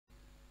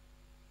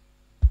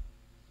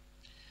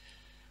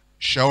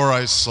Shall we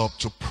rise up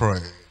to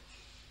pray?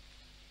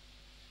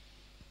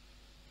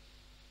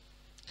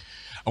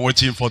 I'm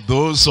waiting for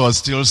those who are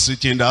still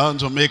sitting down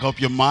to make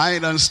up your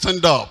mind and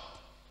stand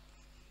up.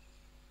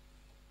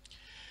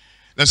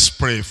 Let's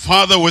pray.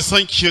 Father, we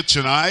thank you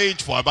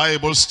tonight for our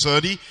Bible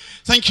study.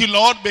 Thank you,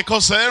 Lord,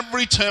 because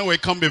every time we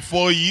come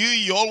before you,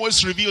 you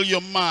always reveal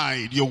your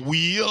mind, your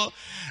will,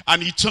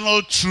 and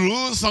eternal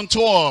truth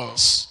unto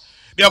us.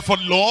 Therefore,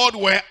 Lord,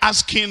 we're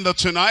asking that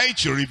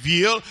tonight you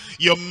reveal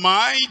your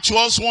mind to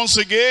us once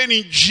again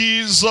in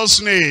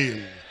Jesus'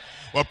 name.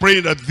 We're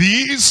praying that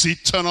these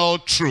eternal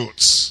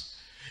truths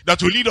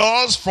that will lead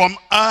us from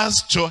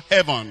earth to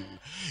heaven,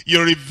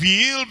 you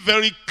reveal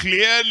very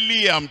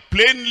clearly and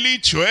plainly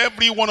to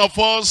every one of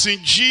us in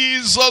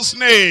Jesus'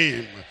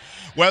 name.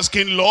 We're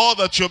asking, Lord,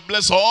 that you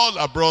bless all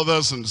our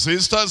brothers and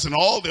sisters in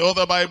all the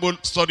other Bible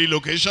study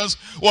locations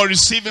who are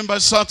receiving by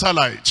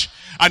satellite.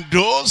 And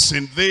those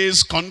in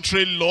this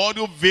country, Lord,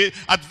 who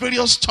at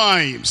various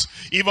times,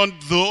 even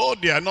though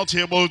they are not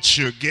able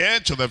to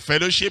get to the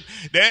fellowship,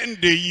 then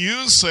they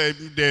use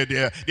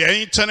their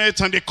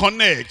internet and they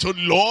connect. Oh,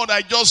 Lord,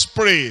 I just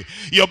pray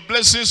your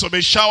blessings will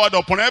be showered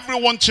upon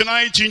everyone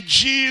tonight in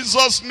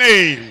Jesus'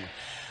 name.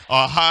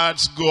 Our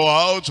hearts go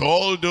out to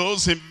all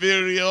those in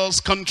various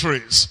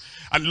countries.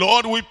 And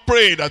Lord, we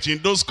pray that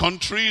in those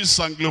countries,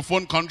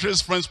 Anglophone countries,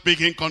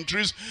 French-speaking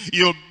countries,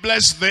 you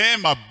bless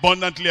them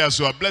abundantly as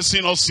you are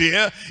blessing us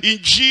here, in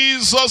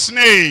Jesus'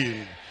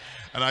 name.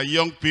 And our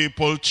young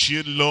people,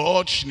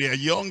 Lord, in their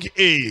young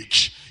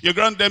age, you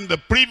grant them the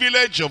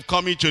privilege of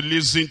coming to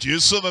listen to you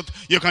so that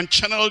you can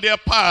channel their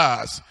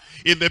path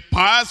in the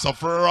path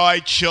of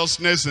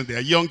righteousness in their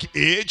young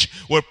age.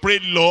 We pray,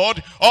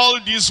 Lord, all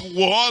these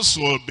words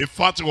will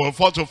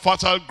fall to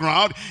fertile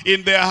ground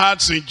in their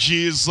hearts in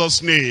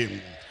Jesus' name.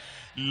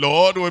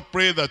 Lord, we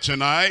pray that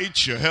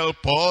tonight you help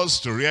us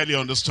to really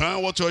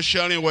understand what you're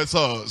sharing with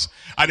us.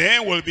 And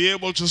then we'll be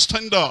able to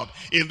stand up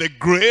in the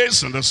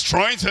grace and the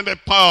strength and the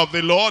power of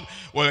the Lord.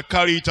 We'll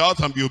carry it out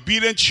and be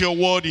obedient to your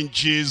word in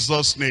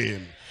Jesus'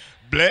 name.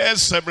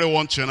 Bless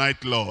everyone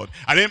tonight, Lord.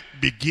 And then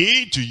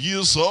begin to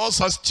use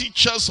us as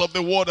teachers of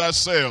the word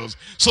ourselves,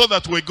 so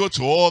that we go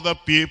to other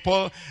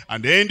people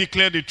and then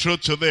declare the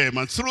truth to them.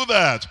 And through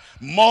that,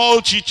 more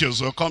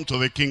teachers will come to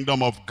the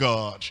kingdom of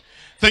God.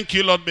 Thank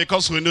you, Lord,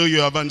 because we know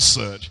you have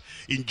answered.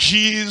 In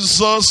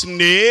Jesus'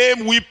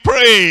 name we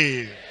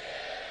pray.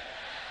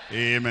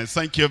 Amen.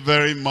 Thank you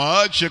very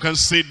much. You can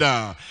sit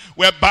down.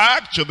 We're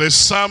back to the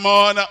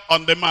Sermon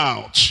on the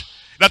Mount.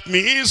 That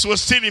means we're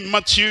still in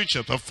Matthew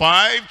chapter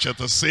 5,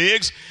 chapter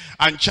 6,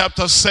 and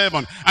chapter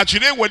 7. And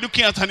today we're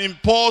looking at an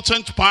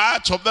important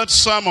part of that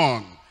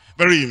sermon.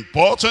 Very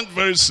important,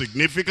 very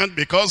significant,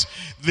 because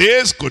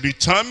this could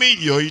determine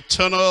your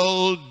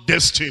eternal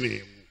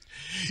destiny.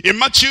 In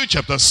Matthew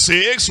chapter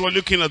 6, we're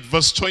looking at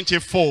verse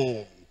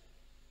 24.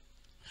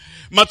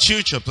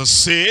 Matthew chapter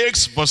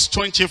 6, verse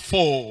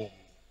 24.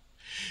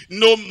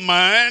 No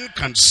man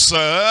can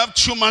serve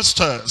two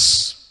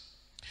masters.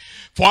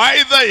 For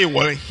either he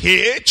will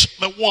hate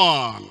the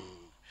one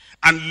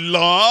and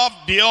love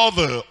the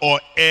other, or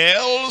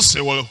else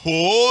he will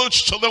hold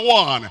to the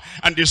one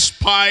and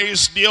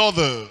despise the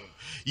other.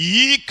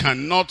 Ye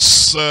cannot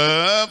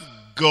serve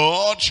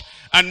God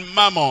and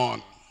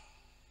mammon.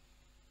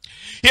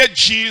 Here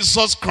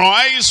Jesus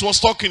Christ was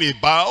talking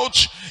about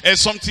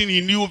something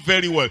he knew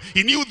very well.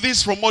 He knew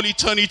this from all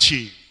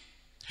eternity.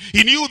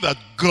 He knew that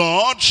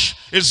God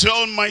is the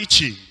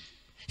Almighty.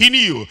 He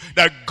knew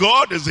that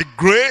God is the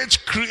great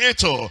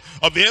creator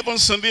of the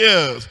heavens and the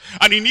earth.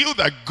 And he knew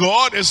that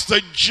God is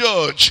the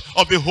judge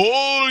of the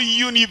whole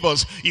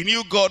universe. He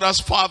knew God as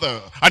Father.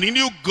 And he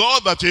knew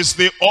God that is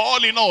the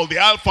all in all, the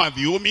Alpha and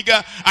the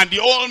Omega, and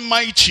the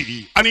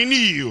Almighty. And he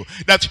knew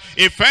that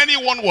if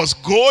anyone was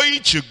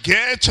going to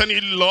get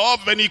any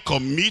love, any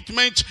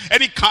commitment,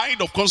 any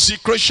kind of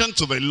consecration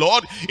to the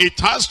Lord, it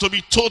has to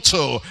be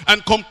total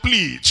and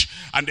complete.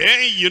 And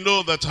then you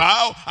know that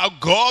how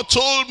God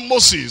told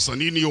Moses,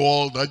 and he knew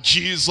all that.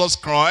 Jesus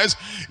Christ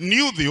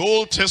knew the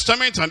Old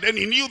Testament, and then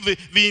he knew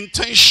the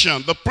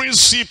intention, the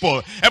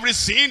principle,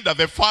 everything that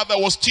the Father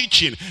was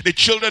teaching the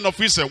children of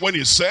Israel when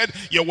he said,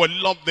 you will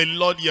love the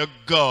Lord your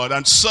God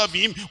and serve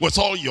him with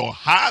all your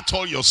heart,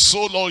 all your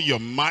soul, all your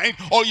mind,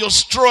 all your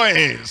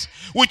strength.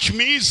 Which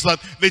means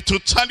that the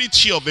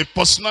totality of the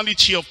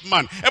personality of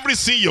man,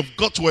 everything you've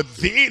got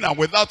within and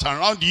without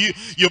around you,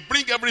 you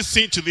bring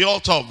everything to the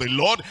altar of the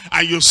Lord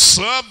and you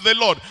serve the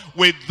Lord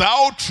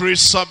without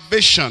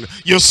reservation.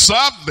 You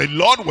serve the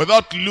Lord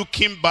without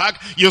looking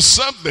back. You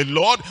serve the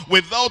Lord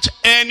without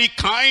any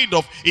kind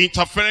of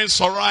interference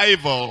or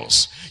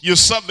rivals. You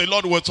serve the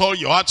Lord with all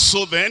your heart.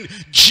 So then,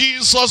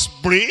 Jesus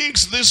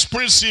brings this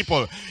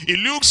principle. He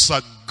looks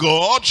at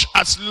God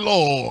as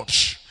Lord,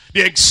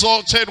 the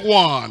exalted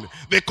one,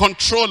 the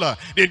controller,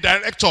 the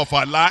director of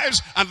our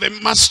lives, and the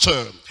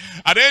master.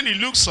 And then he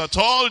looks at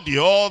all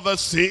the other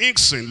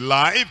things in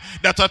life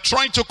that are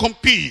trying to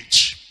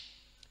compete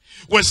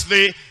with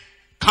the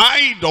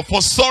kind of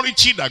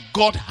authority that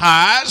God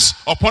has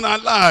upon our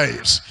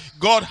lives.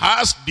 God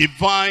has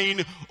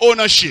divine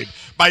ownership.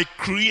 By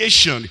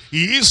creation,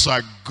 he is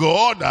our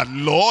God, our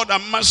Lord, our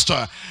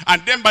Master.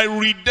 And then by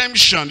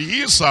redemption,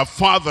 he is our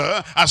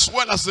Father, as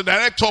well as the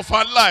director of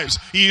our lives.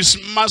 He is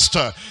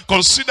Master.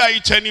 Consider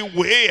it any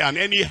way and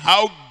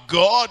anyhow,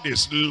 God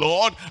is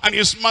Lord and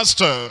is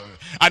Master.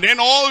 And then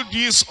all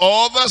these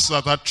others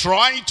that are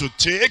trying to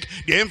take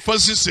the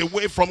emphasis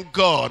away from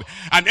God,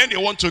 and then they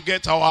want to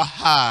get our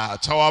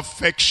heart, our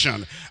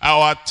affection,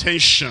 our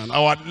attention,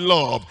 our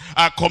love,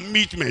 our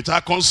commitment,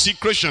 our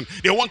consecration.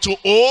 They want to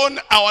own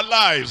our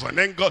lives. And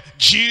then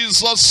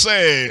Jesus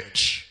said,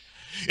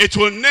 it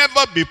will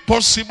never be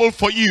possible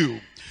for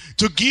you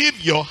to give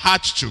your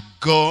heart to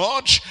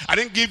God and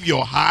then give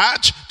your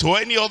heart to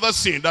any other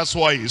thing. That's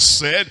why he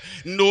said,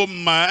 no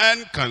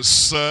man can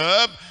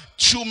serve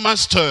two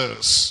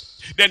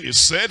masters. Then he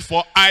said,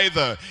 for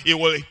either he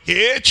will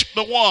hate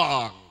the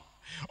one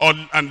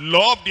and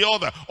love the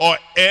other, or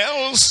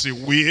else he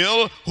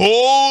will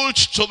hold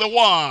to the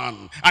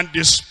one and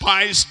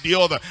despise the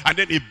other. And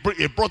then he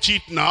brought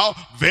it now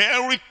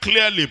very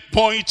clearly,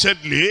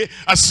 pointedly,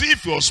 as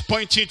if he was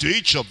pointing to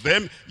each of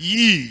them.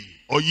 Ye,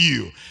 or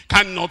you,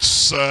 cannot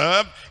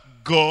serve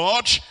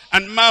God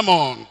and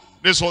mammon.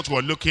 This is what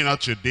we're looking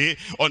at today.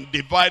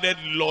 Undivided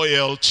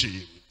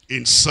loyalty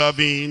in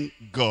serving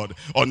God.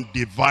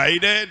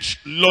 Undivided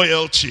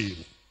loyalty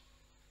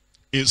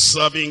in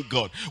serving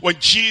God. When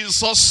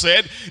Jesus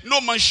said, no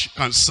man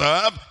can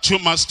serve two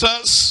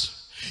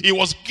masters, he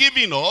was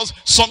giving us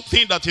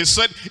something that he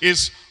said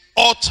is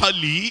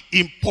utterly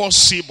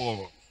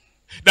impossible.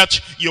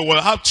 That you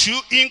will have two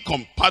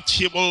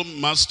incompatible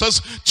masters,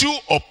 two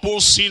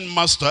opposing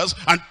masters,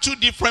 and two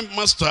different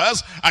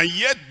masters, and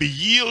yet be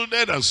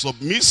yielded and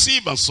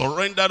submissive and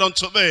surrendered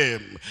unto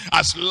them.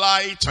 As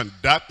light and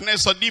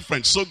darkness are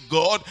different, so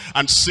God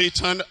and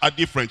Satan are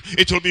different.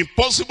 It will be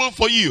impossible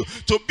for you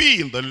to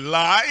be in the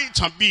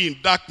light and be in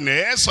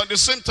darkness at the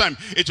same time.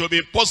 It will be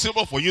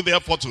impossible for you,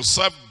 therefore, to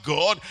serve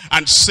God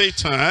and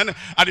Satan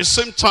at the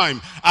same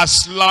time.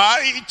 As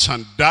light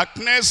and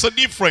darkness are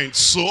different,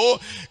 so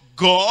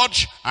God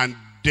and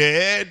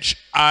dead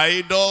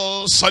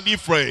idols are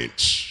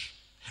different.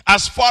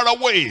 As far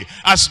away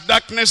as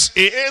darkness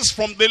is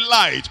from the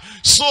light,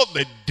 so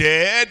the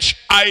dead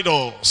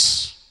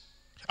idols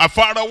are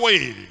far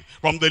away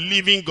from the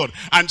living God.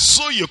 And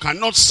so you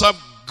cannot serve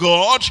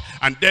God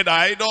and dead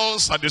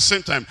idols at the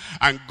same time.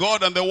 And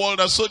God and the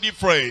world are so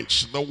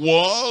different. The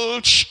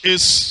world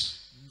is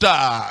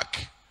dark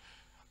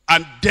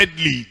and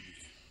deadly,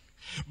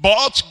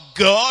 but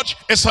God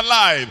is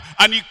alive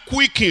and he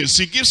quickens,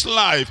 he gives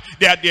life.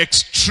 They are the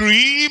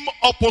extreme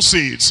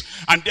opposites.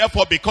 And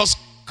therefore, because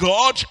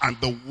God and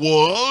the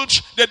world,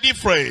 they're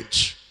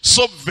different.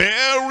 So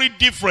very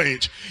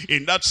different.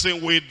 In that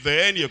same way,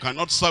 then, you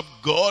cannot serve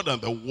God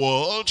and the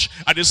world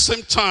at the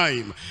same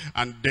time.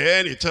 And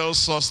then he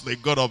tells us the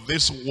God of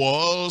this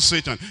world,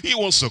 Satan, he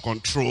wants to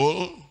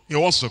control. He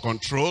wants to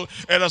control.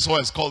 And that's why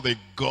it's called the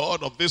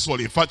God of this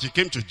world. In fact, he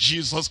came to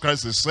Jesus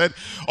Christ and said,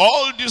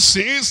 all these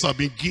things have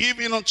been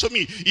given unto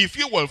me. If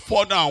you will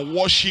fall down and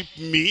worship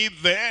me,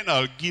 then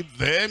I'll give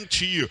them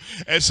to you.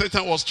 And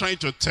Satan was trying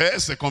to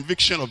test the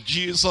conviction of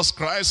Jesus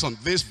Christ on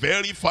this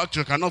very fact: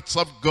 you cannot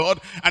serve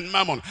God and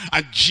mammon.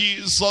 And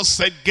Jesus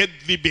said, get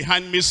thee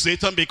behind me,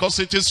 Satan, because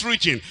it is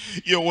written,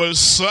 you will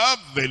serve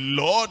the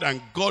Lord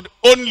and God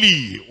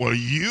only will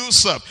you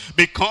serve.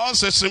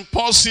 Because it's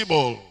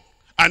impossible,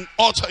 an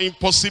utter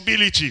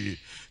impossibility,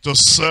 to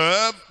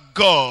serve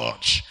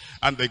God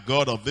and the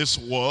God of this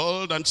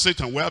world and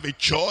Satan. We have a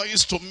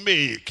choice to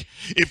make.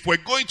 If we're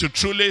going to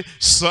truly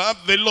serve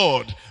the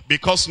Lord,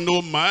 because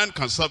no man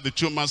can serve the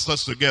two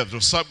masters together.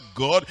 To serve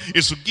God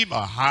is to give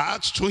our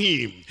heart to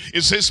him.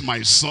 It says,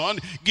 my son,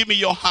 give me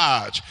your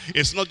heart.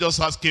 It's not just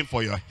asking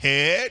for your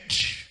head.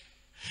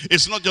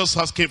 It's not just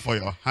asking for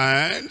your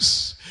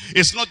hands.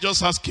 It's not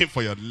just asking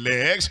for your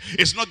legs.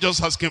 It's not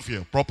just asking for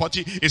your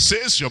property. It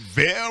says your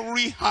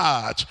very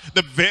heart,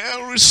 the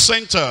very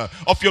center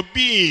of your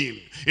being.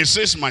 It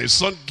says, my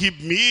son, give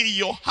me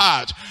your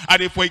heart.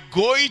 And if we're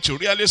going to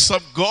really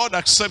serve God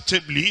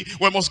acceptably,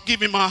 we must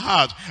give him our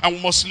heart. And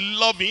we must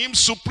love him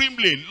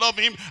supremely. Love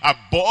him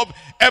above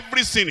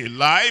everything in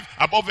life,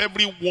 above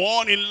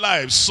everyone in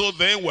life. So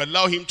then we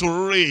allow him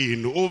to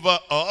reign over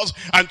us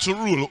and to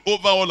rule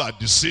over all our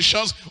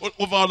decisions,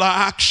 over all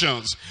our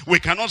actions. We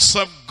cannot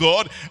serve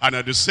God and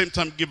at the same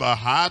time give our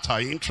heart, our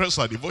interest,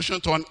 our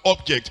devotion to an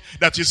object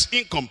that is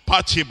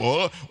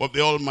incompatible with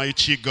the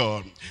Almighty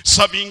God.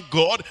 Serving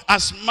God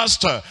as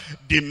master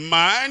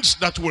demands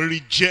that we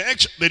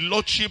reject the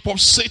lordship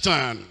of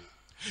Satan.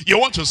 You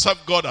want to serve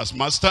God as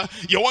master,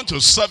 you want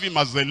to serve him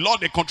as the Lord,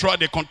 the controller,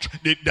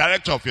 the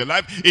director of your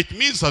life. It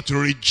means that you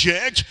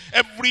reject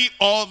every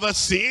other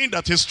thing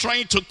that is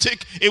trying to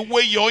take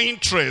away your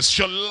interest,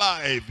 your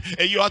life,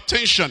 your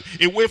attention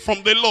away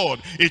from the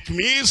Lord. It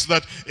means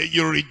that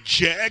you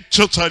reject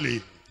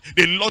totally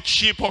the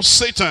lordship of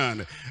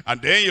Satan,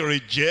 and then you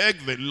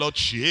reject the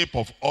lordship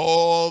of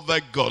all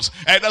the gods.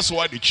 And that's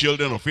why the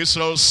children of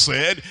Israel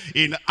said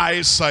in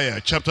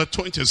Isaiah chapter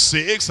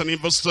 26 and in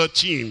verse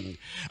 13,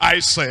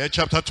 Isaiah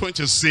chapter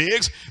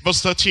 26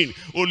 verse 13,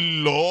 O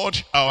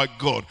Lord our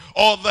God,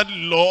 all the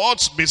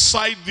lords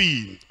beside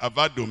thee have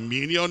had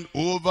dominion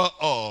over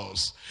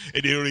us.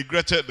 And they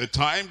regretted the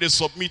time they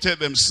submitted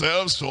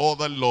themselves to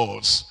other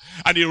lords.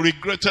 And they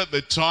regretted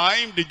the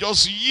time they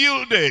just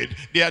yielded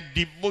their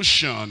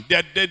devotion,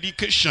 their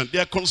dedication,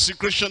 their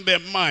consecration, their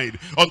mind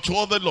unto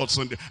other lords.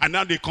 And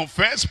now they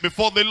confessed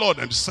before the Lord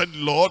and said,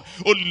 Lord,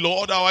 O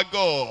Lord our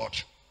God,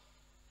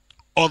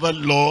 other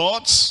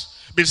lords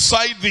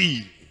beside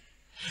thee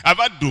have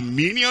had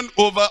dominion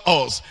over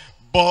us,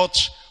 but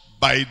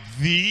by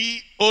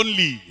thee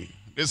only.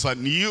 This is a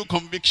new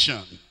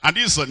conviction, and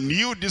this is a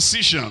new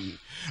decision.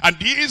 And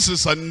this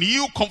is a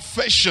new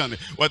confession.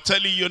 We're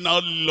telling you now,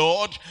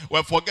 Lord,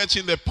 we're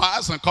forgetting the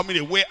past and coming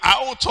away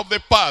out of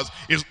the past.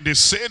 They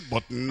said,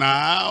 but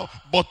now,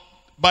 but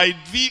by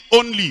thee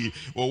only,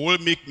 we will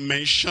make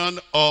mention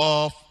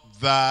of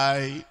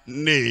thy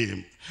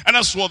name. And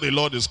that's what the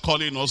Lord is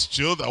calling us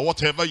to, that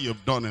whatever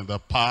you've done in the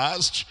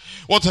past,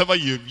 whatever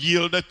you've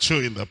yielded to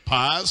in the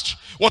past,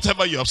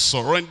 whatever you have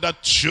surrendered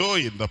to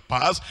in the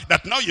past,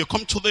 that now you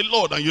come to the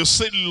Lord and you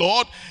say,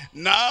 Lord,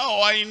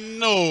 now I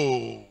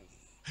know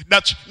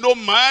that no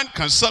man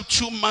can serve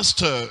two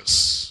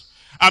masters.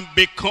 And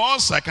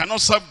because I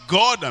cannot serve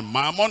God and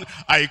mammon,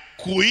 I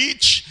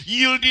quit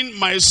yielding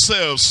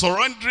myself,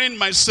 surrendering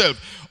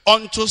myself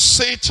unto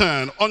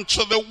Satan,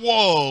 unto the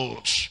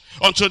world,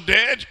 unto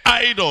dead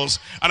idols.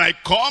 And I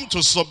come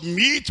to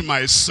submit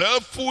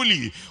myself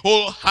fully,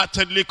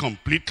 wholeheartedly,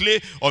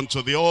 completely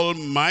unto the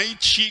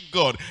Almighty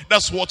God.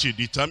 That's what he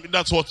determines.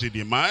 That's what he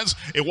demands.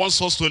 He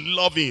wants us to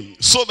love him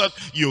so that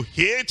you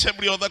hate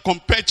every other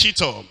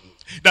competitor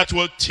that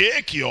will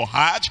take your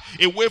heart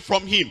away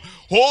from him,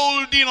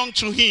 holding on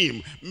to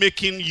him,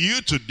 making you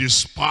to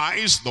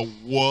despise the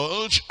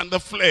world and the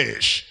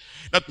flesh.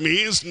 That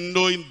means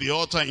knowing the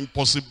utter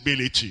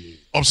impossibility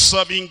of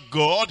serving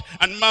God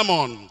and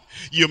mammon.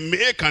 You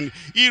make an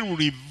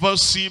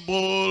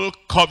irreversible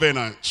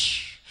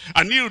covenant.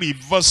 An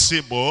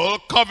irreversible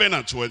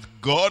covenant with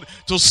God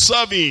to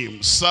serve him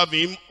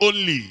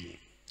only.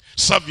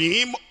 Serve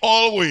him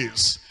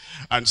always.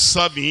 And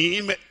serve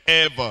him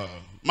ever.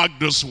 Mark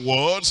those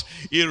words,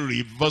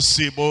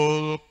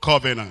 irreversible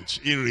covenant.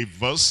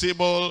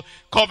 Irreversible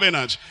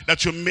covenant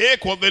that you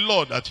make with the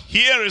Lord, that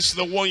here is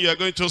the one you are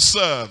going to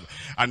serve.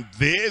 And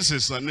this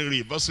is an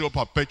irreversible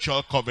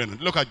perpetual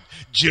covenant. Look at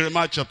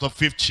Jeremiah chapter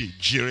 50.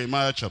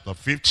 Jeremiah chapter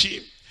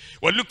 50.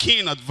 We're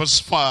looking at verse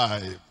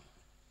 5.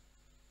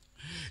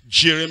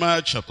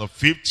 Jeremiah chapter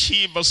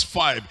 50 verse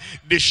 5.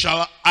 They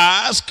shall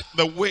ask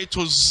the way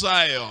to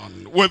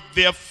Zion, with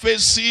their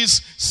faces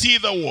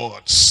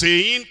thitherward,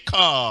 saying,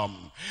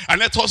 come, and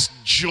let us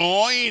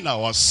join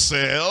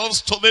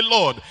ourselves to the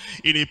Lord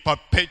in a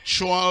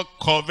perpetual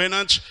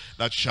covenant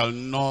that shall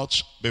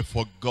not be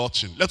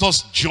forgotten. Let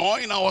us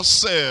join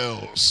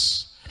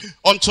ourselves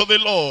unto the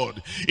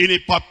Lord in a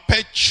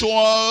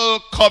perpetual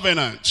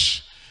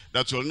covenant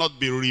that will not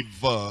be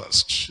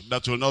reversed,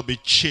 that will not be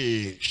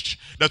changed,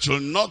 that will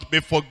not be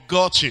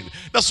forgotten.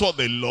 That's what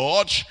the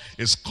Lord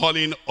is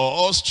calling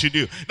us to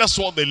do. That's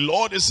what the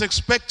Lord is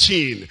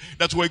expecting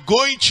that we're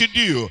going to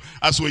do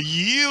as we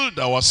yield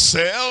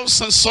ourselves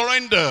and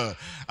surrender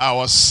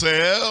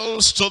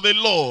ourselves to the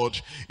Lord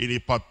in a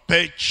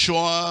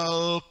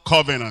perpetual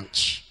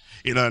covenant,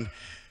 in an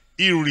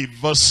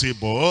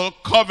irreversible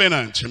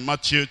covenant. In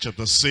Matthew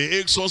chapter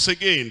 6, once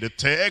again, the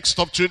text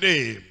of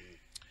today.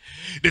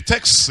 The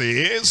text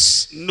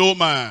says, no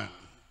man.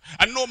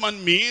 And no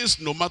man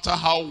means no matter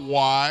how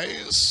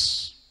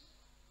wise,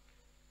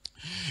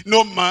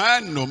 no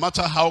man, no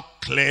matter how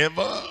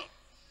clever,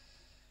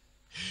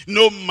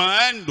 no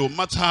man, no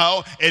matter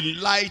how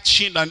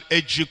enlightened and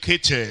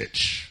educated,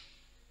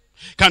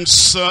 can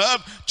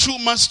serve two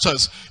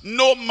masters.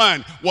 No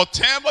man,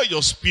 whatever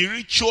your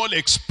spiritual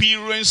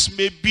experience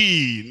may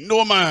be,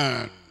 no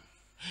man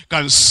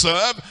can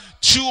serve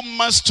two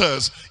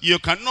masters. You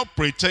cannot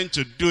pretend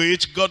to do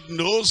it. God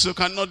knows you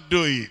cannot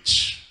do it.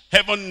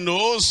 Heaven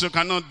knows you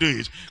cannot do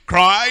it.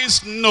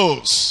 Christ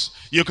knows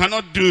you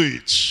cannot do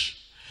it.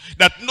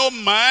 That no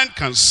man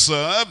can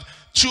serve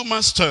two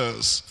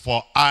masters,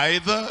 for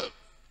either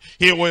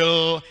he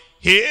will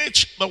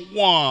hate the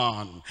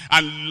one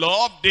and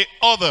love the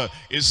other.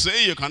 He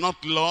says you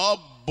cannot love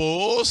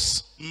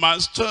both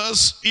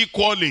masters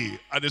equally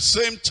at the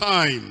same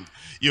time.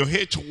 You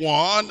hate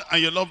one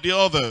and you love the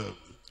other.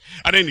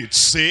 And then it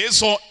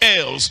says, or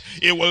else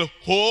it will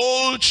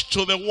hold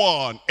to the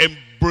one,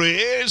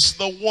 embrace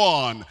the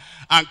one,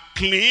 and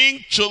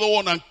cling to the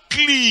one, and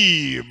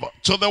cleave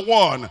to the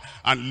one,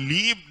 and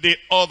leave the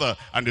other,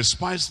 and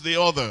despise the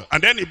other.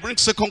 And then he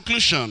brings a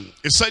conclusion.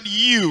 He said,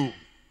 you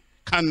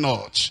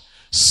cannot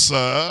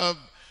serve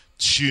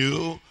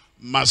two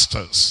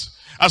masters.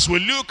 As we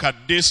look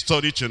at this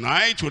study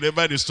tonight, we'll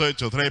divide the study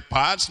to three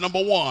parts.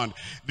 Number one,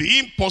 the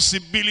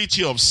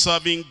impossibility of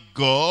serving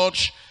God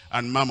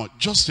and mammon.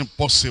 Just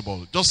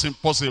impossible. Just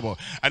impossible.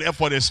 And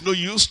therefore there's no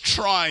use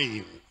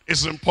trying.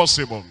 It's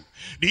impossible.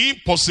 The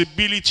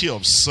impossibility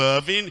of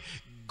serving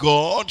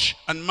God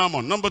and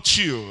mammon. Number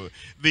two,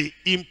 the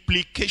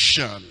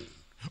implication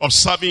of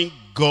serving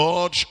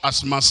God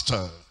as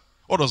master.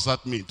 What does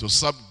that mean? To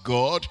serve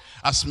God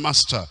as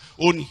master.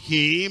 Own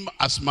him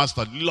as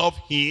master. Love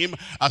him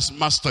as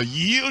master.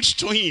 Yield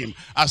to him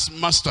as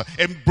master.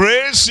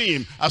 Embrace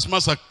him as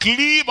master.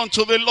 Cleave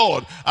unto the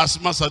Lord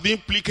as master. The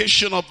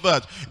implication of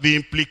that. The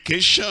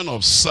implication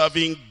of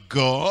serving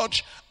God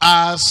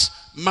as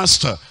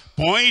master.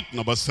 Point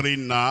number three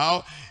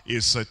now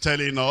is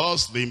telling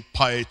us the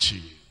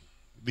impiety,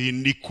 the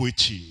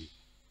iniquity,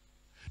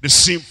 the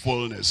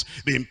sinfulness,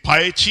 the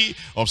impiety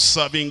of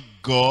serving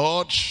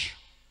God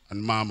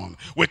and mammon.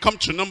 We come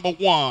to number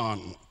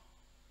one,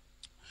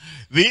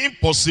 the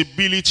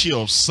impossibility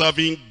of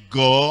serving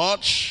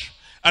God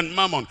and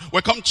mammon.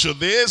 We come to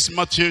this,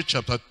 Matthew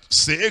chapter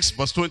 6,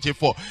 verse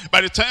 24.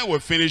 By the time we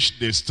finish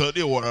the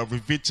study, we have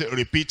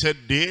repeated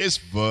this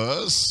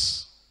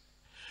verse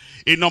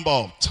a number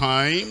of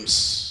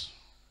times,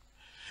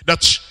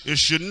 that you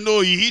should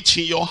know it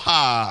in your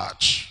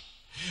heart.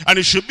 And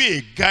it should be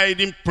a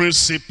guiding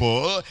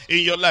principle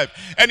in your life.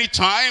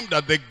 Anytime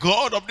that the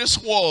God of this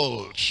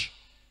world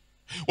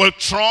will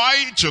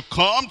try to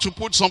come to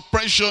put some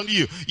pressure on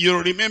you, you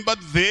remember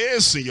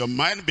this in your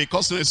mind,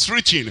 because it's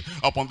written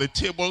upon the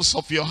tables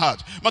of your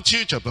heart.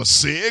 Matthew chapter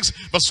 6,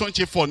 verse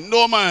 24.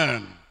 No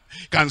man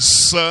can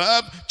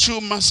serve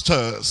two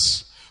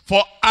masters,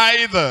 for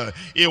either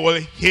he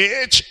will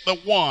hate the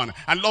one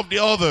and love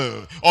the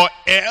other, or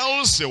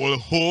else he will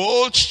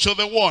hold to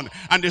the one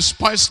and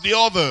despise the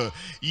other.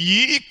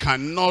 Ye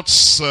cannot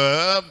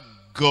serve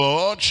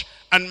God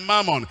and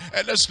mammon.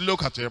 And let's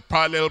look at a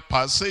parallel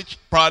passage.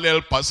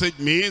 Parallel passage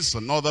means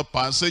another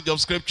passage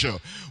of scripture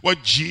where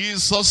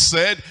Jesus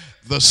said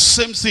the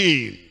same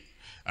thing.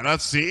 And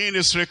that thing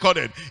is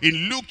recorded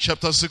in Luke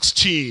chapter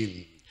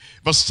 16,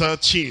 verse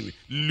 13.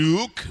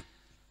 Luke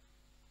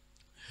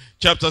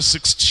chapter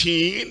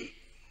 16,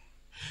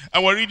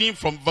 and we're reading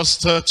from verse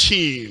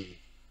 13.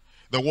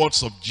 The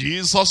words of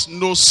Jesus: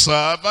 no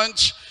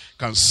servant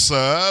can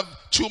serve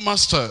two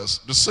masters.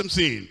 The same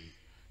thing.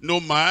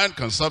 No man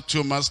can serve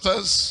two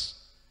masters.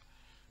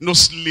 No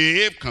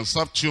slave can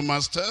serve two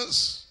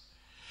masters.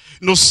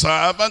 No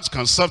servant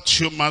can serve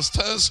two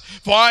masters.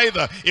 For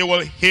either he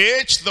will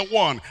hate the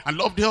one and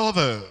love the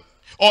other,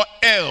 or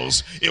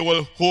else he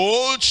will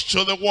hold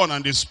to the one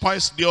and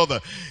despise the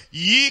other.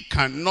 Ye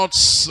cannot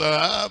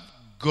serve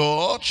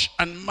God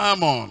and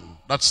mammon.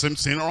 That same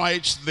thing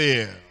right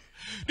there.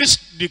 This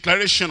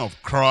declaration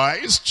of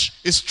Christ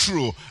is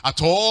true at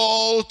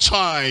all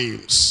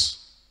times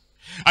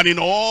and in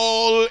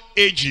all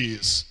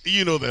ages.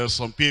 You know, there are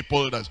some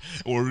people that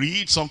will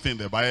read something in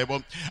the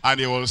Bible and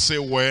they will say,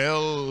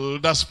 well,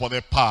 that's for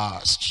the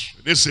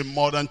past. This is a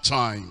modern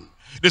time.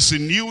 This is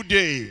a new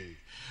day.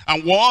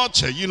 And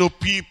what,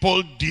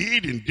 people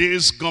did in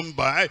days gone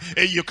by,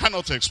 you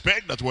cannot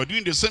expect that we're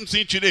doing the same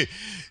thing today.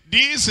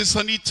 This is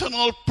an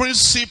eternal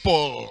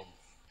principle,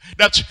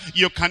 that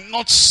you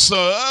cannot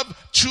serve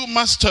two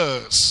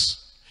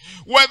masters.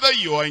 Whether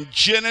you are in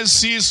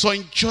Genesis or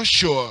in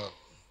Joshua,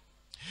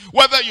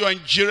 whether you are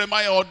in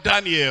Jeremiah or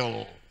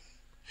Daniel,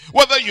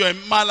 whether you are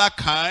in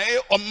Malachi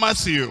or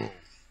Matthew,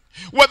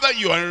 whether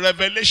you are in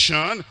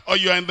Revelation or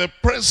you are in the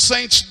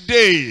present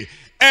day,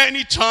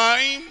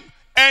 anytime,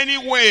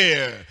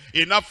 anywhere,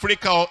 in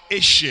Africa or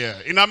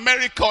Asia, in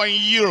America or in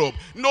Europe,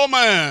 no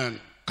man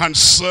can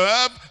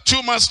serve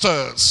two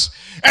masters.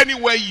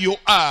 Anywhere you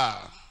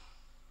are,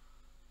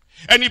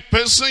 any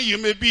person you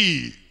may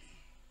be,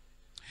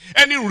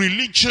 any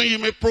religion you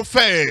may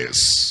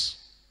profess,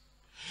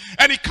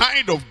 any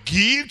kind of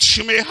gift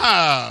you may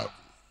have,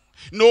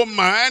 no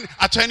man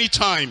at any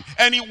time,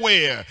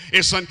 anywhere.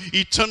 It's an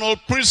eternal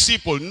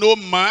principle. No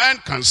man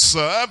can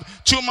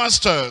serve two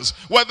masters,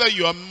 whether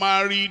you are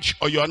married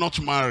or you are not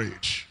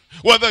married,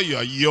 whether you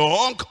are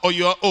young or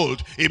you are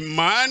old, a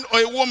man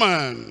or a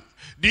woman.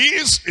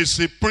 This is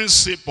a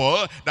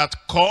principle that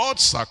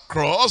cuts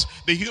across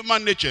the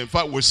human nature. In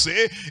fact, we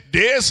say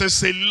this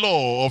is a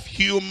law of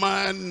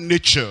human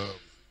nature.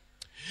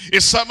 A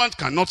servant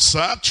cannot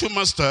serve two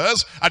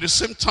masters at the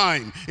same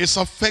time. His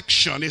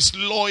affection, his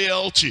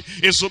loyalty,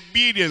 his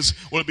obedience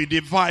will be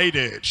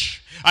divided,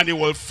 and he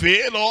will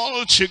fail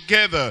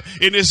altogether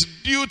in his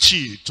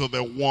duty to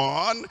the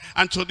one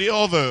and to the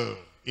other.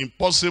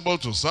 Impossible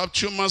to serve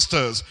two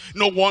masters.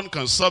 No one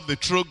can serve the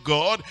true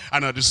God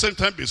and at the same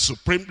time be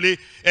supremely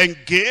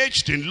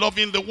engaged in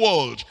loving the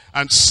world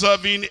and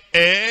serving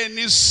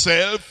any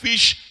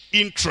selfish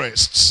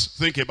interests.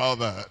 Think about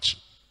that.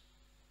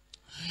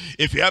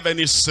 If you have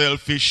any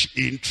selfish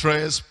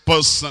interest,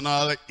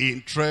 personal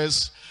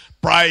interest,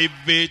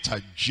 private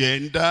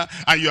agenda,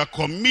 and you are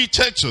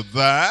committed to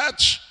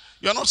that,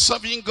 you are not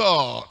serving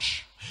God.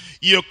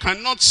 You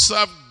cannot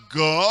serve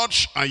God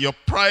and your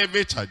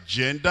private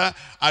agenda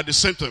at the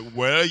same time.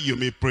 Well, you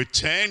may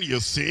pretend you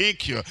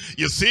think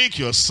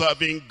you're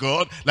serving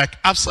God, like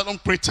Absalom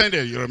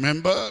pretended. You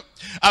remember?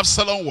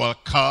 Absalom will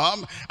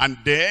come and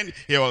then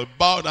he will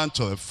bow down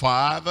to the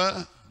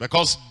father,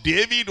 because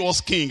David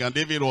was king and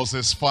David was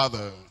his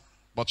father.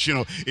 But you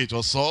know, it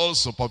was all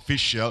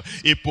superficial,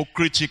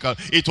 hypocritical.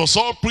 It was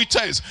all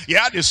pretense. He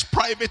had his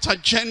private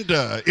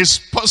agenda, his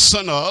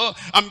personal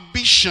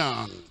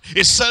ambition,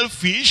 his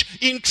selfish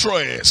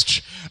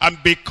interest. And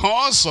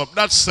because of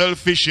that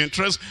selfish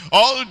interest,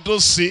 all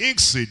those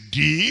things he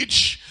did,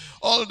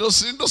 all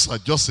those things, those are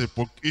just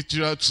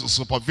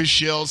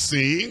superficial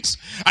things.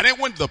 And then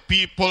when the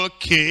people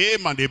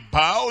came and they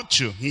bowed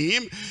to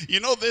him, you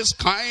know, this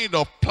kind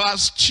of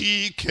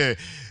plastic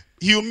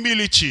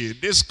humility,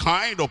 this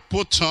kind of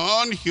put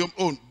on,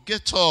 oh,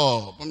 get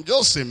up, I'm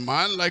just a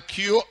man like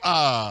you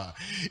are.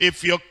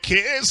 If your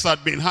case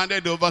had been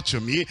handed over to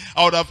me,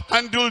 I would have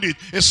handled it.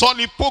 It's all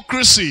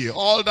hypocrisy,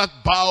 all that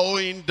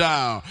bowing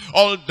down,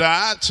 all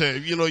that,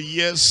 you know,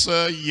 yes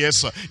sir, yes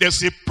sir.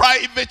 There's a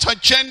private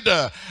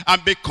agenda,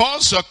 and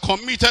because you're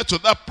committed to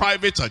that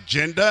private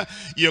agenda,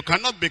 you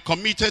cannot be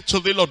committed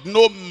to the Lord.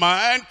 No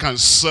man can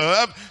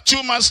serve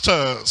two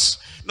masters.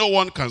 No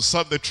one can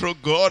serve the true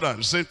God and at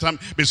the same time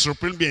be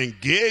supremely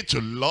engaged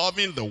to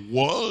loving the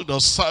world or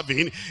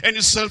serving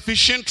any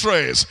selfish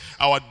interest.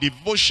 Our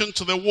devotion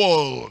to the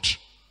world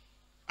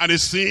and the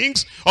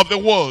things of the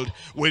world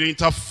will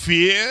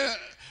interfere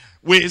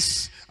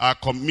with our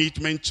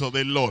commitment to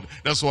the Lord.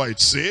 That's why it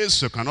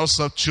says you cannot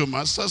serve two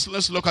masters.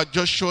 Let's look at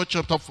Joshua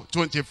chapter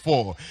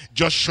 24.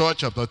 Joshua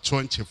chapter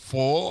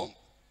 24.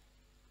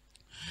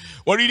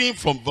 We're reading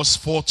from verse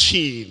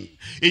 14.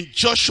 In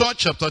Joshua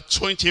chapter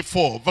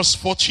 24, verse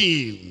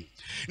 14.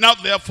 Now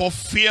therefore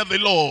fear the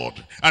Lord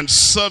and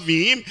serve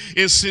him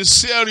in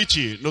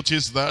sincerity.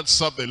 Notice that,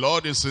 serve the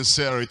Lord in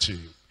sincerity.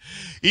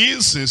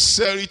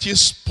 Insincerity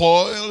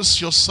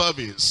spoils your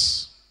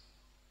service.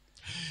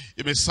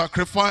 You may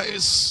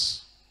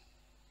sacrifice.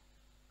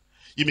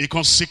 You may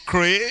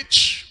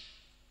consecrate.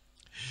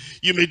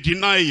 You may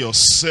deny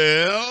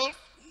yourself.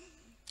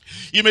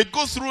 You may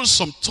go through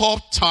some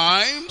tough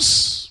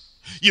times.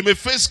 You may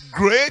face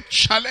great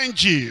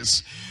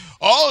challenges.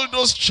 All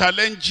those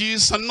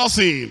challenges are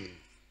nothing.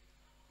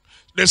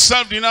 The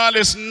self-denial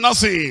is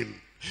nothing.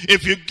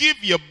 If you give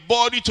your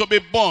body to be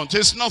burnt,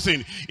 it's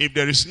nothing. If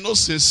there is no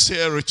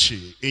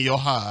sincerity in your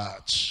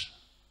heart,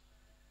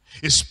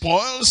 it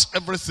spoils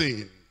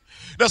everything.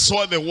 That's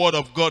why the word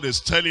of God is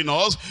telling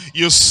us,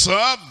 you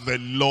serve the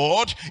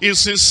Lord in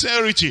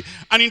sincerity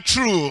and in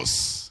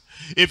truth.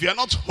 If you're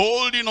not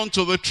holding on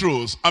to the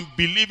truth and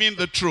believing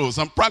the truth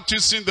and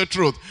practicing the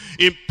truth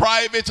in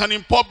private and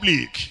in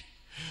public,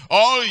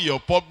 all your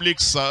public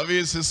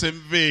service is in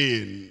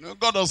vain.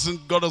 God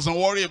doesn't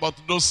worry about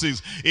those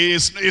things.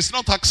 He's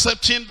not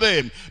accepting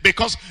them,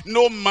 because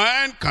no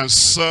man can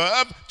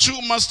serve two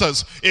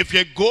masters. If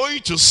you're going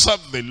to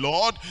serve the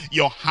Lord,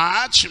 your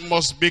heart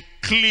must be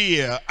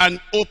clear and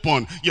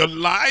open. Your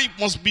life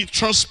must be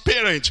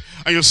transparent,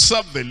 and you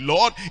serve the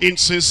Lord in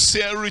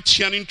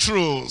sincerity and in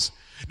truth.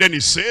 Then he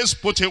says,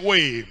 put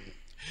away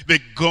the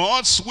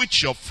gods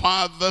which your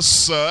fathers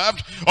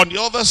served on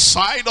the other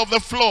side of the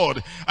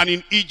flood and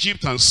in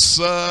Egypt, and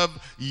serve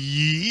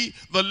ye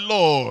the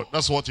Lord.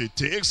 That's what it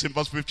takes in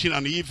verse 15.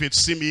 And if it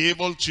seem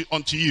evil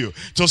unto you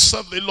to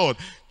serve the Lord,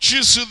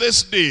 choose you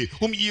this day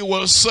whom ye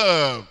will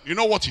serve. You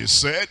know what he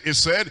said? He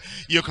said,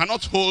 you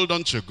cannot hold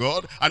on to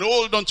God and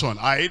hold on to an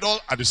idol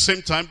at the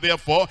same time.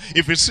 Therefore,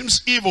 if it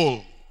seems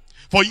evil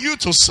for you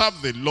to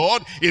serve the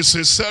Lord in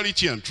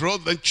sincerity and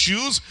truth, then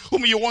choose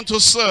whom you want to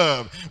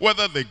serve,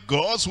 whether the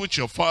gods which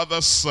your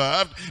fathers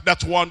served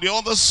that were on the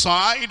other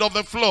side of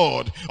the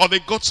flood, or the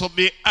gods of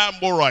the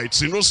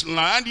Amorites in whose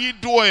land ye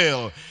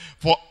dwell.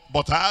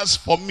 But as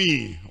for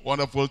me,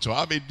 wonderful to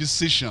have a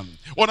decision,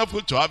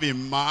 wonderful to have a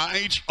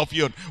mind of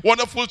your own,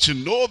 wonderful to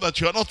know that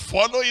you are not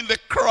following the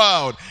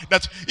crowd,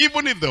 that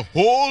even if the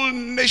whole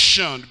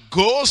nation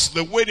goes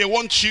the way they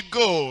want you to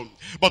go,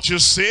 but you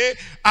say,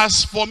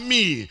 as for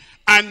me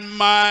and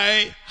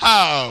my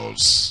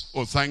house.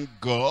 Oh, thank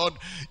God,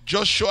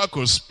 Joshua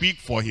could speak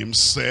for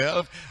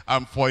himself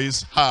and for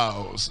his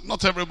house.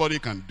 Not everybody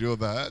can do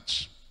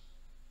that.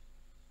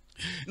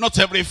 Not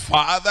every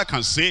father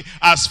can say,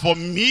 as for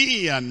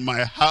me and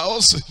my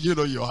house. You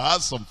know, you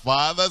have some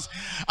fathers,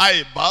 how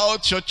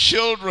about your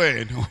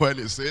children? Well,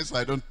 he says,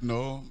 I don't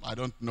know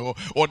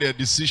what their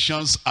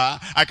decisions are.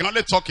 I can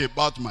only talk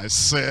about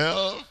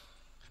myself.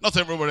 Not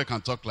everybody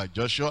can talk like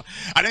Joshua.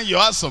 And then you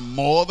have some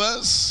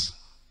mothers.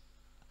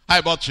 How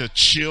about your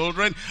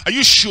children? Are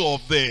you sure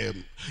of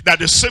them? That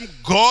the same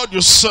God you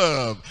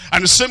serve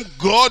and the same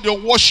God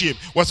you worship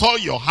with all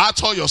your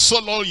heart, all your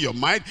soul, all your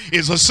mind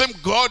is the same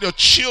God your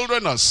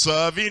children are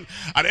serving?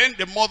 And then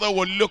the mother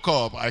will look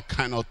up. I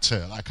cannot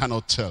tell. I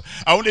cannot tell.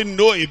 I only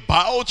know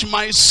about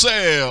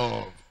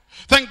myself.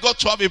 Thank God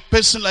to have a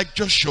person like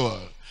Joshua.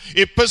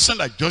 A person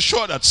like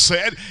Joshua that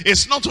said,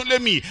 it's not only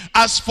me.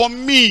 As for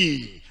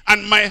me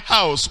and my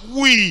house,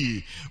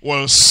 we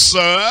will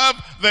serve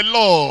the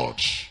Lord.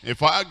 In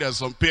fact, there are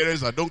some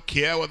parents that don't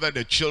care whether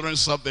their children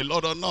serve the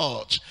Lord or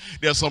not.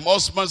 There are some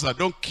husbands that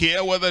don't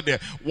care whether their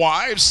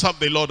wives serve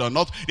the Lord or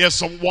not. There are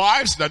some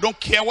wives that don't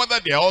care whether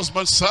their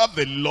husbands serve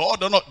the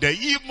Lord or not. There are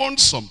even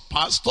some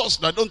pastors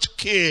that don't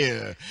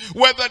care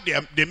whether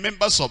the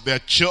members of their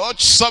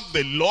church serve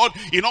the Lord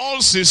in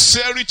all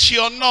sincerity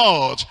or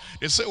not.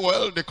 They say,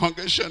 well, the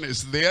congregation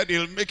is there.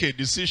 They'll make a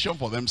decision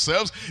for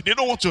themselves. They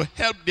don't want to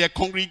help their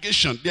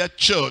congregation, their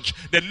church,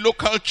 the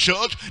local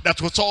church,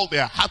 that with all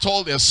their heart,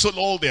 all their soul,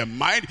 all their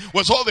mind,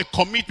 with all the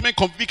commitment,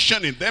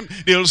 conviction in them,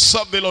 they'll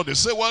serve the Lord. They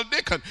say, well,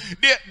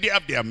 they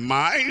have their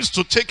minds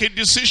to take a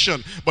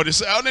decision. But they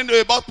say, I don't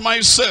know about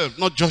myself.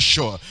 Not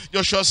Joshua.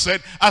 Joshua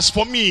said, as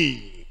for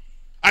me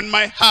and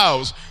my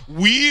house,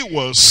 we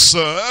will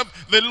serve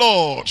the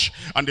Lord.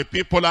 And the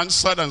people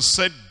answered and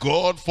said,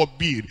 God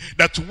forbid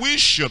that we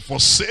should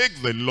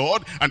forsake the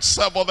Lord and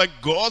serve other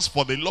gods,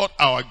 for the Lord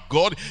our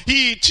God,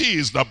 he it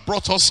is that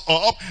brought us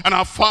up and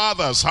our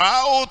fathers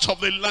out of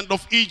the land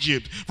of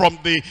Egypt, from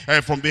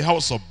the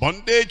house of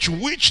bondage,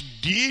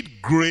 which did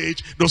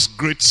those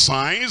great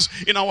signs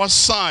in our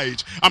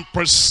sight, and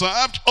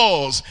preserved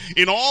us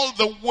in all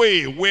the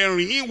way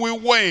wherein we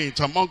went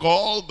among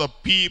all the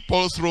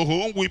people through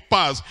whom we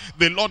passed.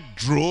 The Lord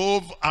drove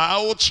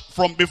out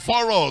from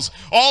before us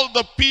all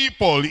the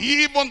people,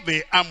 even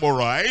the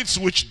Amorites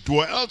which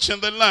dwelt in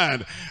the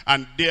land,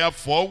 and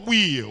therefore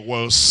we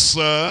will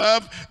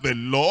serve the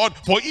Lord,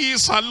 for he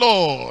is our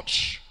Lord.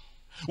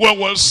 We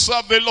will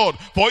serve the Lord,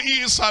 for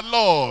he is our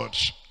Lord.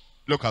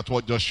 Look at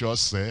what Joshua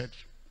said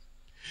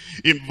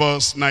in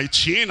verse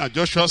 19. And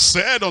Joshua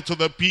said unto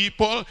the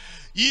people,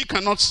 ye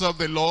cannot serve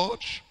the Lord.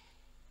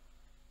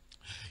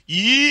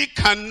 Ye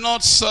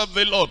cannot serve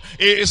the Lord.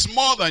 It is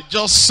more than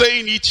just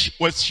saying it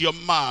with your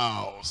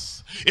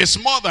mouth.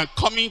 It's more than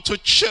coming to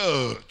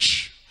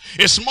church.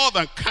 It's more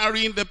than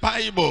carrying the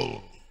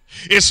Bible.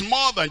 It's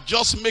more than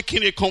just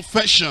making a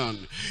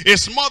confession.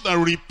 It's more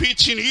than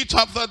repeating it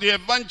after the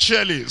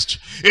evangelist.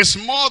 It's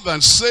more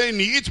than saying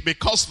it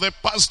because the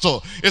pastor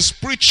is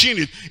preaching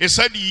it. He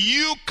said,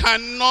 you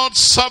cannot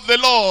serve the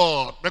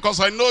Lord because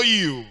I know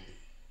you.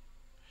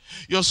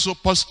 You're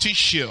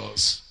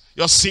superstitious.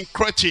 You're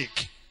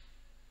syncretic.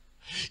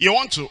 You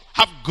want to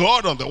have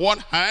God on the one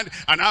hand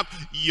and have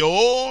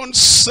your own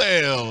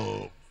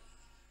self,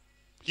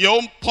 your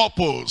own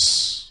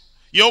purpose,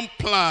 your own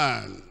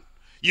plan,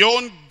 your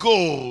own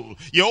goal,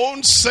 your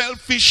own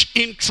selfish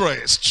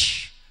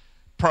interest,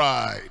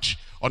 pride.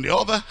 On the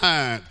other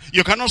hand,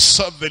 you cannot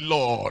serve the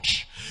Lord.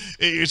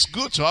 It's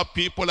good to have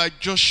people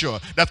like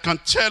Joshua that can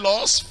tell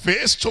us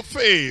face to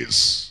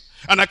face,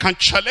 and I can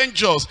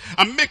challenge us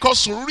and make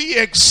us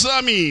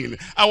re-examine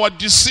our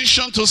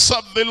decision to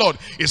serve the Lord.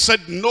 He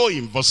said, no,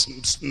 in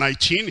verse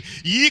 19,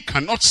 ye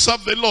cannot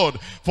serve the Lord,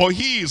 for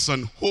he is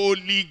an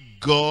holy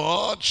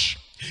God.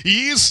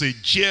 He is a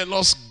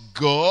jealous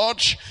God.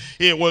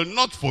 He will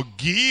not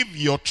forgive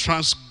your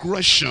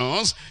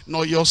transgressions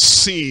nor your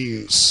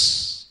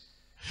sins.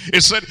 He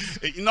said,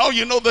 now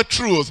you know the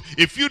truth.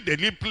 If you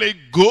deliberately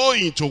go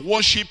into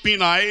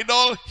worshiping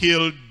idol,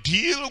 he'll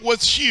deal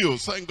with you.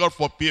 Thank God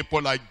for people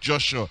like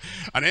Joshua.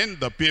 And then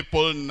the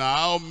people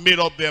now made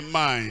up their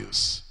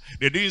minds.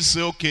 They didn't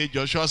say, okay,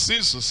 Joshua,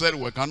 since you said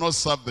we cannot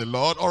serve the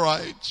Lord, all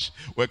right,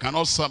 we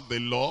cannot serve the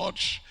Lord,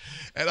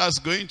 and that's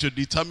going to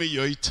determine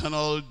your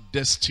eternal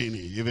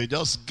destiny. If you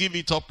just give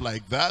it up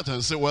like that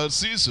and say, well,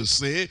 since you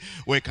say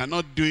we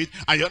cannot do it,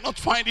 and you're not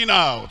finding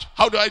out,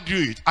 how do I do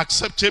it?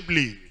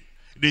 Acceptably.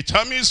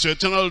 Determines your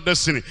eternal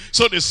destiny.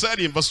 So they said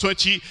in verse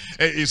 20,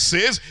 it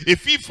says,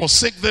 if ye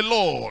forsake the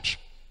Lord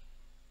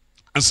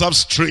and serve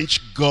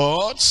strange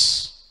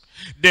gods,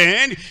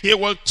 then he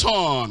will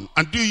turn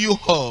and do you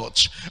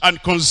hurt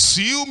and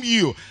consume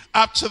you.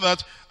 After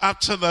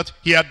that,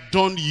 he had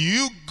done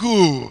you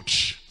good.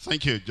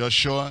 Thank you,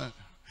 Joshua.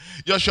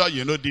 Joshua,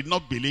 you know, did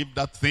not believe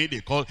that thing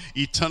they call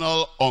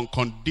eternal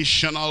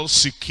unconditional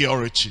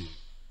security.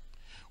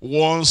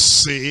 Once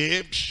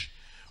saved,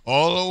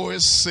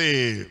 always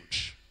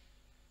saved.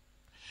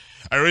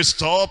 I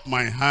raised up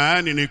my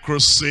hand in a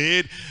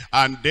crusade,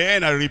 and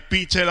then I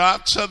repeated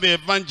after the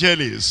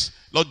evangelist,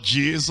 Lord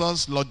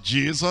Jesus,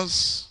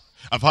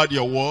 I've heard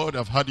your word,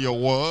 I've heard your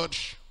word.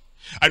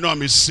 I know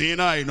I'm a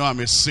sinner, I know I'm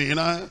a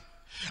sinner.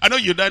 I know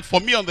you died for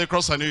me on the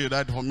cross, I know you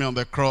died for me on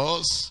the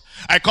cross.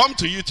 I come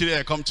to you today,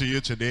 I come to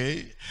you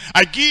today.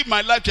 I give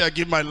my life to you, I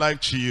give my life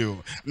to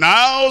you.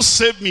 Now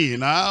save me,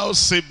 now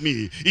save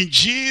me. In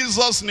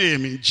Jesus'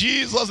 name,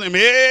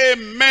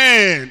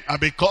 amen. And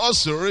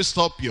because you raised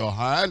up your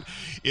hand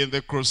in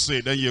the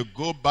crusade, then you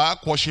go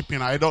back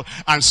worshiping idol,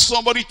 and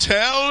somebody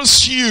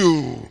tells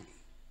you,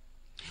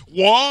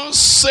 once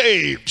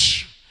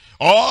saved,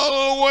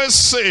 always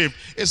saved,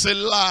 it's a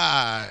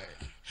lie.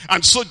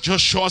 And so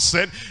Joshua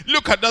said,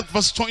 look at that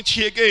verse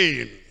 20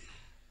 again.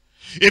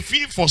 If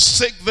ye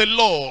forsake the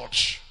Lord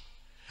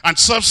and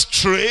serve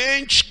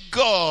strange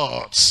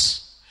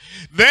gods,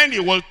 then he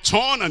will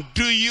turn and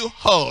do you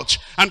hurt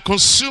and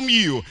consume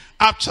you.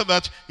 after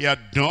that he had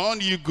done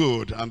you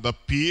good. And the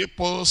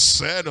people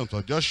said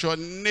unto Joshua,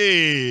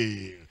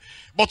 Nay,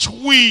 but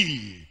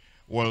we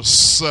will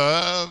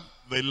serve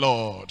the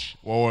Lord.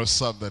 We will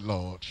serve the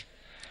Lord.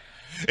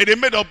 And they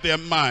made up their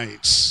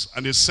minds,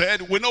 and they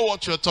said, we know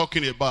what you're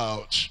talking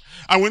about,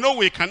 and we know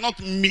we cannot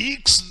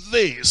mix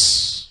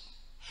this,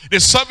 the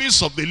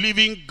service of the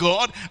living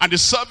God and the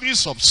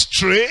service of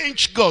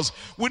strange gods.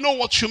 We know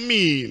what you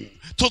mean.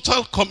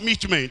 Total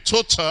commitment,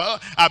 total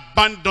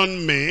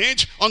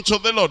abandonment unto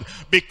the Lord,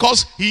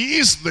 because he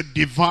is the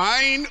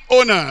divine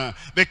owner,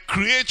 the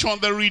creator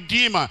and the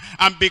redeemer.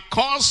 And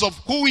because of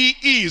who he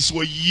is,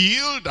 we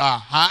yield our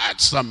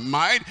hearts and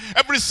mind,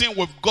 everything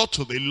we've got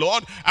to the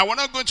Lord, and we're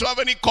not going to have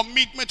any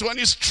commitment to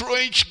any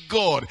strange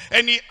god,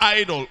 any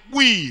idol.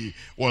 We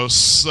will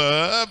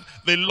serve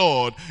the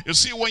Lord. You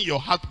see, when your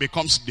heart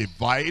becomes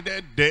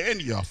divided, then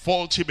you are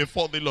faulty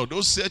before the Lord.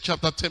 Hosea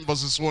chapter 10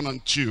 verses 1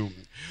 and 2.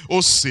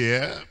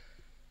 Hosea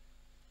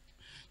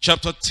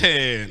chapter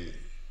 10,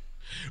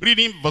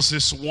 reading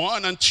verses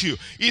 1 and 2.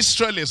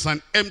 Israel is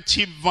an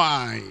empty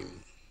vine.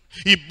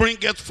 He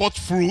bringeth forth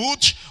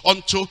fruit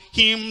unto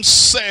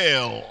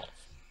himself.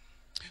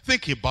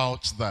 Think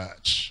about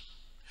that.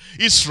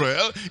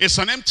 Israel is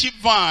an empty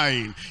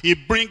vine. He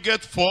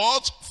bringeth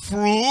forth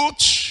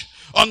fruit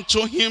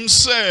unto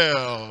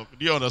himself.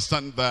 Do you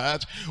understand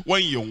that?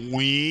 When you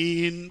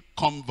win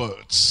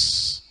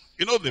converts,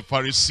 you know, the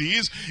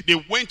Pharisees, they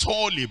went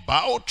all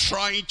about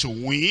trying to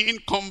win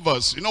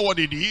converts. You know what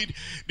they did?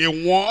 They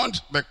want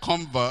the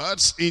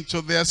converts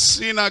into their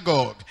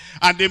synagogue.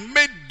 And they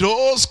made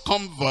those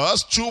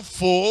converts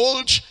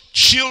twofold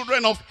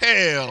children of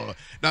hell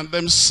than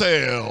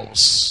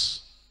themselves.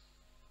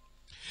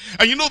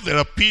 And you know, there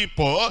are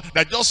people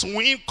that just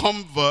win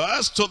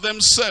converts to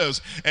themselves.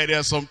 And there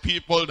are some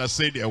people that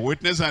say they are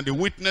witness, and they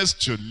witness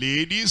to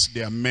ladies,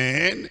 they are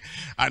men.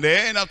 And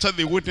then after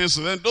they witness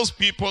to them, those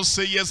people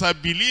say, yes, I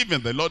believe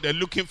in the Lord. They're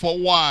looking for a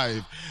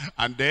wife.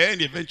 And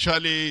then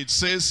eventually it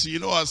says, you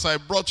know, as I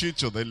brought you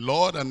to the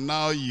Lord and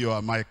now you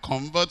are my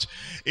convert,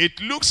 it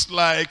looks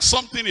like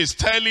something is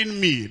telling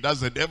me,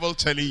 that's the devil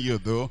telling you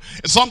though,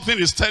 something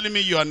is telling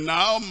me you are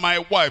now my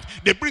wife.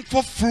 They bring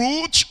forth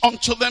fruit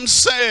unto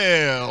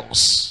themselves.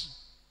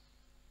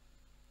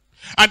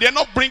 And they're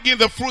not bringing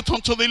the fruit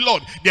unto the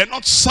Lord. They're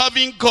not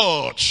serving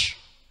God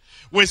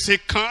with a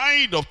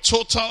kind of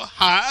total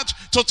heart,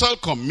 total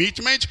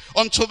commitment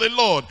unto the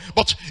Lord.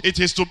 But it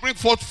is to bring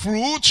forth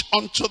fruit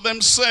unto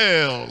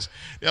themselves.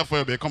 Therefore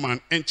you become an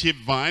empty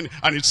vine.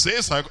 And it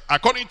says,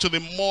 according to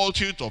the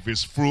multitude of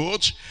his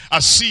fruit,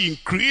 as he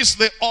increased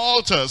the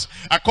altars,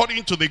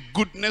 according to the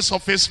goodness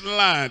of his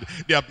land,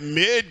 they have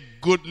made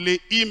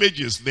goodly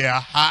images. Their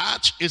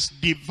heart is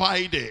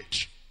divided.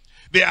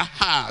 Their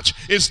heart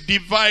is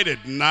divided.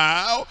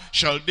 Now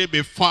shall they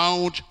be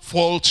found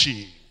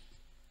faulty.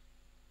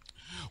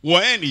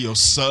 When in your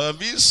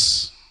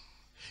service,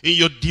 in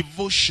your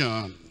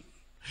devotion,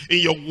 in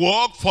your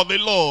work for the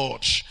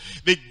Lord,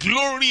 the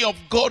glory of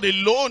God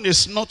alone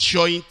is not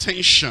your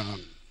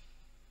intention.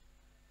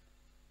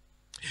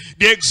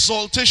 The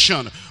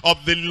exaltation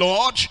of the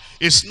Lord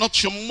is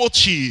not your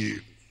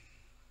motive.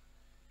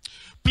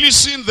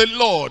 Pleasing the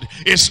Lord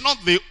is not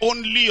the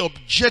only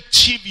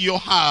objective you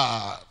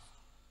have.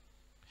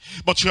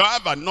 But you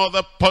have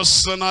another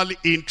personal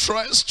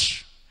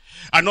interest,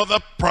 another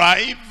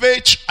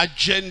private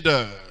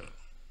agenda.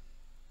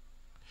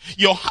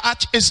 Your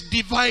heart is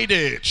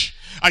divided,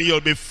 and you'll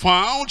be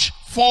found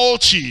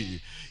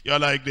faulty. You're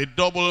like the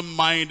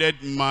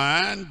double-minded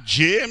man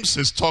James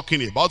is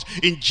talking about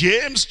in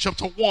James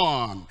chapter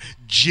 1.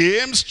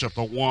 James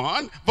chapter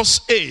 1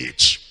 verse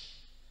 8.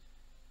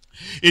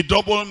 A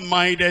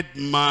double-minded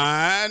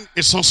man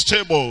is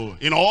unstable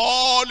in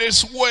all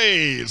his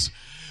ways.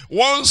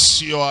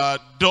 Once you are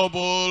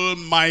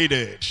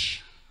double-minded,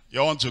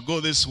 you want to go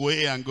this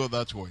way and go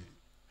that way.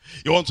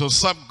 You want to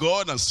serve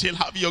God and still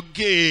have your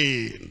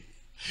gain.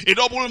 A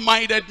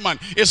double-minded man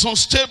is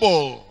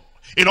unstable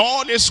in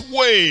all his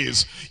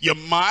ways. Your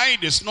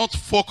mind is not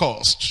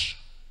focused.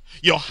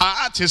 Your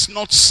heart is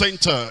not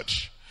centered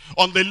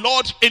on the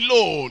Lord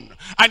alone.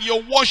 And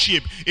your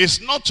worship is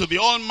not to the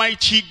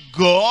Almighty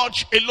God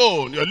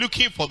alone. You're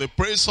looking for the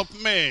praise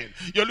of men.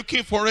 You're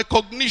looking for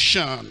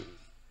recognition.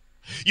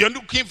 You're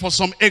looking for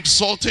some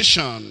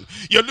exaltation.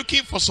 You're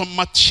looking for some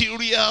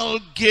material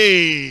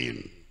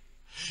gain.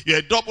 You're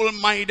a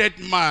double-minded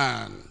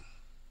man.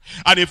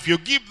 And if you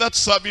give that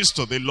service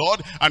to the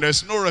Lord and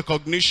there's no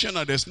recognition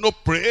and there's no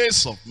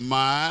praise of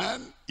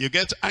man, you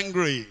get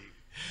angry.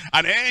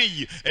 And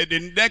then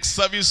the next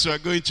service you are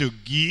going to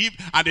give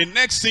and the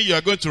next thing you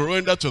are going to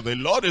render to the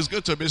Lord is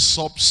going to be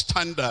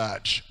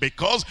substandard,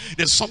 because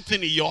there's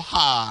something in your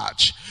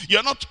heart.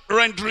 You're not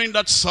rendering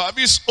that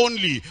service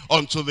only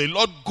unto the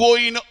Lord,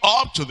 going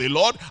up to the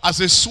Lord as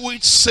a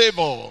sweet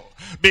savor,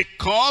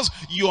 because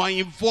you are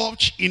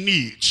involved in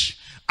it.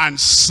 And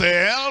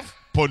self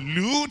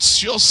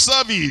pollutes your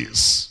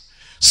service.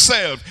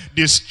 Self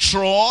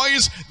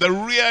destroys the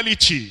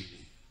reality,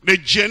 the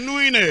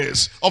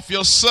genuineness of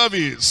your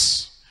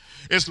service.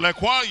 It's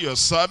like while you're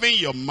serving,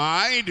 your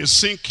mind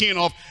is thinking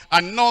of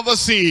another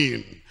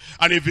thing.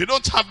 And if you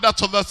don't have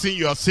that other thing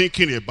you are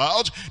thinking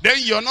about, then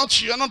you're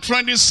not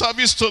rendering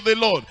service to the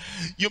Lord.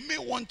 You may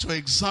want to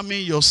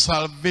examine your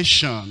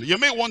salvation. You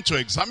may want to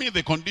examine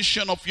the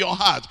condition of your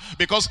heart,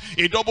 because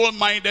a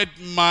double-minded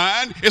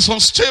man is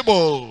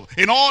unstable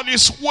in all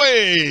his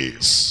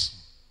ways.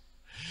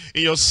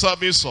 In your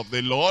service of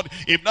the Lord,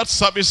 if that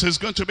service is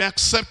going to be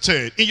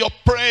accepted, in your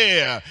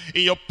prayer,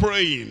 in your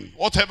praying,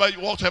 whatever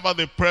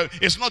the prayer,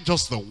 it's not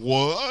just the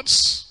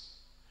words.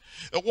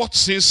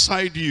 What's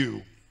inside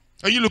you?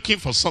 Are you looking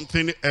for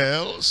something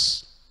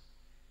else?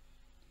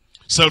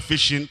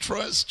 Selfish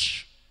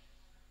interest?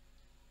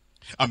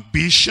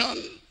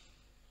 Ambition?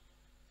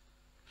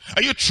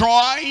 Are you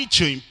trying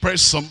to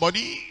impress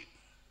somebody?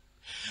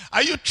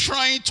 Are you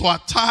trying to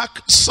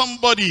attack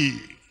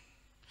somebody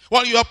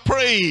while you are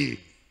praying?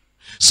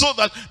 So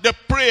that the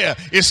prayer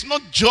is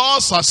not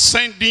just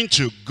ascending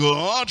to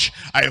God.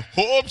 I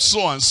hope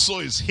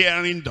so-and-so is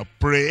hearing the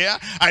prayer.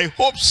 I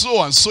hope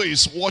so-and-so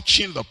is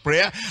watching the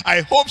prayer.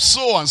 I hope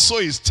so-and-so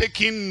is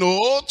taking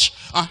note.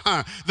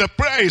 The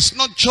prayer is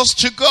not just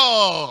to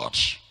God.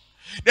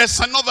 There's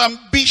another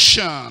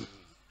ambition.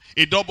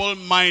 A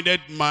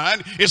double-minded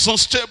man is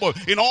unstable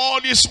in all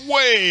his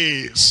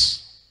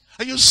ways.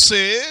 Are you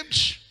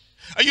saved?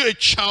 Are you a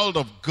child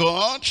of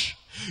God?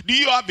 Do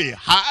you have a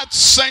heart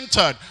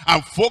centered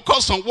and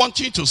focused on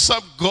wanting to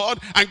serve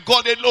God and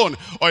God alone?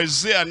 Or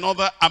is there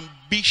another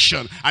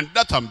ambition? And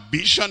that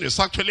ambition is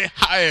actually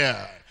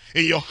higher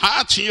in your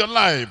heart, in your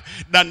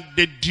life, than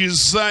the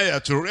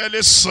desire to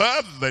really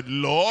serve the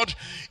Lord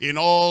in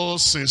all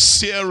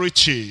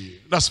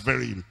sincerity. That's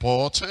very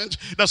important.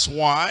 That's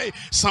why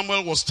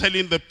Samuel was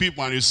telling the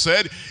people, and he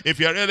said, if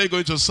you're really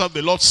going to serve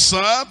the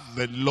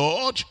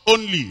Lord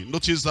only.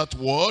 Notice that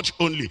word,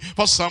 only.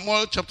 1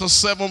 Samuel chapter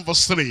 7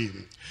 verse 3.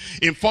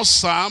 In 1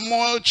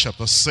 Samuel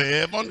chapter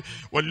 7,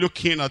 we're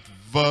looking at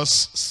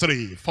verse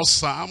 3. 1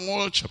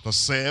 Samuel chapter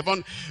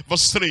 7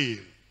 verse 3.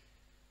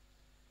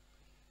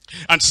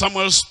 And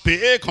Samuel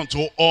spake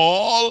unto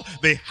all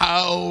the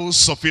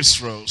house of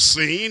Israel,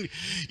 saying,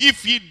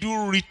 if ye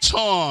do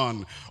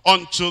return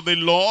unto the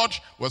Lord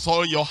with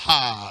all your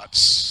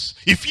hearts,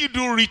 if you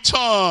do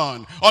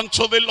return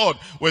unto the Lord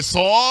with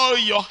all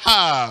your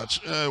heart,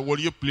 will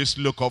you please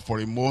look up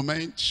for a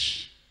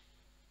moment?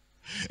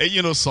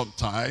 You know,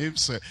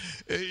 sometimes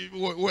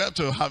we have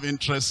to have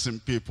interest in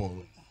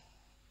people.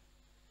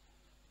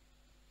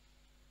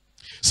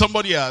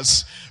 Somebody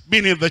has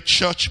been in the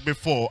church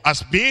before,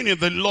 has been in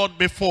the Lord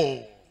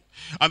before,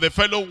 and the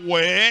fellow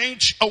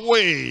went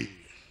away.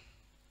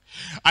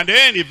 And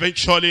then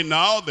eventually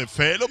now the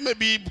fellow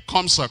maybe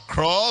comes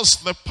across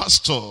the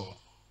pastor.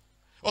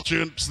 What do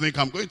you think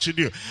I'm going to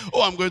do?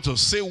 Oh, I'm going to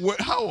say,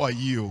 how are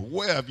you?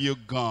 Where have you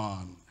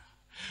gone?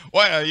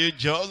 Why are you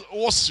just,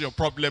 what's your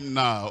problem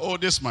now? Oh,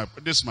 this is my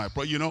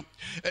problem. You know,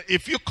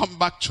 if you come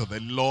back to the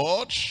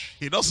Lord,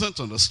 he doesn't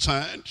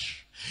understand.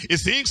 He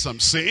thinks I'm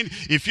saying,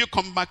 if you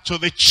come back to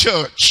the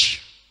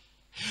church,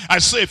 I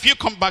say, if you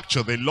come back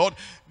to the Lord,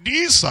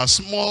 these are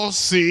small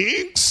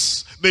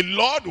things. The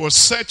Lord will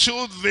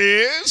settle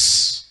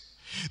this.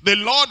 The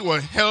Lord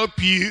will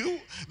help you.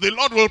 The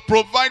Lord will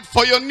provide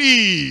for your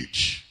need.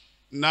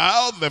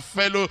 Now the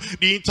fellow,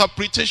 the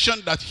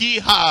interpretation that he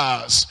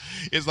has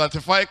is that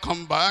if I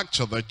come back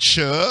to the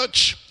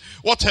church,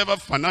 whatever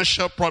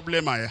financial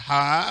problem I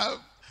have,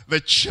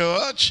 the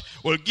church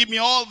will give me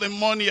all the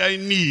money I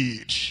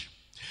need.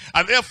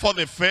 And therefore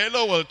the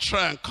fellow will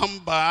try and come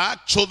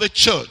back to the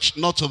church,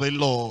 not to the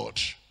Lord.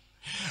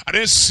 And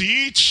then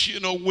sit, you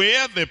know,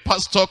 where the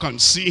pastor can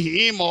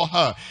see him or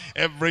her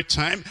every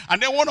time. And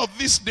then one of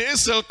these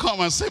days they'll come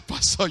and say,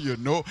 Pastor, you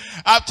know,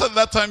 after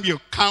that time you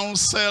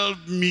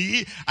counseled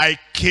me, I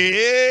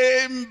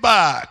came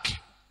back.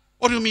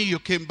 What do you mean you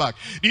came back?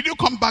 Did you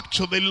come back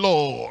to the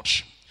Lord?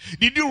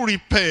 Did you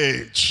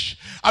repent?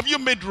 Have you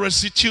made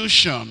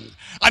restitution?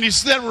 And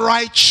is there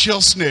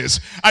righteousness?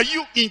 Are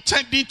you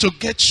intending to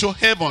get to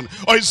heaven?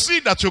 Or is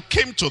it that you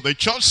came to the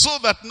church so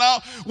that now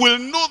we'll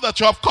know that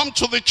you have come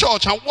to the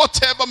church, and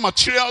whatever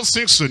material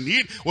things you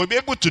need, we'll be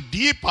able to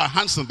dip our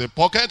hands in the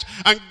pocket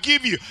and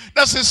give you?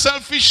 That's a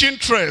selfish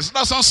interest.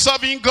 That's not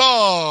serving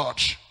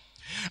God.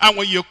 And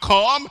when you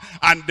come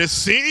and the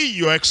thing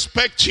you're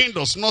expecting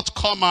does not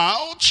come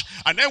out,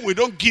 and then we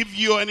don't give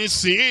you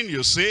anything,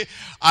 you say,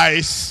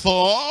 I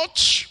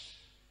thought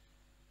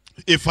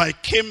if I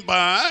came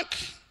back,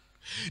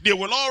 they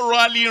will all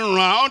rally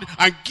around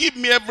and give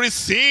me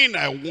everything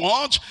I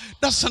want.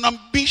 That's an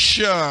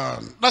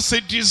ambition. That's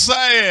a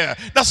desire.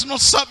 That's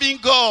not serving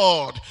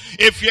God.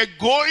 If you're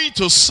going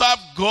to serve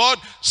God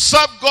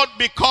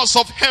because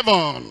of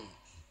heaven.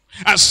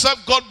 And serve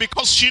God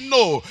because you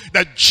know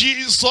that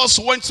Jesus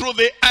went through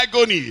the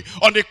agony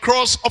on the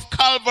cross of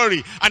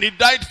Calvary and he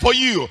died for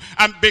you.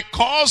 And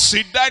because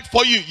he died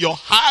for you, your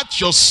heart,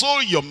 your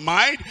soul, your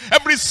mind,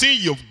 everything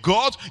you've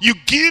got, you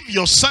give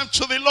yourself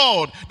to the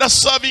Lord. That's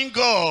serving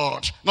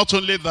God. Not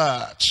only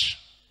that,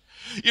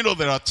 you know,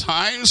 there are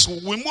times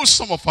we move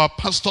some of our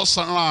pastors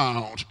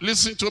around.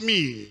 Listen to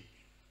me.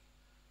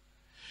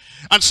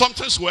 And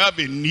sometimes we have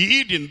a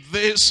need in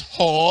this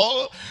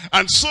hall,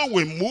 and so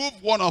we move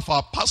one of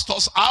our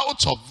pastors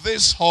out of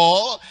this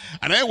hall,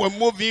 and then we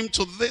move him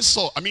to this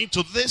hall,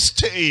 to this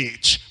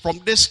stage, from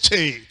this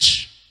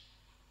stage.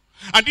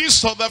 And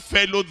this other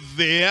fellow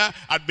there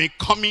had been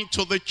coming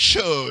to the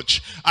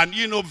church, and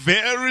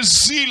very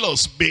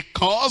zealous,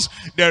 because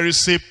there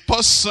is a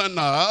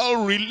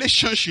personal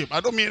relationship.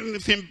 I don't mean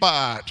anything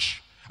bad.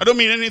 I don't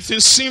mean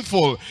anything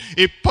sinful.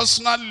 A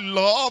personal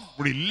love,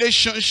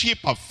 relationship,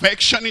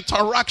 affection,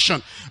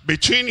 interaction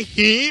between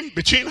him,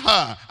 between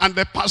her, and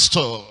the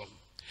pastor.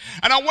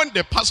 And then when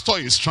the pastor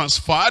is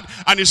transferred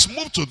and is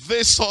moved to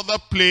this other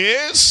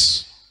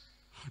place,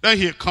 then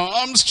he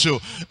comes to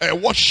a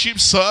worship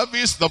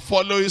service the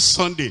following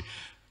Sunday.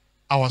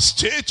 Our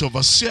state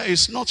overseer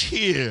is not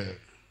here.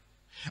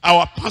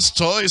 Our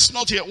pastor is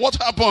not here. What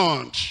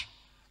happened?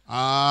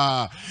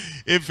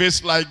 If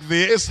it's like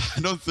this, I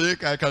don't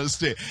think I can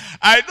stay.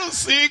 I don't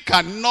think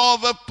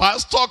another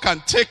pastor can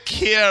take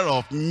care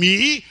of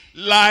me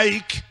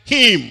like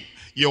him.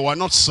 You are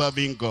not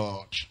serving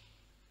God.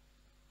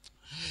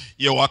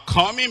 You are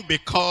coming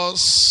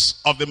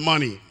because of the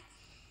money,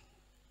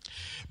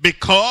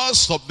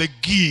 because of the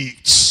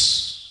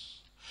gifts,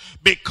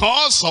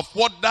 because of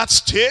what that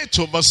state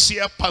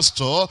overseer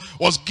pastor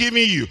was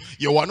giving you.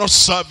 You are not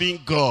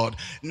serving God.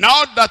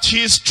 Now that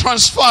he is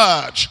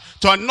transferred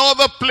to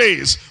another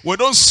place, we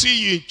don't see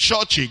you in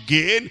church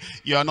again,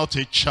 you are not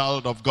a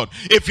child of God.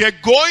 If you're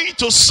going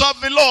to serve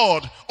the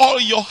Lord,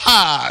 all your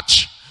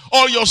heart,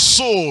 all your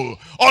soul,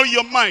 all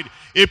your mind.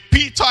 If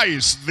Peter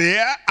is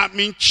there, I'm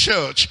in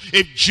church.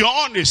 If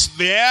John is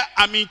there,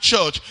 I'm in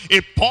church.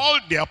 If Paul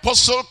the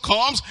apostle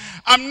comes,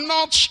 I'm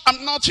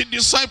not a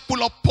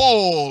disciple of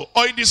Paul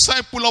or a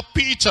disciple of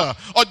Peter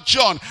or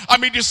John.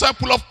 I'm a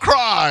disciple of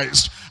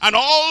Christ. And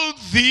all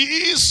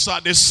these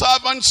are the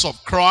servants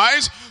of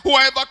Christ.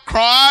 Whoever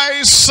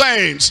Christ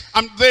sends,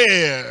 I'm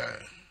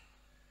there.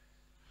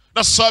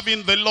 That's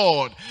serving the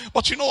Lord.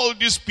 But all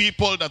these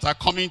people that are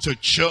coming to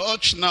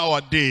church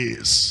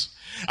nowadays,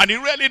 and they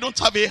really don't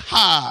have a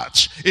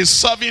heart in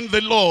serving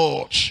the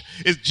Lord.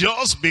 It's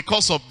just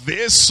because of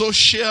their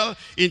social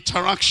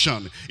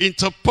interaction,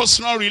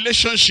 interpersonal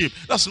relationship.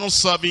 That's not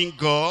serving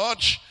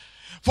God.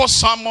 1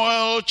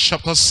 Samuel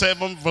chapter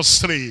 7 verse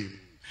 3.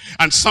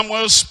 And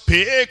Samuel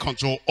spake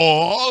unto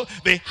all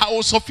the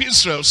house of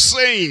Israel,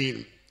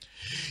 saying,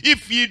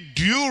 if ye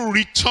do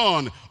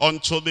return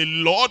unto the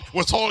Lord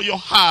with all your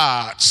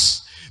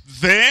hearts,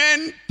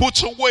 then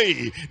put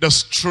away the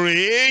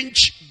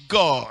strange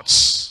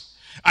gods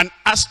and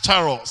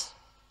Ashtaroth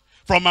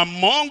from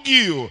among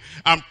you,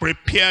 and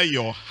prepare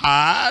your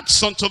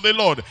hearts unto the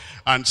Lord,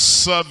 and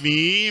serve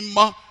him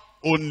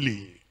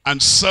only,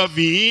 and serve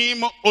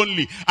him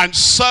only, and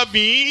serve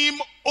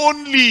him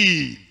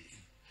only.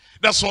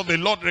 That's what the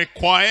Lord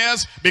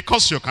requires,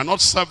 because you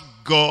cannot serve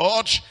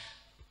God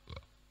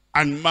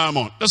and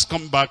mammon. Let's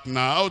come back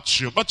now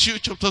to Matthew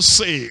chapter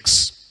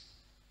 6.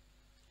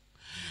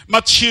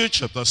 Matthew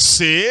chapter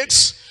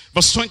 6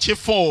 verse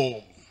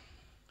 24.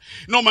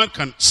 No man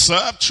can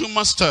serve two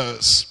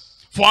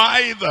masters, for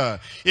either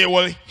he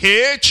will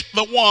hate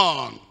the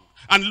one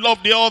and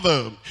love the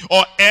other,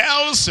 or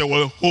else he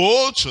will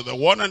hold to the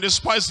one and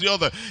despise the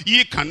other.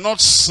 Ye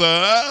cannot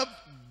serve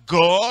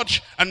God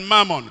and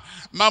mammon.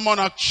 Mammon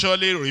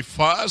actually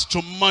refers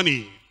to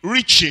money,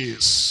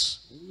 riches,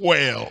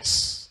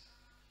 wealth.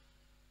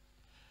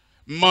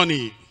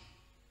 Money,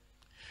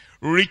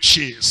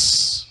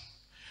 riches,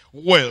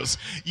 wealth.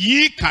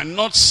 Ye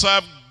cannot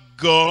serve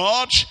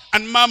God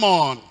and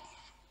mammon.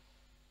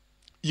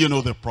 You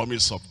know the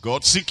promise of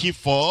God. Seek ye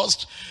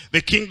first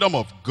the kingdom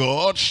of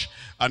God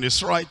and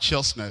his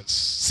righteousness.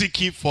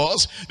 Seek ye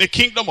first the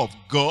kingdom of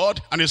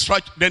God and his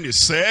righteousness. Then he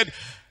said,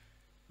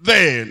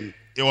 then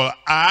he will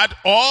add,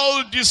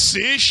 all these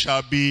things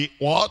shall be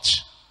what?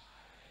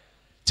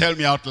 Tell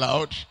me out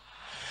loud.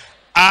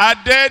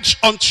 Added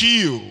unto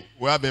you.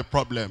 We have a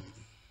problem.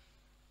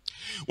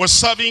 We're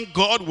serving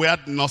God, we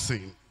had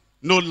nothing.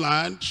 No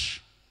land,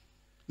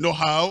 no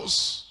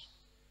house,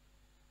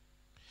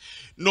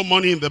 no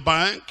money in the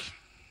bank,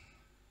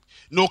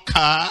 no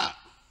car,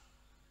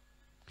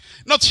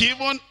 not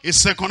even a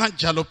second-hand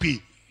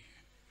jalopy.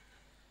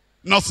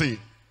 Nothing.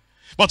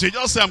 But you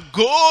just say, I'm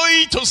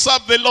going to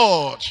serve the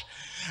Lord.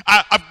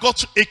 I've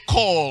got a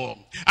call,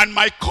 and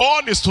my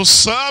call is to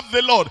serve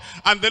the Lord.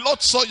 And the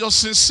Lord saw your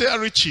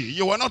sincerity.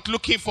 You were not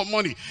looking for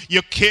money.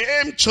 You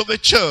came to the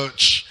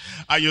church,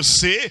 and you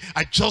say,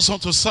 I just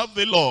want to serve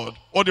the Lord.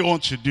 What do you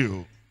want to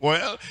do?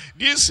 Well,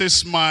 this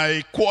is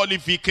my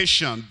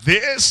qualification.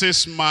 This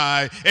is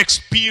my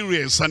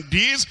experience. And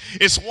this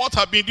is what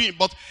I've been doing.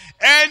 But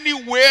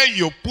anywhere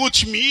you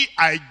put me,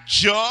 I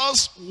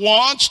just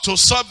want to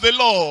serve the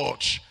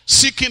Lord,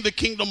 seeking the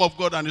kingdom of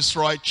God and his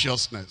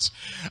righteousness.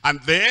 And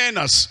then,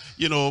 as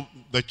you know,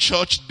 the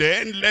church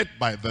then led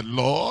by the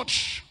Lord,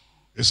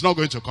 it's not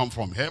going to come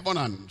from heaven,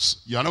 and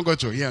you're not going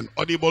to hear an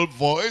audible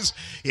voice.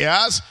 He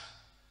has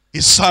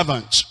his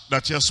servant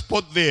that he has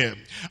put there.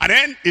 And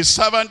then his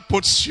servant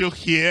puts you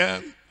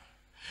here.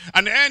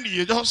 And then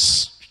you're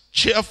just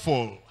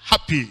cheerful,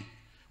 happy.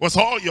 with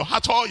all your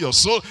heart, all your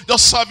soul,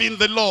 just serving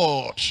the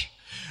Lord.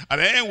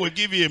 And then we'll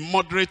give you a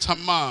moderate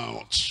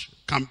amount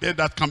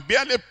that can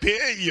barely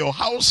pay your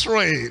house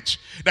rent,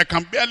 that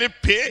can barely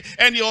pay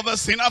any other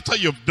thing after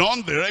you've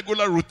done the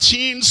regular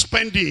routine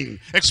spending,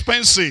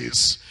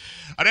 expenses.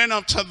 And then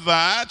after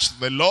that,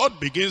 the Lord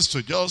begins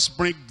to just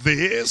bring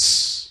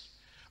this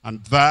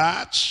and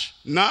that.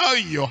 Now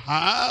you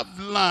have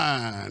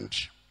land.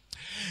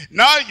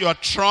 Now you are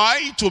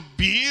trying to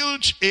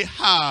build a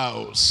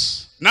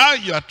house. Now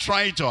you are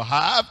trying to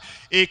have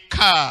a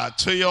car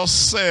to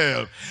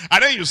yourself.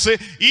 And then you say,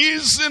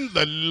 isn't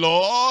the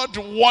Lord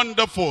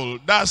wonderful?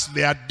 That's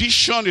the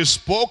addition he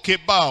spoke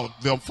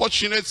about. The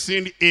unfortunate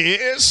thing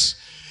is,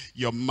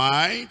 your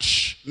mind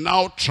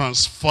now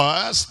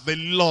transfers the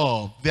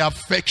love, the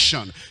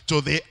affection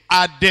to the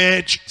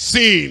added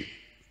sin.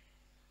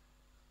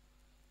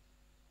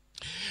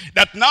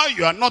 That now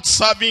you are not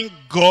serving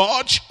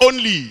God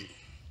only.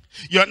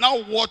 You are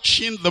now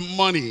watching the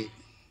money,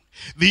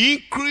 the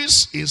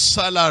increase in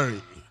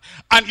salary.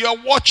 And you are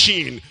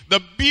watching the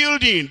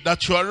building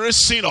that you are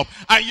raising up.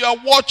 And you are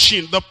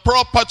watching the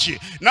property.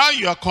 Now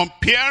you are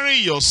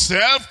comparing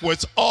yourself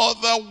with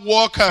other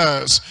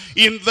workers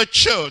in the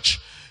church.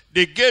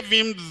 They gave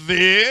him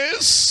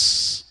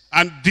this,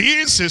 and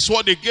this is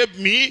what they gave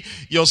me.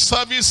 Your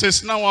service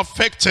is now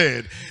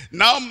affected.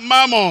 Now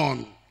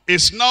mammon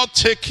is now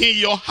taking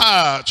your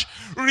heart.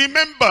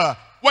 Remember,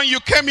 when you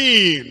came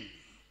in,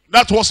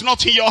 that was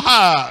not in your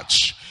heart.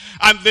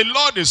 And the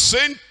Lord is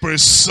saying,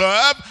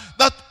 preserve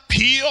that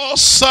pure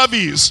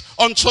service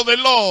unto the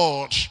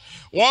Lord.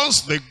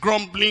 Once the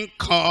grumbling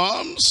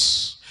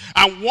comes,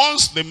 and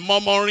once the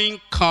murmuring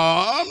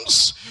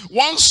comes,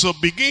 once you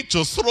begin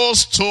to throw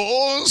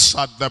stones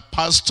at the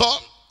pastor,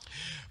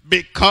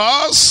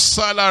 because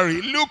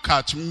salary, look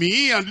at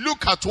me and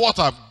look at what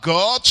I've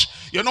got,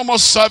 you're no more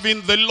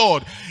serving the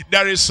Lord.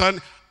 There is an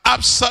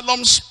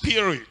Absalom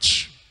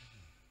spirit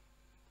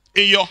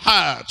in your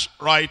heart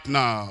right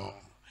now.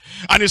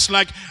 And it's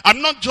like, I'm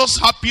not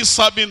just happy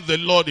serving the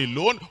Lord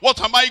alone.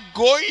 What am I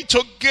going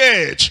to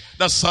get?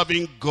 That's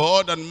serving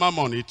God and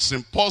mammon. It's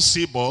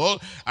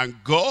impossible. And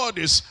God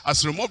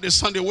has removed the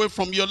sand away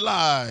from your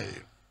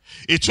life.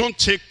 It won't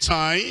take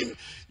time.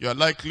 You're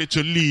likely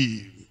to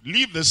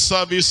leave the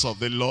service of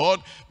the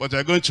Lord, but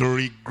you're going to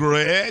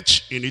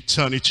regret in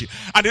eternity.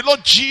 And the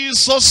Lord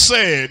Jesus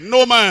said,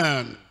 no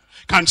man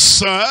can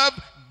serve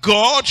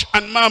God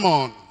and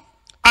mammon.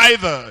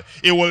 Either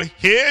he will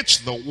hate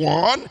the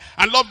one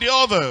and love the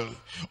other,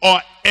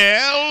 or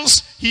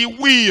else he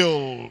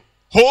will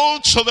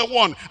hold to the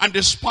one and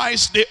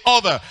despise the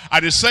other.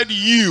 And he said,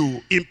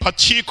 you in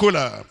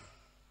particular,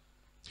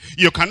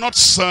 you cannot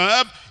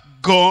serve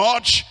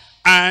God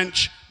and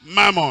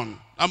mammon.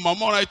 And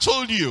mammon, I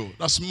told you,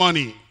 that's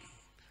money,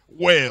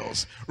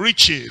 wealth,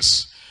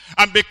 riches.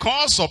 And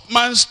because of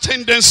man's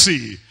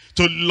tendency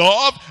to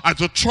love and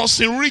to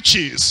trust in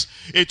riches,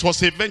 it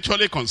was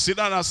eventually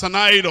considered as an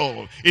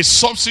idol, a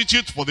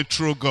substitute for the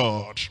true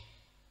God.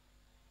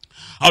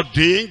 How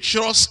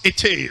dangerous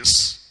it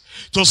is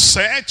to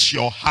set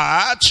your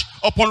heart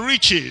upon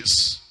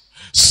riches,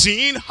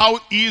 seeing how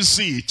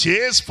easy it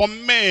is for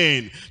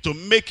men to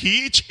make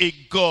it a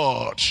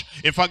god.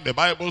 In fact, the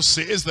Bible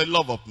says the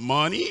love of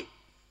money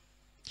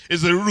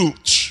is the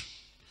root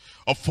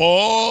of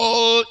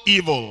all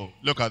evil.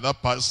 Look at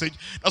that passage.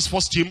 That's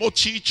 1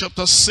 Timothy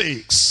chapter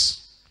 6.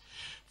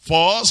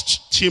 1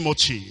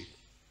 Timothy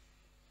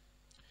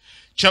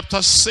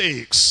chapter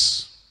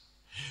 6.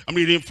 I'm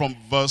reading from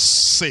verse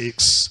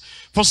 6.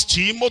 1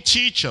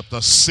 Timothy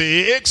chapter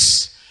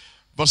 6,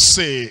 verse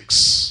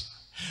 6.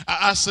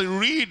 As I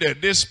read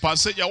this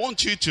passage, I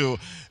want you to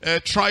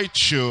try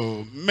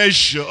to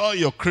measure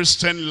your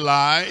Christian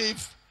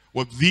life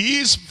with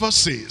these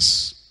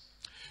verses.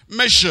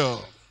 Measure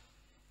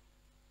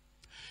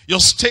your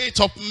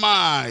state of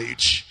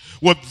mind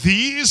with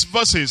these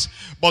verses.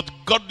 But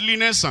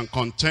godliness and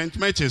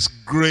contentment is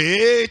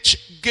great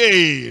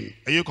gain.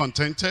 Are you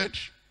contented?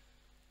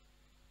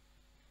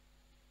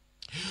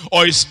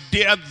 Or is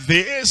there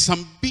this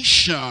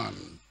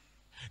ambition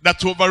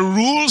that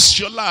overrules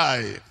your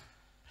life?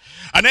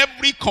 And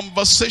every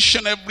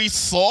conversation, every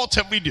thought,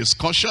 every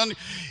discussion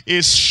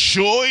is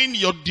showing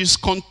your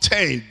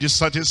discontent,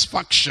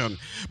 dissatisfaction.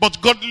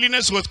 But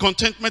godliness with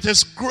contentment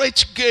is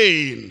great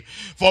gain.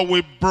 For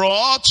we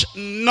brought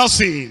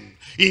nothing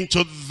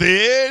into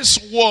this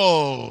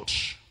world,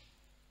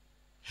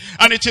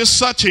 and it is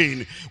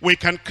certain we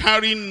can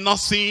carry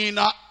nothing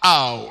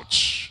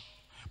out.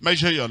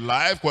 Measure your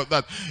life with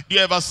that. Do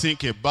you ever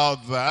think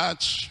about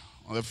that?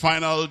 On the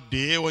final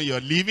day when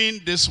you're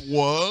leaving this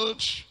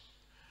world,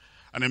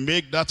 and they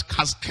make that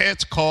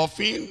casket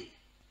coffin,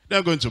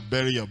 they're going to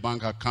bury your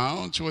bank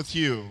account with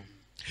you.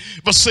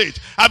 Verse 8,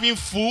 having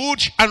food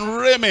and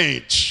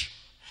raiment.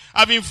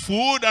 Having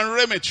food and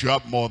raiment. You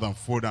have more than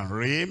food and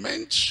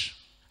raiment.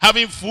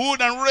 Having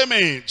food and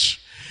raiment.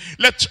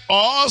 Let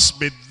us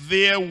be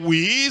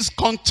therewith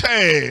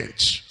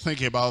content.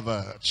 Think about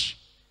that.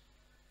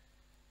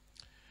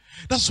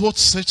 That's what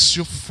sets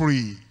you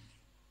free.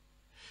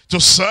 to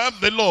serve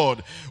the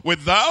Lord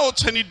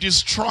without any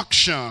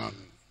distraction.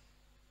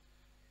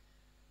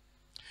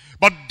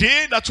 But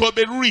they that will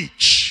be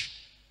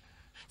rich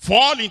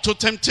fall into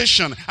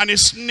temptation and a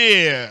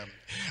snare,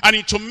 and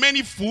into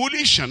many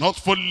foolish and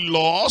hurtful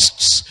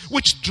lusts,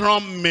 which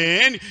drown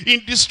men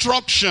in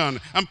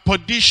destruction and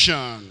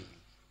perdition.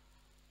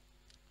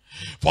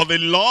 For the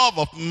love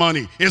of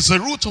money is the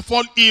root of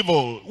all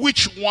evil,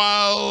 which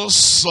while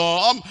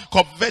some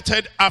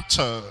coveted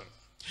after,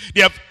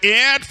 they have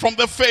erred from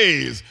the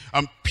faith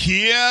and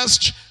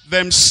pierced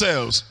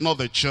themselves. Not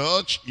the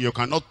church. You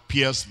cannot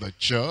pierce the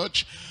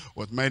church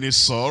with many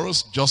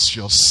sorrows, just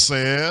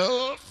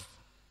yourself.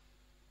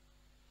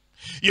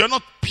 You're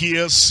not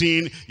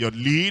piercing your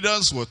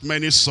leaders with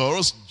many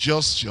sorrows,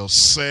 just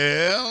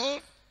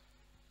yourself.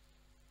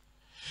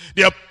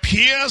 They have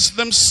pierced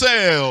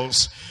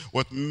themselves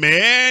with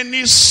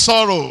many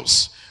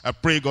sorrows. I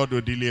pray God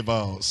will deliver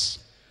us.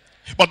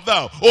 But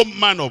thou, O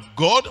man of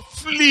God,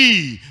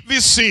 flee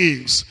these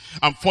things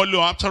and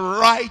follow after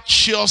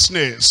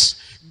righteousness,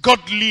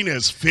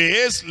 godliness,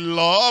 faith,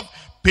 love,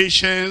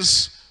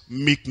 patience,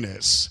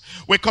 meekness.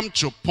 We come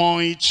to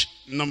point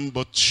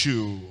number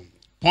 2.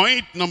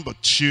 Point number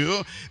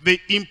 2, the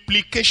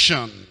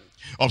implication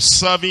of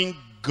serving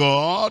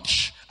God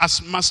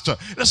as master.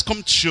 Let's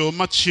come to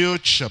Matthew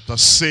chapter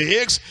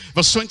 6,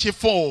 verse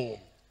 24.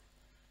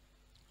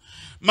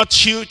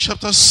 Matthew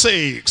chapter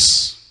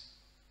 6.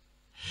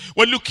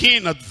 We're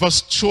looking at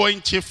verse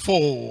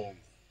 24.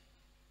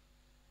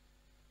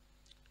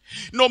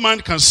 No man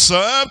can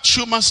serve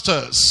two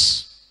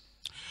masters,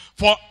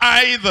 for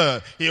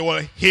either he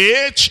will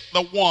hate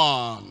the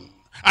one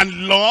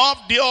and love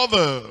the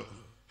other,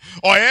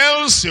 or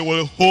else he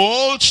will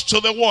hold to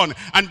the one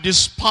and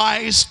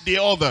despise the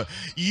other.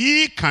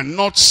 Ye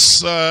cannot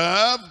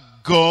serve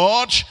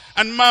God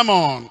and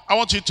mammon. I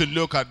want you to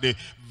look at the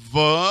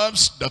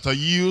verbs that are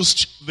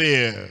used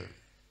there.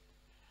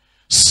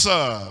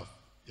 Serve.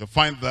 You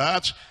find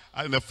that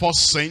in the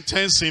first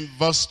sentence in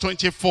verse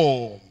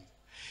 24.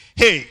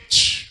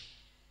 Hate,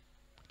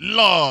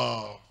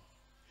 love,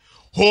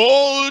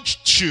 hold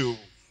to,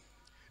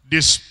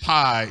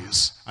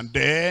 despise, and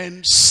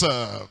then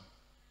serve.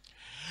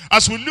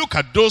 As we look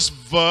at those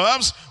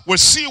verbs, we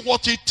see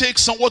what it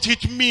takes and what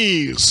it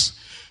means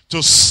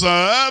to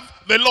serve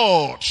the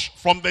Lord.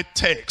 From the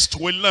text,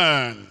 we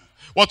learn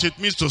what it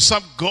means to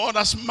serve God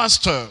as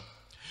master.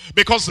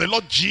 Because the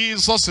Lord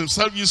Jesus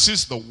himself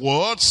uses the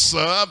word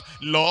serve,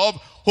 love,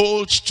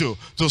 hold to.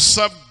 To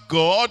serve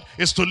God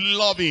is to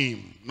love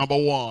him, number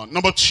one.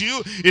 Number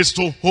two is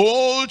to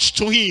hold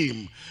to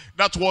him.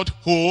 That word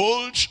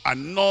hold,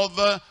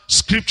 another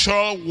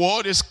scriptural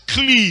word is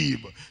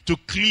cleave. To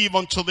cleave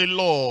unto the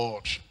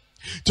Lord.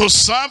 To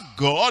serve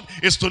God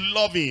is to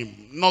love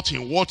him, not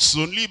in words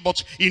only,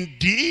 but in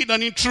deed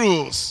and in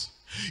truth.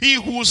 He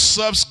who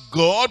serves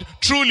God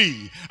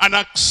truly and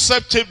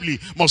acceptably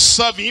must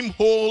serve him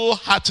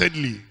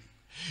wholeheartedly.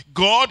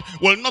 God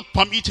will not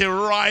permit a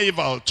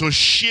rival to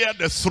share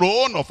the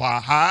throne of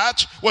our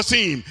heart with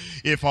him.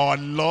 If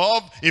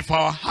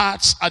our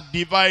hearts are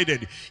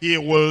divided, he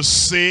will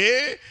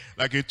say,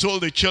 like he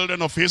told the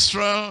children of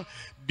Israel,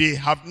 they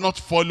have not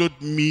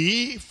followed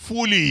me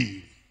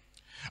fully.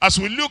 As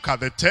we look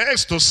at the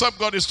text, to serve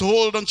God is to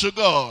hold unto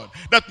God.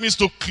 That means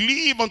to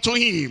cleave unto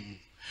him.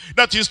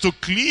 That is to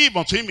cleave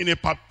unto him in a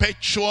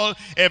perpetual,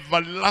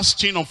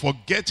 everlasting,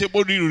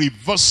 unforgettable,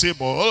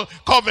 irreversible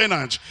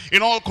covenant.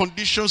 In all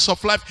conditions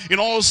of life, in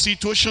all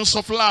situations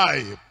of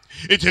life.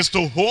 It is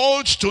to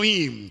hold to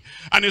him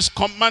and his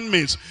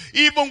commandments.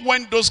 Even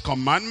when those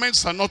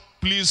commandments are not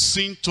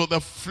pleasing to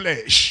the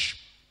flesh.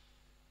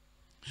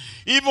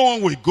 Even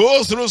when we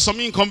go through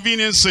some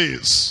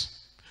inconveniences,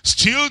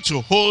 still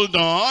to hold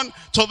on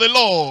to the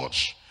Lord.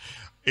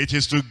 It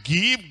is to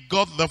give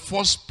God the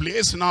first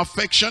place in our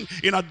affection,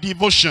 in our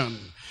devotion,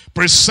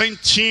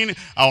 presenting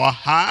our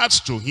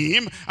hearts to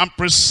him and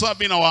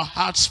preserving our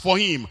hearts for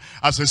him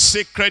as a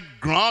sacred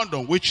ground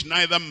on which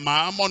neither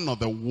mammon nor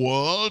the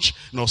world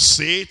nor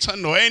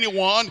Satan nor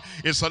anyone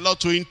is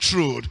allowed to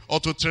intrude or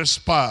to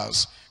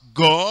trespass.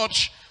 God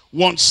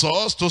wants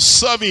us to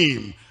serve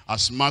him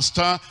as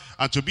master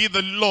and to be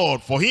the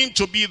Lord, for him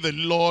to be the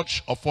Lord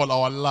of all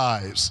our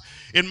lives.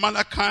 In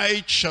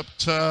Malachi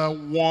chapter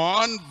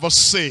 1 verse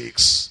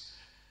 6,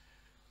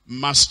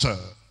 master,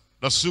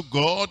 that's who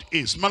God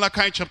is.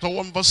 Malachi chapter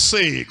 1 verse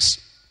 6,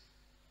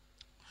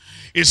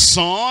 his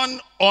son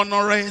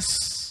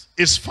honoreth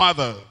his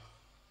father,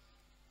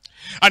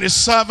 and his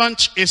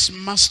servant his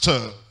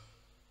master.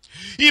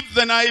 If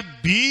then I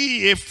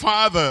be a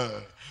father,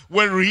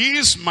 where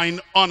is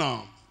mine honor?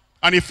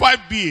 And if I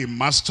be a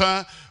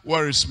master,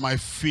 where is my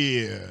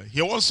fear?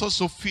 He wants us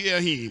to fear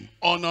him,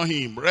 honor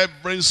him,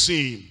 reverence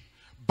him,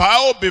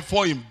 bow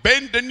before him,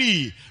 bend the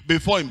knee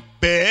before him,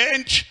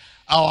 bend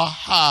our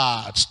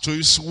hearts to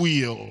his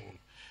will.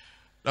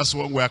 That's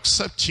when we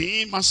accept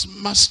him as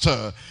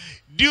master.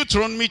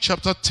 Deuteronomy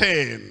chapter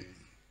 10.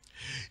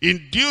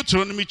 In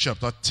Deuteronomy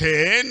chapter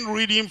 10,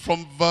 reading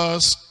from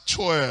verse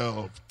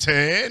 12.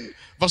 10,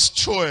 verse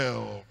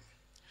 12.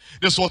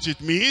 That's what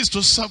it means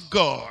to serve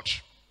God.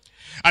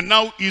 And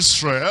now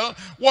Israel,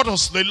 what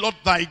does the Lord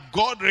thy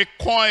God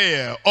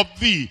require of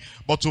thee?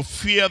 But to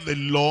fear the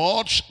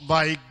Lord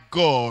thy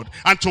God,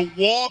 and to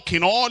walk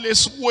in all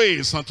his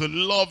ways, and to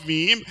love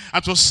him,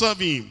 and to serve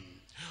him.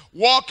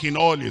 Walk in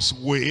all his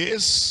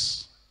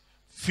ways,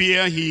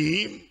 fear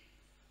him,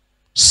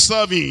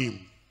 serve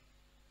him.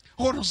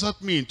 What does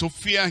that mean, to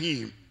fear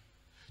him?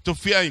 To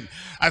fear him.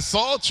 I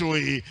thought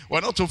we're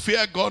not to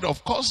fear God.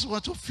 Of course we're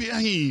to fear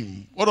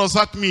him. What does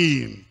that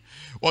mean?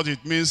 What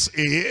it means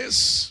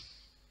is,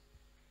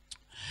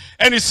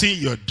 anything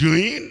you're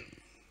doing,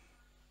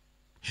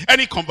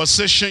 any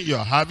conversation you're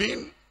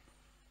having,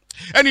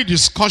 any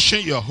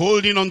discussion you're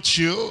holding on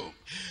to,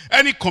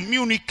 any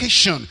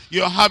communication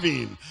you're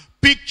having,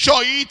 picture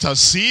it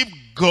as if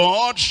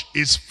God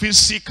is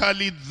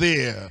physically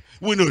there.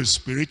 We know he's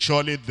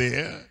spiritually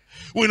there.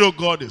 We know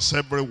God is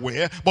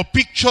everywhere. But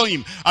picture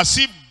him as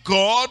if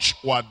God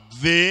were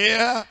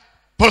there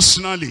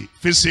personally,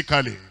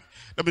 physically.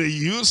 Let me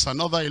use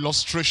another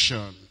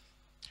illustration.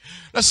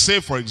 Let's say,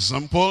 for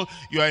example,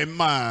 you are a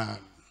man,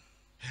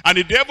 and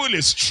the devil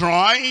is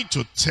trying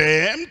to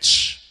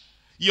tempt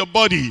your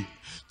body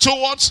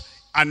towards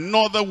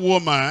another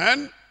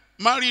woman,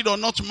 married or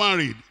not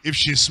married. If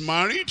she's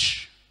married,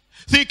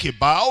 think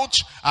about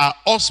her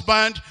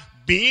husband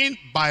being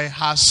by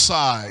her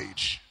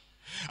side.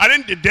 And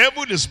then the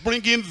devil is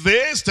bringing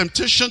this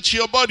temptation to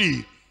your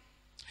body.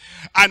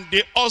 And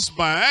the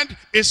husband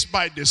is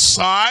by the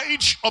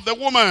side of the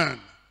woman.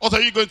 What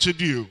are you going to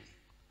do?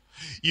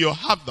 You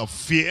have the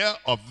fear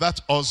of that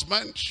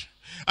husband,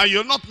 and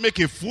you'll not make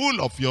a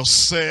fool of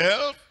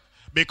yourself,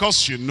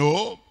 because you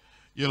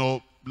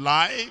know,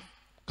 life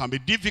can be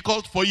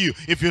difficult for you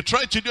if you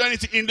try to do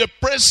anything in the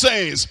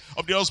presence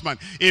of the husband.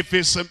 If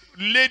it's a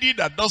lady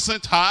that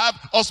doesn't have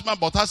husband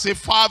but has a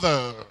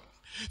father,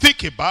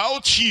 think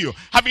about you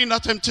having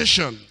that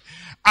temptation,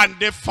 and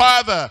the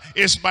father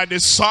is by the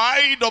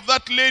side of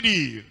that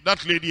lady.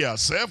 That lady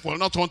herself will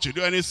not want to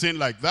do anything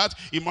like that,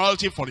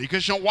 immorality,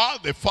 fornication, while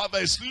the father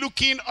is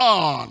looking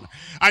on.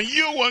 And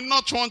you will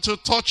not want to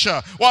touch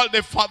her while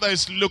the father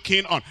is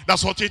looking on.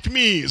 That's what it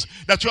means,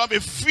 that you have a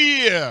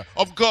fear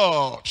of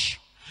God.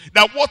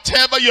 That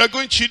whatever you are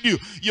going to do,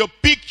 you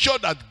picture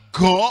that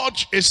God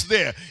is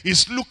there.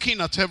 He's looking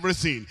at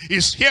everything.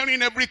 He's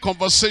hearing every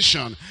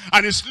conversation.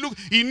 And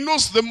he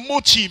knows the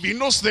motive. He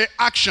knows the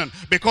action.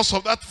 Because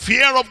of that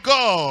fear of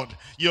God,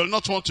 you'll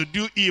not want to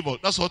do evil.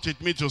 That's what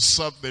it means to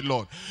serve the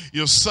Lord.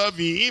 You serve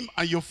him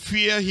and you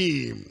fear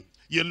him.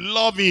 You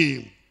love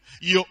him.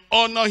 You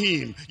honor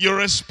him. You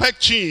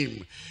respect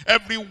him.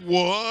 Every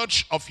word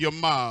of your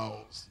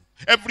mouth,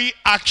 every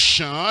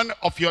action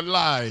of your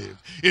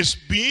life is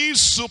being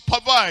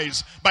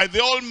supervised by the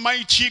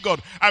Almighty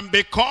God. And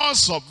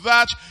because of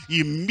that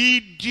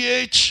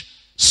immediate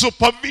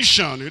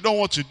supervision, you don't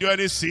want to do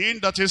anything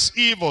that is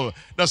evil.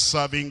 That's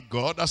serving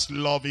God. That's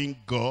loving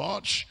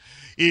God.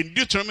 In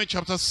Deuteronomy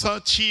chapter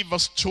 30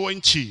 verse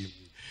 20.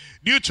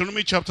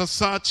 Deuteronomy chapter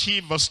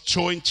 30 verse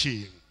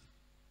 20.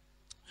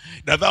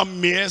 That thou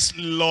mayest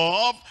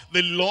love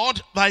the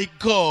Lord thy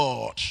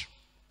God,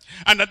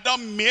 and that thou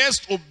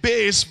mayest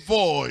obey his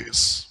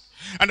voice,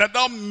 and that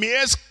thou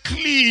mayest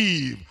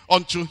cleave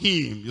unto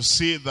him. You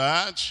see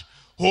that?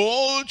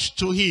 Hold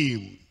to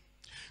him.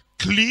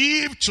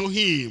 Cleave to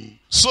him,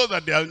 so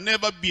that there'll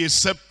never be a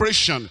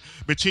separation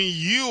between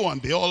you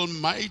and the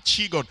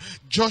Almighty God.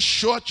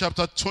 Joshua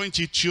chapter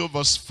 22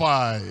 verse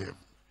 5.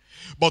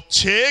 But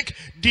take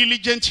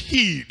diligent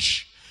heed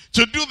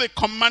to do the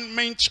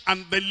commandment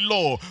and the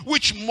law,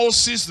 which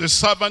Moses, the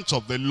servant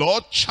of the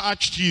Lord,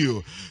 charged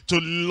you, to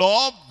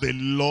love the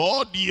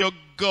Lord your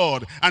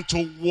God, and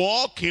to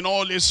walk in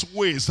all his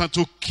ways, and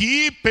to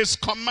keep his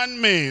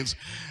commandments,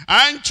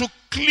 and to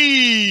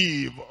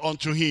cleave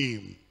unto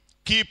him.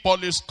 Keep all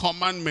his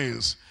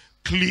commandments.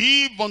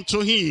 Cleave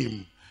unto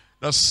him.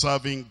 That's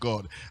serving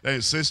God. Then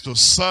it says to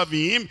serve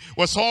him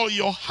with all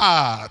your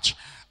heart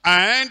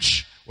and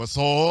with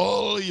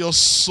all your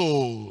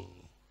soul.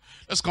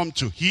 Let's come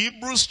to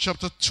Hebrews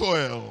chapter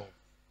 12.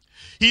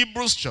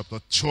 Hebrews chapter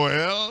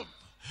 12.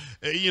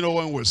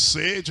 When we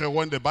say,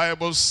 when the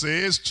Bible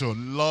says to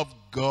love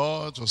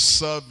God, to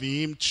serve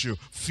him, to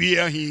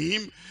fear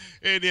him,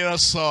 there are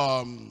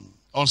some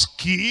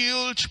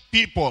unskilled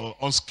people,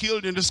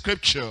 unskilled in the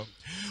scripture.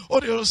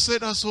 Or they'll say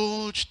that's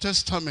Old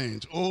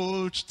Testament,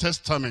 Old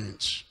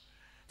Testament.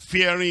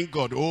 Fearing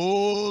God,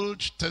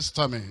 Old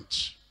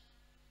Testament.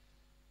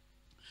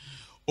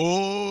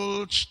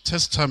 Old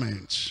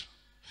Testament.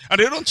 And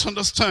they don't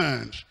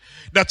understand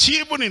that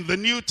even in the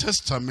New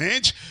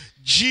Testament,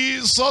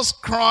 Jesus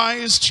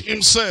Christ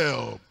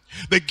himself,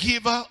 the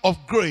giver of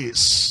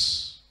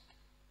grace,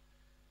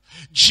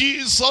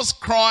 Jesus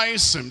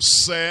Christ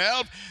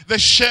himself, the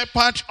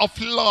shepherd of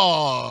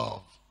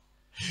love,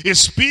 he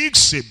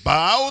speaks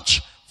about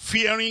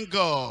fearing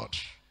God.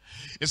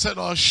 He said,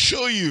 I'll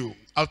show you,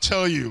 I'll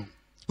tell you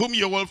whom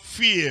you will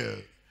fear.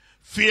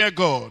 Fear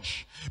God.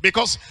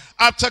 Because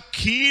after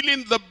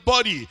killing the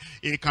body,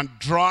 he can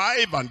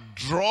drive and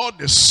draw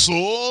the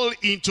soul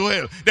into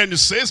hell. Then he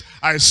says,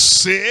 I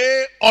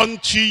say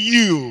unto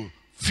you,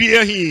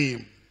 fear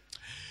him.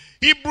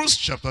 Hebrews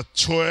chapter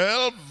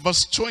 12,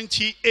 verse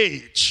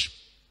 28.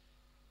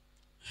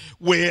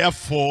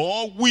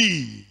 Wherefore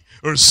we,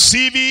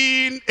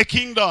 receiving a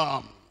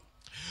kingdom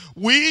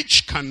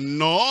which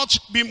cannot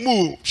be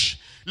moved,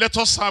 let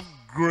us have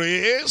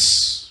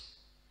grace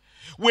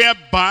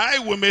whereby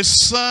we may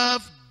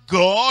serve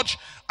God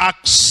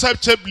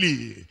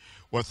acceptably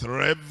with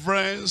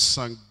reverence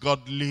and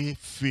godly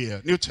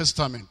fear. New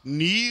Testament.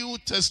 New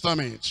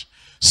Testament.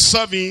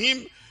 Serve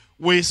him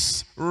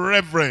with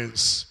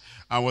reverence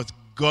and with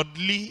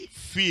godly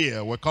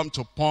fear. We come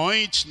to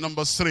point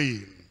number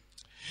 3.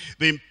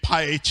 The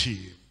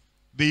impiety,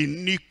 the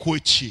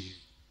iniquity,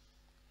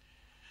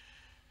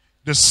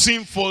 the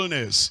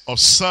sinfulness of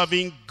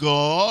serving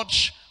God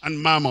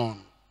and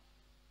mammon.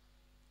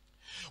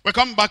 We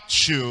come back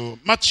to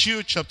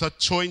Matthew chapter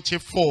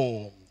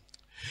 24.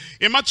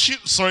 In Matthew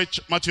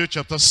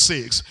chapter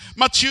 6.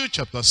 Matthew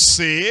chapter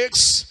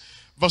 6,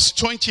 verse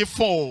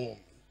 24.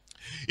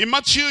 In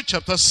Matthew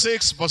chapter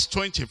 6, verse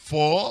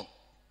 24,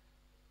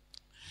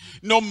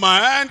 no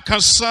man can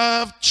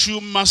serve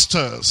two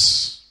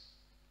masters.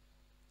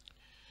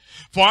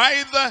 For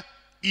either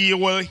he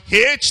will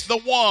hate the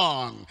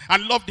one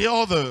and love the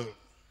other,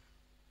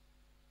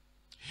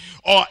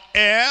 or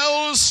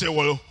else he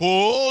will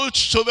hold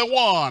to the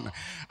one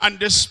and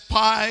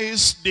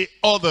despise the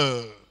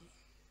other.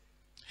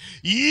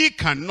 Ye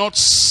cannot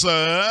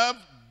serve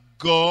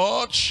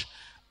God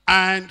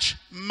and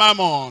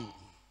mammon.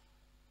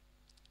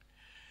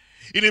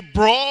 In a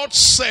broad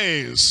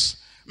sense,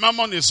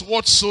 mammon is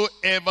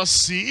whatsoever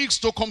seeks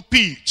to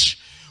compete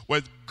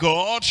with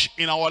God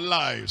in our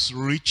lives.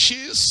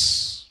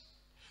 Riches,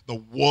 the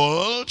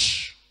world,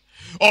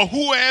 or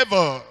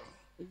whoever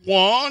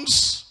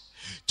wants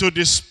to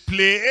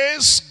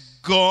displace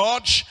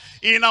God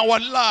in our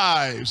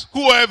lives.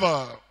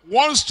 Whoever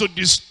wants to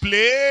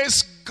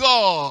displace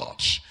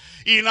God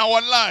in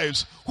our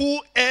lives.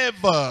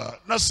 Whoever,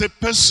 that's a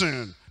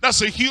person,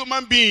 that's a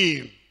human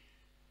being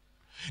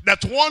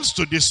that wants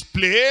to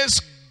displace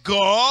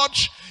God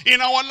in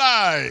our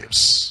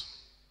lives.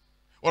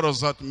 What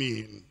does that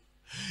mean?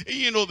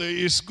 You know,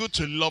 it's good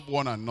to love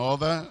one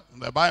another.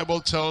 The Bible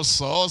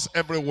tells us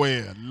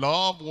everywhere,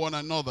 love one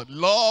another,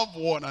 love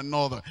one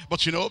another.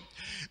 But you know,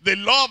 the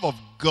love of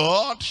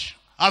God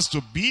has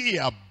to be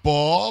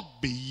above,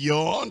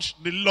 beyond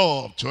the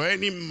love to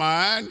any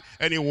man,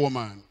 any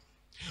woman.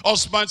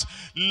 Husbands,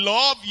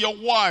 love your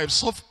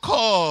wives. Of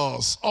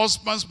course,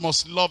 husbands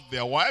must love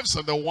their wives,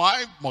 and the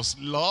wife must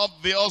love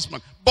the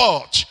husband.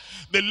 But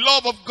the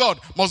love of God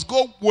must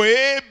go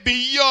way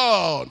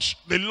beyond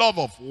the love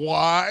of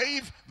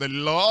wife, the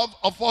love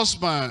of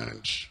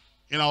husband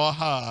in our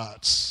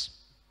hearts.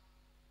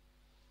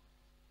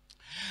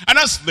 And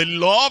that's the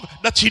love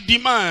that he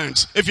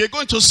demands if you're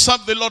going to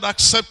serve the Lord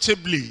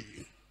acceptably.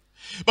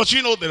 But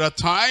you know, there are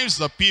times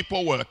that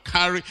people will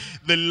carry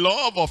the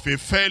love of a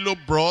fellow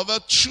brother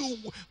too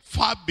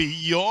far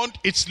beyond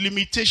its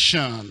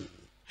limitation.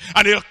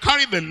 And they'll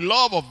carry the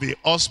love of the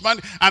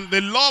husband and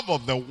the love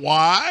of the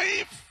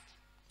wife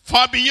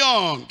far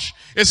beyond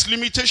its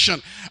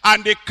limitation.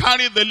 And they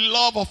carry the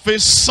love of a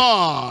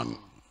son,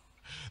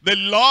 the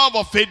love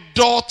of a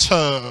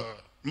daughter,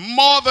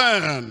 more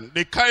than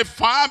they carry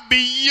far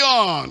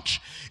beyond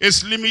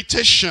its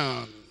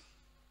limitation.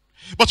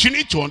 But you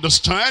need to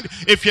understand,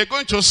 if you're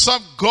going to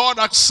serve God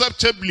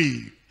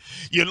acceptably,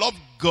 you love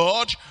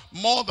God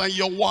more than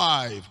your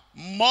wife.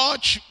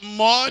 Much,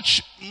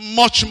 much,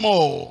 much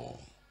more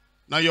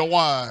than your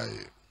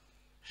wife.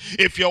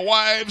 If your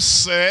wife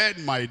said,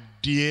 my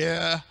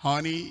dear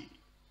honey,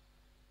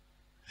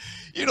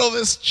 you know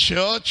this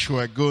church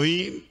we're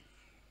going,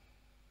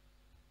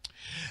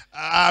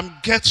 I'm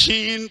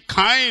getting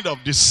kind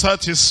of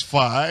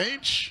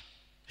dissatisfied.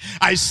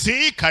 I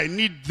think I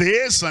need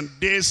this and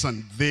this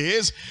and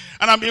this.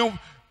 And I've been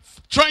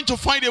trying to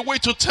find a way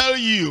to tell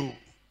you,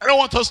 I don't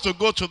want us to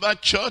go to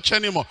that church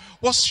anymore.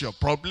 What's your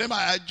problem?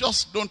 I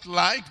just don't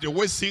like the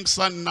way things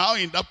are now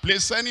in that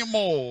place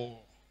anymore.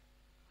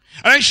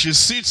 And then she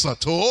sits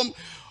at home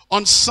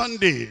on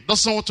Sunday,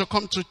 doesn't want to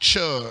come to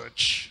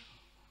church.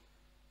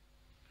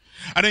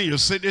 And then you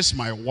say, this is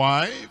my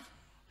wife.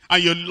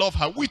 And you love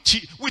her. We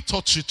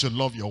taught you to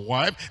love your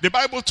wife. The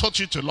Bible taught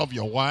you to love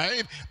your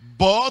wife,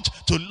 but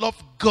to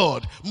love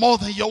God more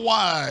than your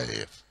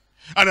wife.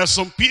 And there's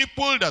some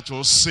people that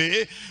will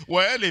say,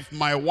 well, if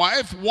my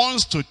wife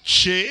wants to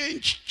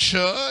change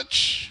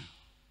church,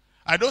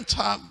 I don't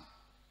have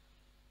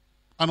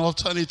an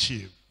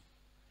alternative.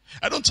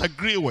 I don't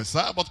agree with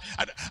her, but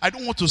I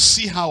don't want to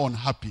see her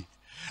unhappy.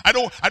 I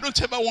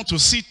don't ever want to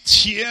see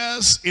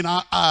tears in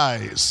her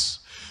eyes.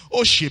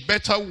 Oh, she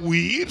better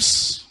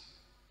weeps.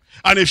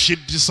 And if she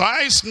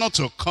decides not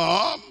to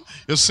come,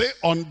 you say,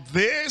 on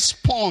this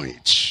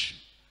point,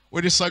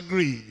 we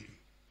disagree.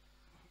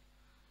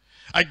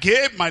 I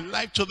gave my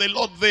life to the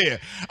Lord there.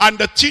 And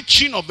the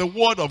teaching of the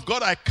word of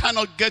God, I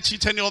cannot get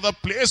it any other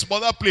place but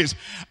that place.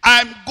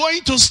 I'm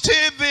going to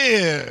stay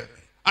there.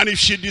 And if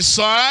she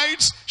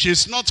decides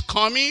she's not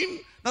coming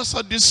That's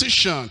a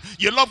decision.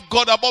 You love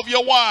God above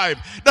your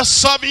wife. That's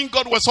serving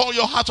God with all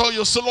your heart, all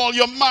your soul, all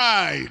your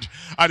mind.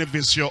 And if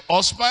it's your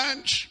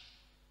husband,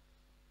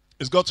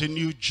 he's got a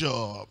new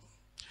job.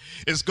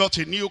 He's got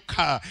a new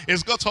car.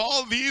 He's got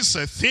all these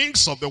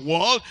things of the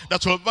world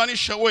that will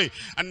vanish away.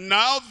 And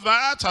now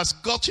that has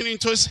gotten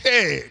into his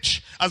head,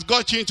 has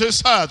gotten into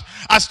his heart,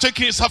 has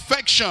taken his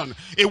affection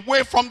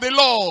away from the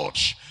Lord.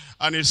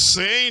 And he's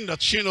saying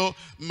that, you know,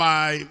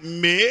 my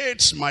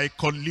mates, my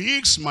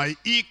colleagues, my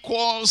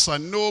equals are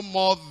no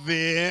more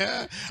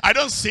there. I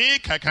don't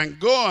think I can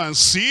go and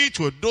sit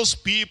with those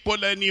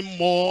people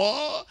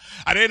anymore.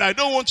 And then I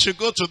don't want to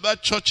go to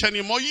that church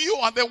anymore. You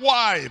are the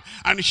wife.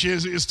 And she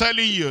is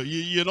telling you,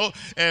 you know,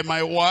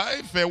 my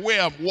wife,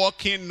 where I'm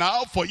working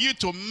now, for you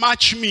to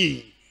match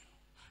me.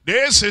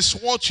 This is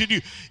what you do.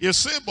 You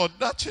say, but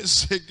that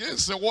is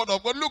against the word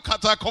of God. Look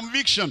at our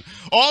conviction.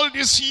 All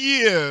these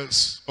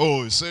years.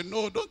 Oh, you say,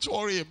 no, don't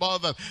worry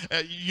about that.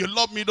 You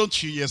love me,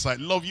 don't you? Yes, I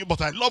love you,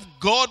 but I love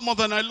God more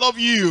than I love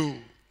you.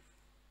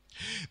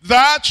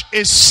 That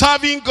is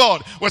serving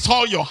God with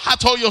all your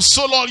heart, all your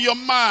soul, all your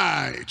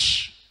mind.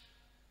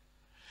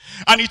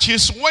 And it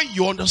is when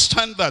you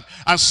understand that.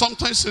 And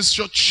sometimes it's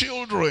your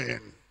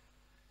children.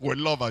 We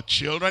love our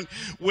children.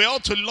 We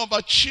ought to love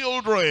our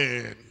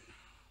children.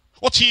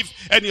 What if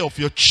any of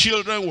your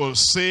children will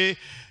say,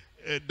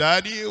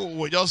 Daddy,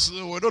 we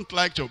don't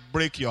like to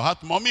break your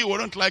heart. Mommy, we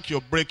don't like to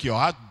break your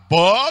heart,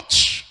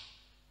 but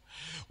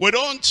we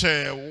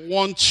don't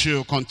want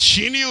to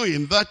continue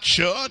in that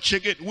church.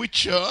 Again, which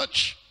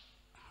church?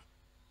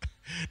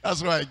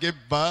 That's why I gave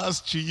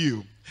birth to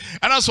you.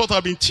 And that's what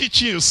I've been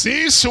teaching you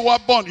since you were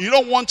born. You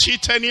don't want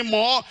it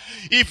anymore.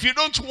 If you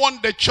don't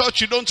want the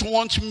church, you don't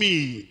want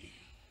me.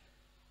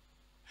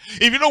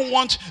 If you don't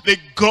want the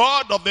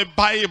God of the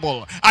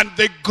Bible and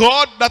the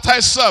God that I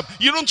serve,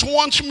 you don't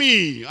want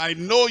me. I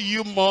know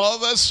you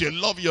mothers, you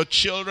love your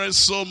children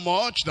so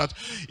much that,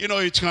 you know,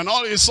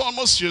 it's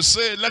almost you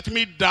say, let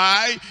me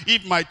die.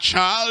 If my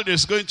child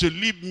is going to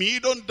leave me,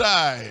 don't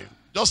die.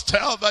 Just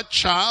tell that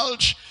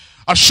child,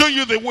 I'll show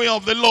you the way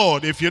of the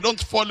Lord. If you don't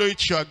follow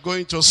it, you are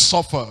going to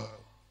suffer.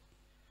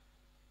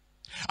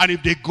 And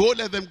if they go,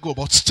 let them go,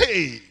 but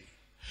stay.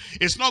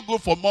 It's not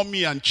good for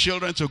mommy and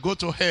children to go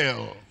to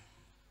hell.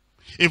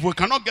 If we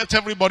cannot get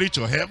everybody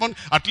to heaven,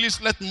 at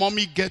least let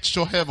mommy get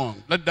to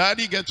heaven. Let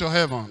daddy get to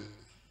heaven.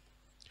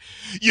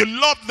 You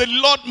love the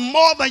Lord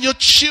more than your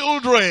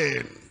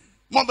children,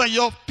 more than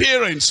your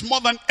parents, more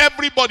than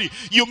everybody.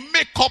 You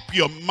make up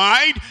your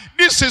mind.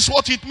 This is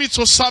what it means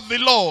to serve the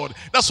Lord.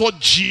 That's what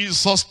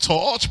Jesus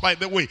taught, by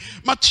the way.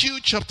 Matthew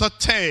chapter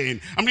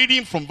 10. I'm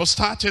reading from verse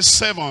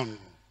 37.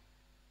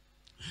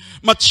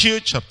 Matthew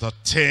chapter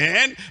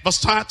 10, verse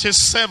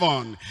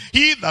 37.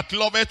 He that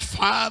loveth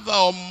father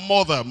or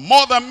mother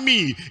more than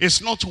me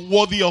is not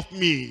worthy of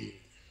me.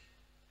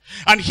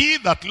 And he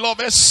that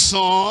loveth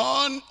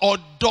son or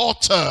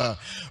daughter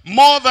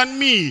more than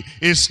me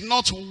is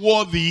not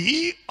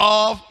worthy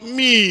of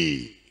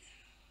me.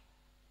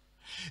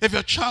 If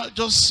your child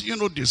just, you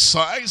know,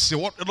 decides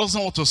he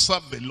doesn't want to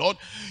serve the Lord,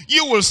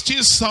 you will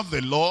still serve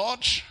the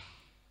Lord.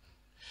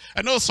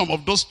 I know some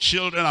of those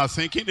children are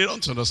thinking they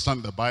don't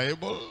understand the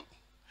Bible.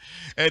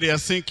 And they are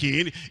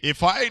thinking,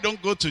 if I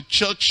don't go to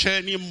church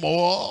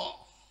anymore,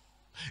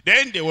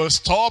 then they will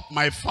stop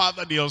my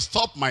father, they'll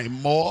stop my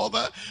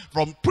mother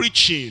from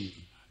preaching.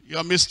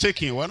 You're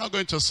mistaken. We're not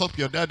going to stop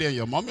your daddy and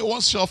your mommy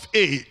once you're of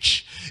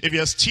age. If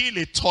you're still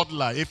a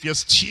toddler, if you're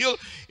still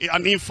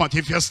an infant,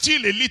 if you're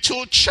still a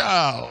little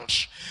child,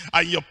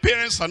 and your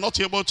parents are not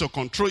able to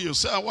control you,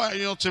 say, why are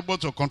you not able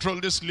to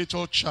control this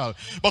little child?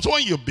 But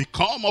when you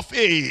become of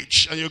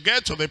age, and you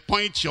get to the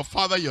point your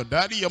father, your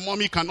daddy, your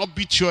mommy cannot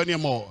beat you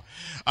anymore,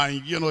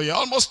 and you know, you're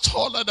almost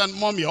taller than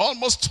mommy,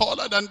 almost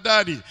taller than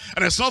daddy,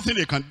 and there's nothing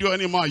they can do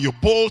anymore, you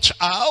bolt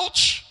out,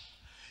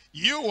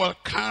 you will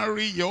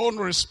carry your own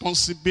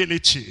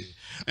responsibility.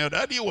 Your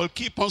daddy will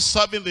keep on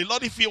serving the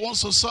Lord if he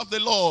wants to serve the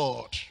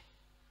Lord.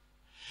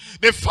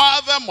 The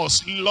father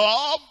must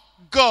love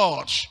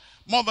God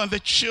more than the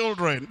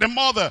children. The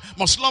mother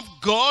must love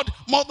God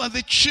more than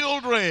the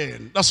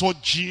children. That's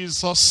what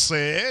Jesus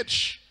said.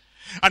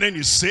 And then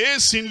he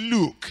says in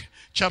Luke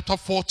chapter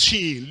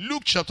 14.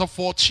 Luke chapter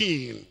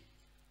 14.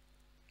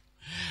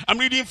 I'm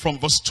reading from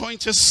verse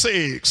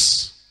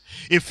 26.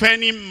 If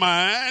any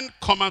man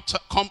come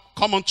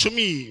unto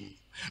me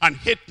and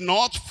hate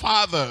not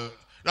father,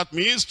 that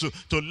means to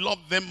love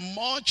them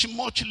much,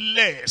 much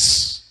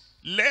less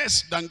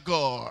than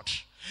God,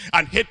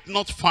 and hate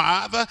not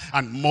father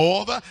and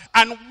mother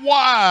and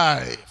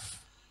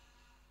wife.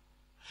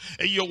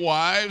 Hey, your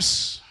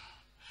wives,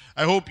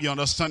 I hope you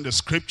understand the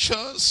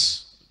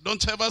scriptures.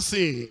 Don't ever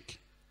think,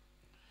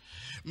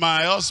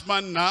 my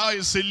husband now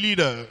is a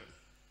leader,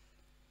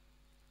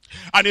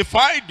 and if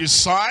I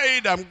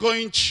decide I'm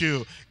going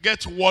to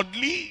get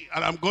worldly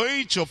and I'm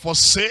going to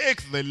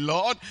forsake the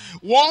Lord,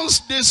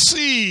 once they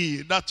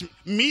see that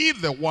me,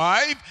 the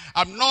wife,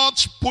 I'm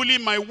not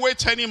pulling my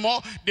weight anymore,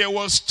 they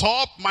will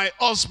stop my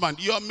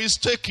husband. You are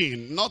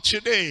mistaken. Not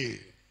today.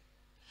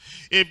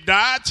 If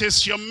that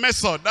is your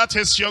method, that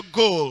is your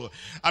goal,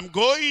 I'm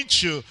going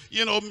to,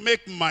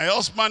 make my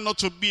husband not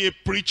to be a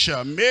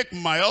preacher, make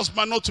my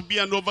husband not to be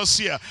an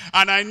overseer.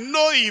 And I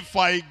know if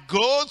I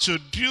go to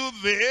do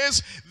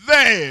this,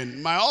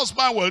 then my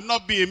husband will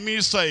not be a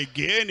minister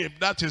again. If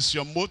that is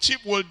your motive,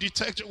 we'll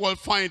detect it, we'll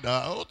find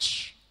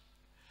out.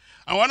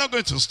 And we're not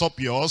going to stop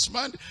your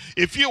husband.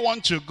 If you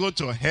want to go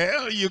to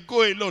hell, you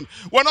go alone.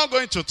 We're not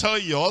going to tell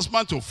your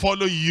husband to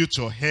follow you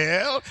to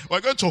hell.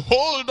 We're going to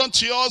hold on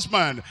to your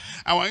husband.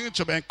 And we're going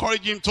to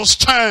encourage him to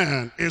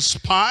stand in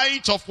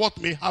spite of what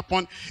may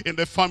happen in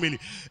the family.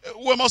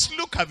 We must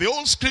look at the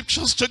old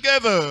scriptures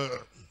together.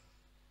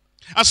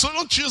 And so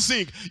don't you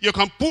think you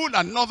can pull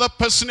another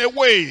person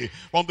away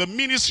from the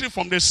ministry,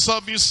 from the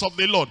service of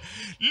the Lord.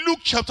 Luke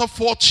chapter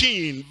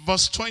 14,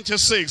 verse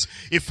 26.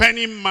 If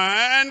any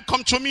man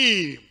come to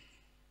me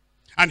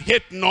and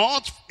hate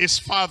not his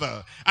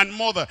father and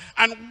mother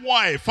and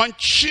wife and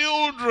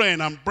children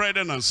and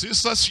brethren and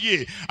sisters,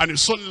 yea, and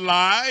his own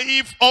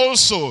life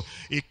also,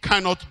 he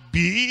cannot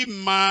be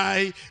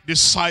my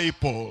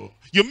disciple.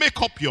 You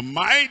make up your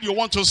mind you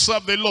want to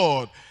serve the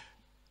Lord.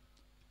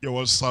 You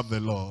will serve the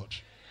Lord.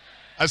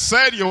 I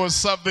said you will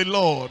serve the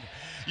Lord.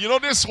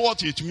 This is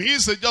what it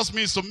means. It just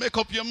means to make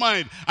up your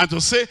mind and to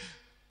say,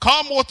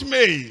 come what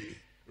may,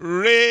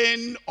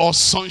 rain or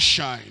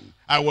sunshine,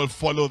 I will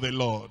follow the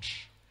Lord.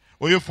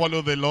 Will you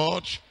follow the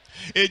Lord?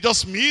 It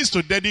just means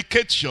to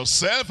dedicate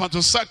yourself and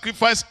to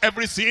sacrifice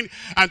everything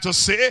and to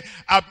say,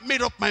 I've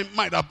made up my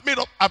mind. I've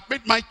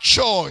made my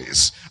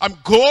choice. I'm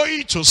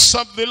going to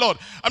serve the Lord.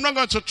 I'm not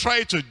going to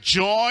try to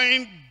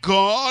join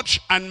God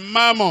and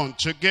mammon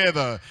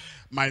together.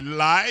 My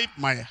life,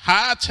 my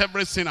heart,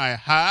 everything I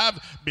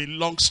have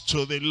belongs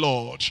to the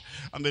Lord.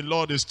 And the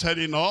Lord is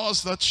telling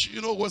us that,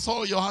 with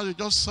all your heart, you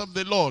just serve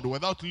the Lord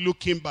without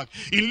looking back.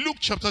 In Luke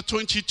chapter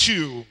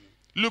 22,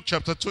 Luke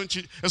chapter 12.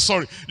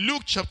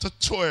 Luke chapter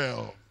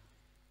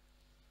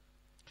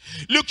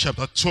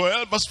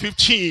 12, verse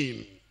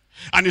 15.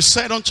 And he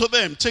said unto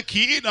them, take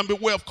heed and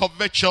beware of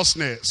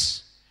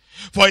covetousness.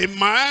 For a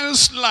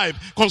man's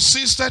life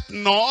consisteth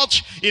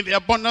not in the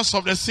abundance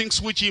of the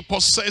things which he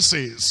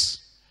possesses.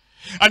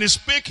 And he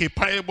spake a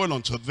parable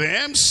unto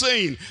them,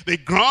 saying, the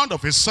ground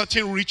of a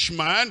certain rich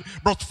man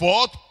brought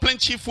forth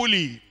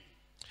plentifully.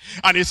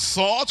 And he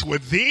thought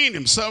within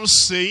himself,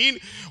 saying,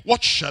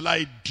 what shall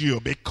I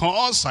do?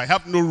 Because I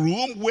have no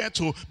room where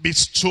to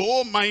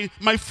bestow my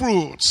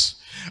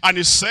fruits. And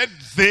he said,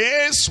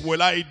 this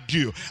will I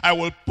do. I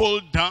will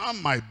pull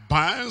down my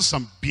barns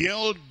and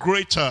build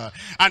greater.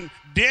 And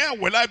there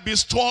will I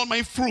bestow all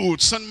my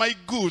fruits and my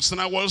goods. And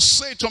I will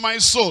say to my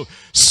soul,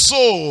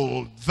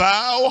 soul,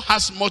 thou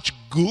hast much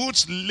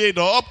goods laid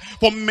up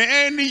for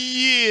many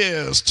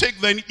years. Take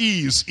thine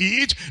ease,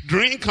 eat,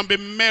 drink, and be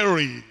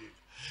merry.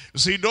 You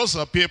see, those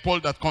are people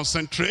that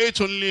concentrate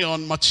only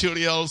on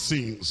material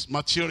things,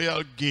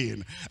 material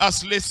gain,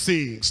 earthly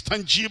things,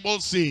 tangible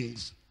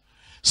things.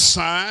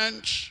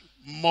 Sand,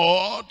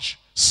 mud,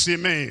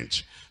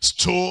 cement,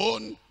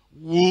 stone,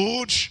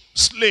 wood,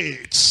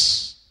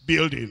 slates,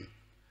 building.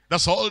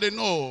 That's all they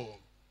know.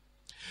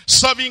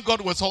 Serving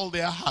God with all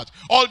their heart,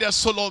 all their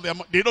soul, all their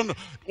they don't know.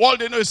 All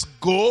they know is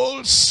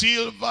gold,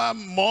 silver,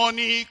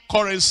 money,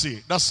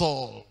 currency. That's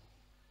all.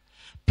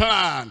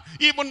 Plan,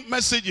 even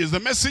messages, the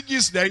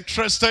messages they're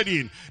interested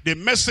in, the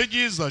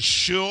messages that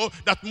show,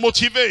 that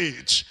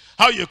motivate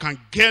how you can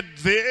get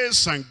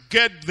this and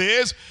get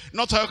this,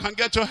 not how you can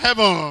get to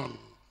heaven.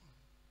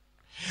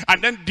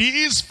 And then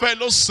these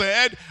fellows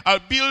said, I'll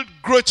build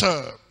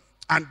greater,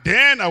 and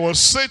then I will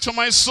say to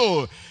my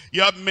soul,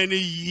 you have many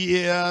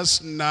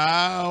years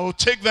now,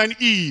 take thine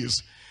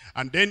ease,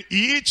 and then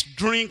eat,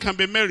 drink, and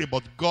be merry.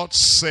 But God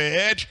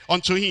said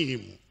unto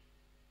him,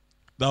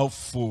 thou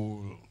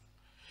fool,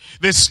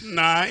 this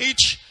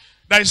night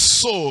thy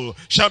soul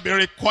shall be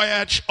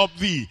required of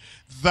thee.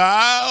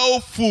 Thou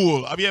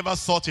fool. Have you ever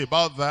thought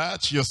about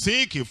that? You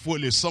think a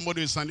fool is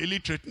somebody who is an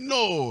illiterate.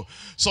 No.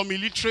 Some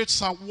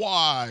illiterates are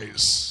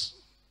wise.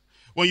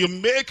 When you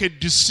make a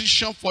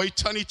decision for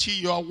eternity,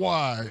 you are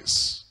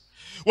wise.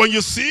 When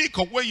you think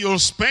of where you'll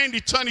spend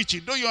eternity,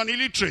 though you're an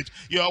illiterate,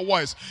 you are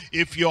wise.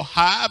 If you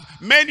have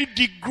many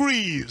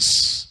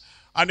degrees,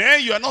 and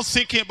then you are not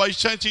thinking about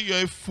eternity,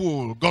 you're a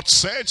fool. God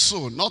said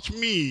so, not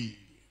me.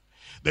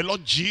 The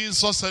Lord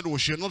Jesus said we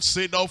should not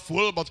say thou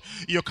fool, but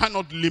you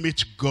cannot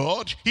limit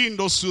God. He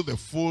knows who the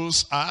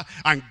fools are.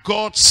 And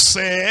God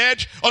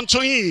said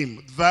unto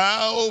him,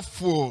 thou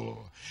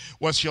fool,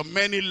 with your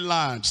many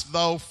lands,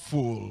 thou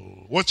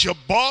fool, with your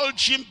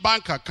bulging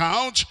bank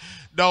account,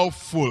 thou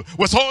fool,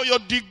 with all your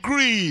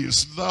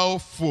degrees, thou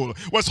fool,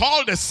 with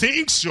all the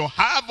things you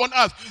have on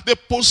earth, the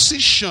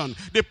position,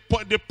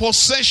 the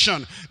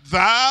possession,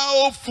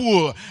 thou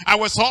fool,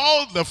 and with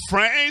all the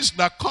friends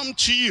that come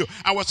to you,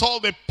 and with all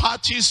the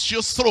parties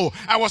you throw,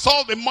 and with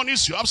all the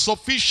monies you have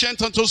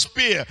sufficient and to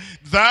spare,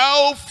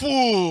 thou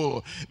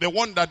fool, the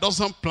one that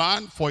doesn't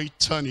plan for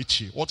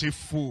eternity. What a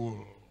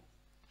fool.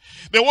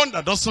 The one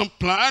that doesn't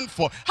plan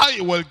for how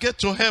he will get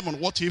to heaven,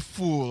 what a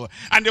fool.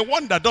 And the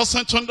one that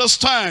doesn't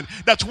understand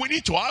that we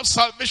need to have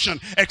salvation.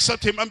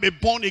 Except a man be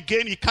born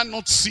again, he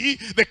cannot see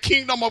the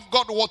kingdom of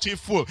God, what a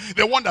fool.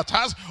 The one that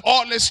has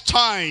all his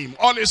time,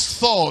 all his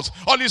thoughts,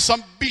 all his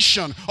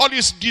ambition, all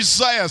his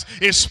desires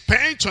is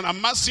spent on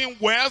amassing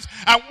wealth.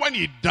 And when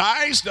he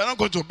dies, they're not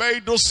going to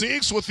bury those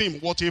things with him,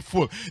 what a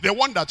fool. The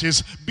one that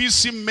is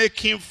busy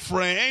making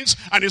friends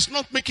and is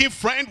not making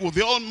friends with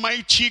the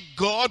Almighty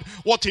God,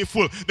 what a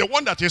fool. The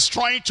one that is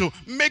trying to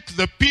make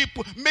the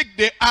people, make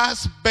the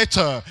earth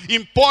better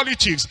in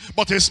politics,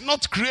 but is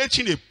not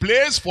creating a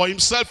place for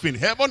himself in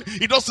heaven.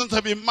 He doesn't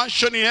have a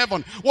mansion in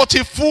heaven. What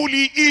a fool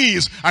he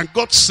is. And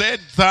God said,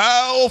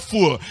 thou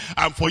fool.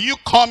 And for you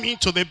coming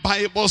to the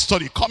Bible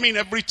study, coming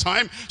every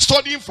time,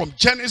 studying from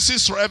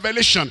Genesis to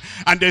Revelation,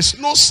 and there's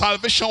no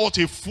salvation, what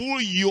a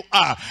fool you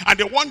are. And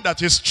the one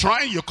that is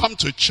trying, you come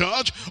to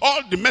church,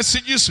 all the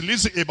messages you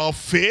listen about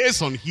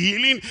faith on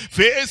healing,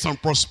 faith on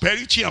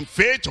prosperity, and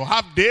faith to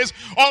have this,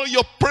 all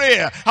your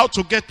prayer, how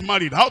to get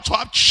married, how to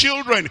have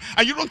children,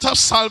 and you don't have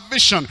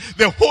salvation,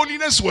 the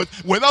holiness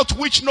without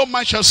which no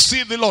man shall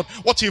see the Lord.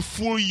 What a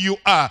fool you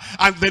are.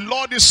 And the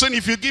Lord is saying,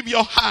 if you give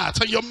your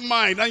heart and your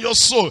mind and your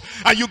soul,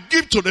 and you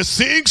give to the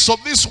things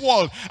of this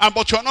world,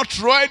 but you are not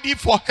ready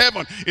for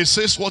heaven, it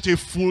says, what a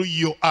fool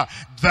you are.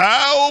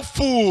 Thou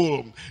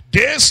fool,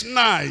 this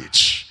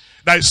night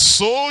thy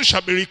soul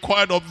shall be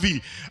required of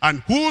thee,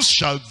 and whose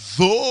shall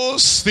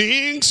those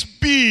things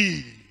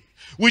be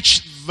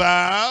which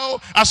thou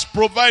hast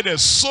provided?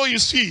 So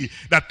is he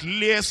that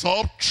layeth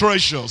up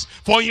treasures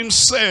for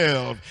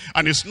himself,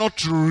 and is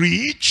not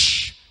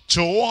rich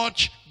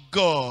toward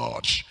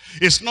God.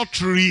 Is not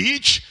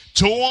rich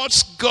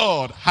towards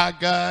God.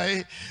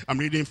 Haggai, I'm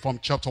reading from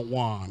chapter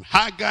 1.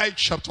 Haggai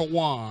chapter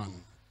 1.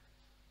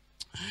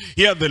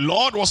 Here the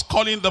Lord was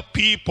calling the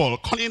people,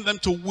 calling them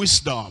to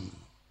wisdom,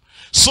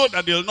 so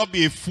that they'll not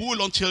be a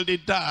fool until they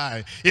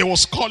die. He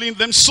was calling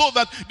them so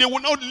that they will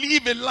not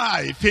live a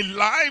life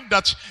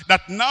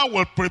that now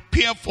will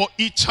prepare for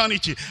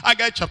eternity.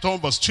 Haggai chapter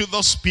 1 verse 2,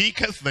 thus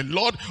speaketh the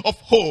Lord of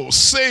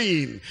hosts,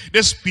 saying,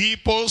 these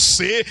people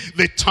say,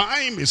 the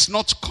time is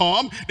not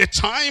come, the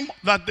time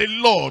that the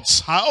Lord's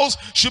house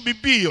should be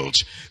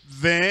built.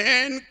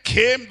 Then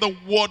came the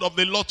word of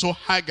the Lord to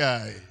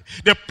Haggai,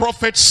 the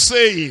prophet,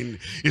 saying,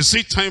 is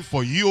it time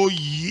for you, O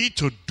ye,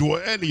 to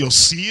dwell in your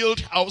sealed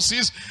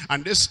houses,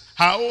 and this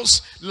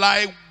house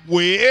lie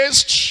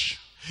waste?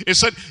 He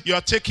said, you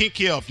are taking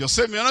care of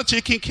yourself. You're not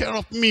taking care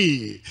of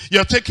me.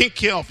 You're taking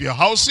care of your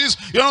houses.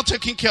 You're not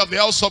taking care of the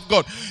house of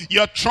God.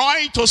 You're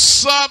trying to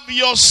serve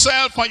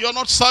yourself, and you're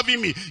not serving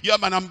me. You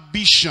have an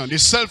ambition, a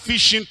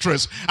selfish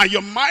interest, and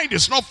your mind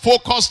is not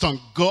focused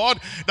on God.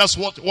 That's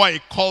why he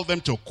called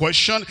them to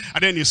question.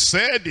 And then he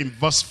said in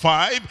verse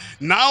 5,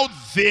 now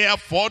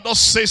therefore, thus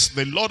says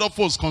the Lord of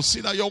hosts,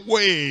 consider your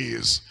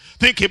ways.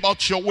 Think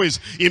about your ways.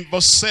 In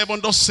verse 7,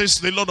 thus says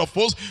the Lord of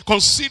hosts,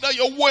 consider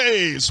your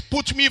ways.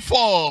 Put me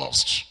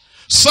first.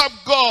 Serve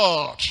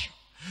God.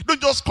 Don't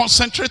just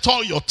concentrate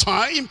all your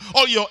time,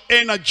 all your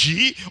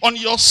energy on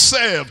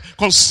yourself.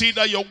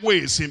 Consider your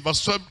ways. In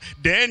verse 12,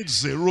 then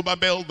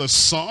Zerubbabel the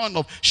son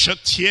of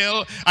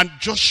Shealtiel and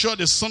Joshua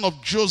the son of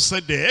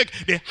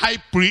Josedek, the high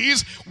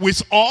priest,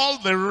 with all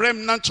the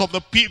remnant of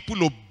the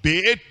people,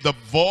 obeyed the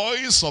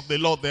voice of the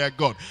Lord their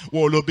God.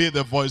 We will obey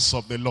the voice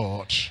of the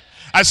Lord.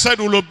 I said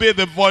we'll obey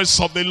the voice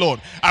of the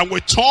Lord. And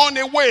we turn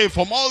away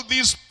from all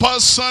this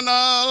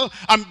personal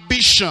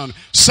ambition,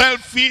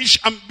 selfish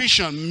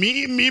ambition,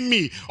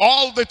 me,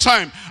 all the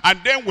time. And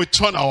then we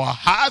turn our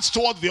hearts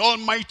toward the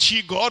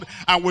Almighty God,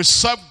 and we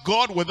serve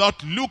God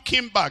without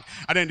looking back.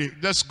 And then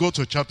let's go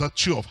to chapter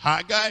 2 of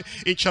Haggai.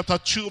 In chapter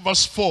 2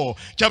 verse 4.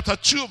 Chapter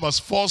 2 verse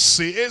 4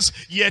 says,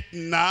 yet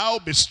now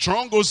be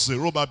strong, O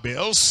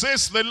Zerubbabel,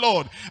 says the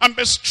Lord, and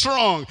be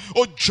strong,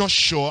 O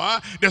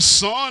Joshua, the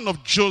son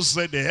of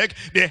Josedek,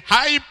 the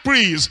high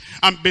priest,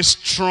 and be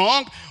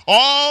strong,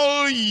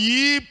 all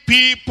ye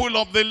people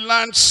of the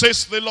land,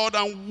 says the Lord,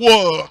 and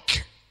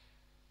work.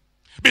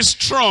 Be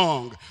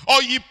strong,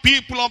 all ye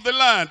people of the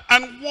land,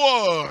 and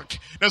work.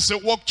 There's a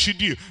work to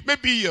do.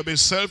 Maybe you've been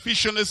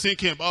selfishly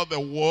thinking about the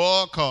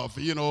work of,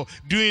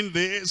 doing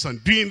this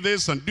and doing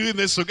this and doing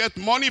this to get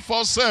money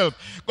for self.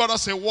 God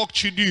has a work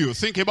to do.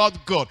 Think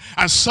about God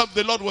and serve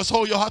the Lord with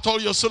all your heart,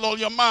 all your soul, all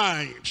your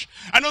mind.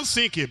 And don't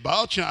think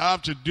about, I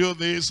have to do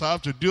this, I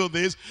have to do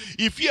this.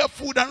 If you have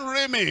food and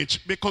raiment,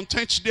 be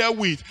content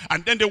therewith.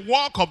 And then the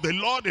work of the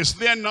Lord is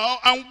there now,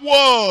 and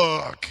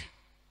work.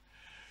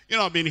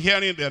 I've been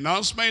hearing the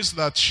announcements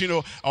that,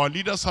 our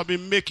leaders have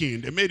been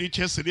making. They made it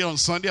yesterday on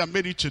Sunday, and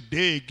made it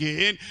today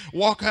again.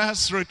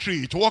 Workers'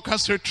 retreat,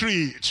 workers'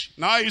 retreat.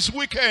 Now it's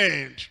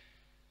weekend.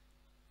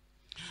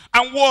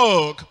 And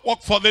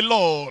work for the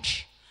Lord.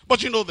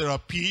 But there are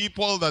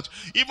people that,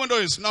 even though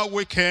it's now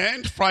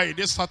weekend,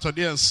 Friday,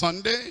 Saturday, and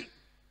Sunday,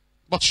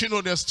 but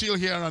they're still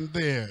here and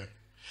there.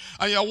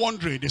 And you're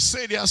wondering, they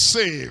say they are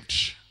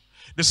saved.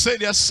 They say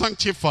they are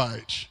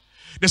sanctified.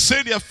 They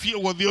say they are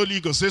filled with the Holy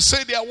Ghost. They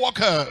say they are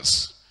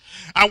workers.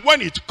 And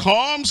when it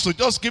comes to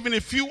just giving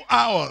a few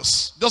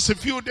hours, just a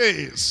few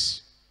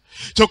days,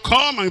 to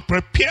come and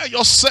prepare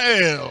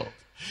yourself.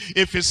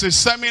 If it's a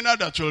seminar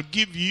that will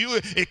give you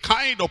a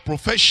kind of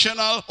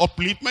professional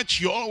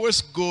upliftment, you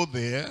always go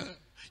there.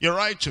 You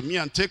write to me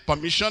and take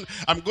permission.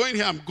 I'm going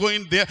here, I'm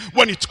going there.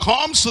 When it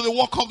comes to the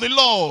work of the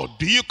Lord,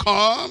 do you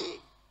come?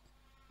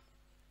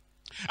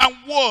 And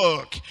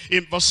work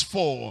in verse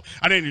 4.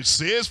 And then it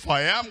says, for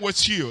I am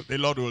with you. The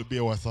Lord will be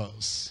with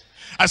us.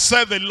 I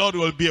said the Lord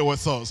will be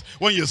with us.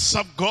 When you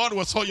serve God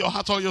with all your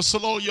heart, all your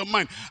soul, all your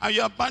mind, and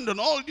you abandon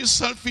all these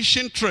selfish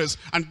interests,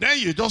 and then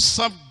you just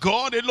serve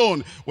God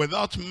alone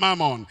without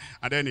mammon.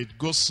 And then it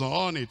goes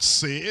on, it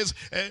says,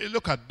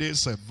 look at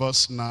this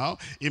verse now,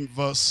 in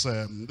verse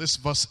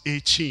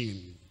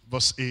 18.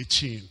 Verse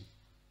 18.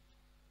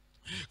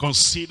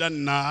 Consider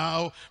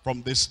now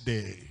from this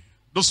day.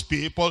 Those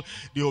people,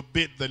 they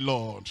obeyed the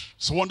Lord.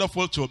 It's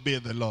wonderful to obey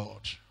the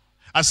Lord.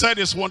 I said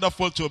it's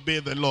wonderful to obey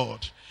the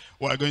Lord.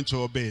 We are going to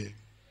obey.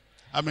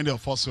 How many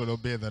of us will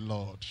obey the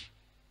Lord?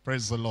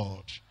 Praise the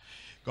Lord.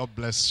 God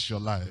bless your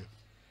life.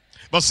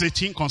 Verse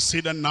 18,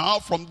 consider now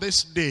from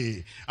this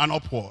day and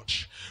upward,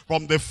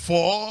 from the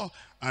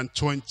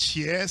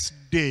 24th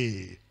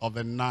day of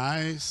the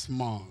 9th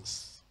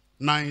month.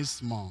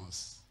 9th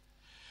month.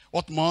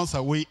 What month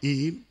are we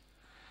in?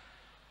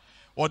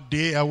 What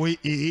day are we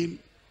in?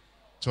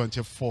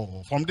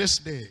 24. From this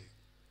day.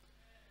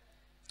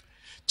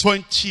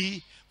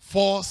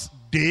 24th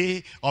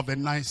day of the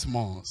 9th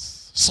month.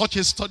 Such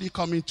a study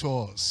coming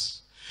to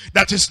us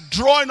that is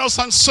drawing us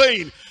and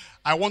saying,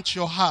 I want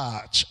your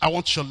heart, I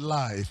want your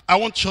life, I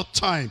want your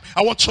time,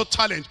 I want your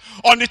talent.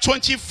 On the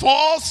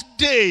 24th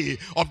day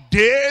of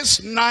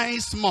this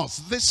 9th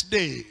month, this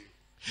day,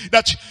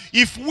 that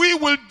if we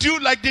will do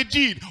like they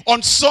did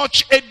on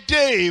such a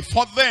day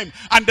for them,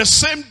 and the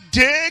same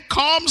day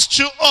comes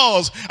to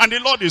us, and the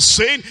Lord is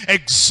saying,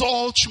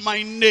 exalt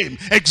my name,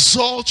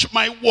 exalt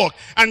my work,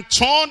 and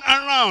turn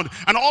around,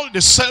 and all the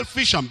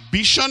selfish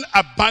ambition,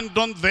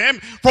 abandon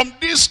them. From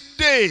this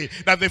day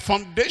that the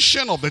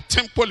foundation of the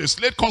temple is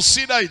laid,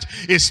 consider it,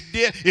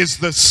 is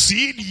the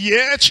seed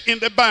yet in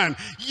the barn,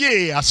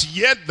 yea, as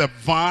yet the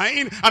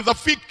vine and the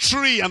fig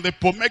tree and the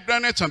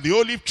pomegranate and the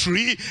olive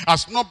tree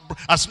has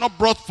not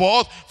brought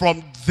forth.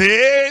 From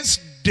this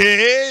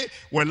day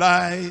will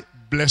I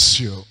bless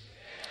you.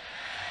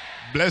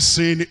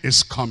 Blessing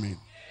is coming.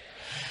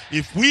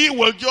 If we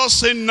will just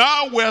say,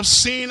 now we have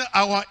seen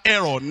our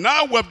error,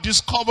 now we have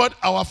discovered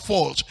our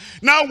fault,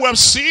 now we have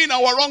seen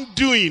our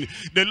wrongdoing,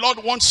 the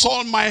Lord wants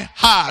all my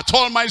heart,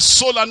 all my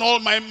soul, and all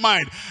my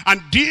mind.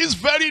 And this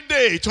very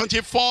day,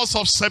 24th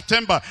of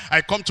September,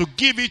 I come to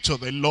give it to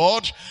the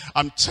Lord.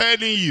 I'm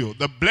telling you,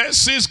 the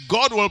blessings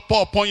God will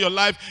pour upon your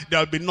life,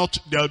 there'll be no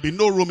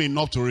room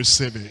enough to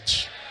receive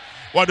it.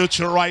 Why don't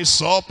you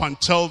rise up and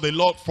tell the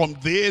Lord, from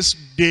this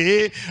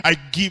day, I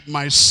give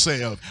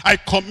myself, I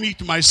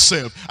commit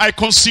myself, I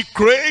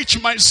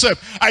consecrate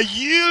myself, I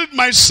yield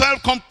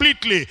myself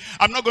completely.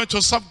 I'm not going to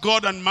serve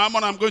God and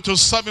mammon. I'm going to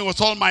serve him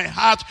with all my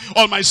heart,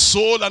 all my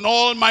soul, and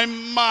all my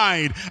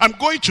mind. I'm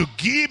going to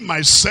give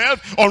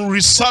myself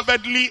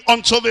unreservedly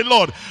unto the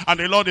Lord. And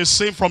the Lord is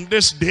saying, from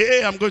this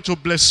day, I'm going to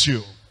bless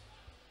you.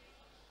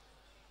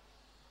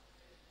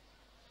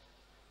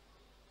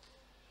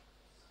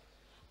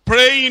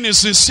 Praying in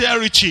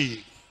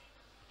sincerity.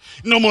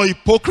 No more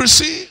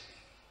hypocrisy.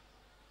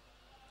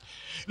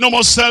 No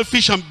more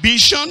selfish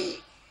ambition.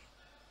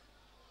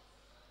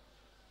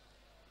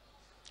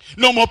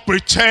 No more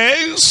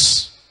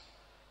pretense.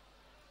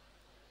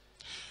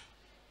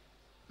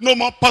 No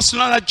more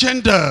personal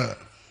agenda.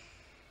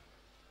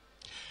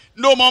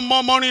 No more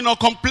murmuring or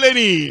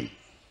complaining.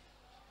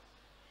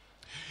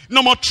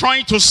 No more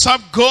trying to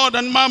serve God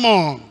and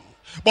mammon,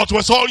 but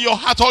with all your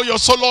heart, all your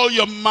soul, all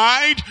your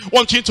mind,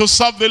 wanting to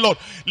serve the Lord.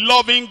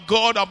 Loving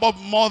God above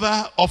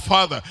mother or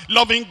father.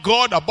 Loving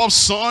God above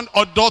son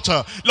or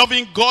daughter.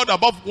 Loving God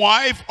above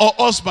wife or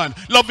husband.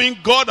 Loving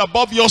God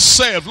above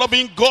yourself.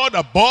 Loving God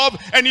above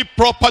any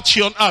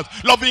property on earth.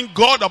 Loving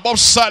God above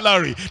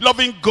salary.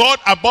 Loving God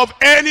above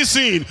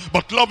anything.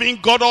 But loving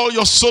God all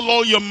your soul,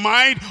 all your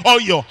mind,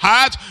 all your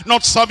heart.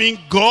 Not serving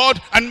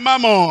God and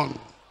mammon,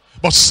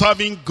 but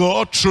serving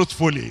God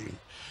truthfully.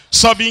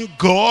 Serving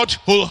God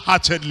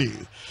wholeheartedly.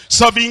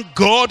 Serving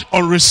God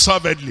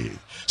unreservedly.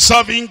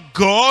 Serving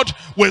God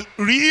with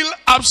real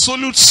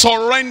absolute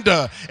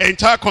surrender.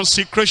 Entire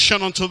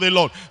consecration unto the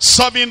Lord.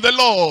 Serving the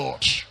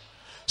Lord.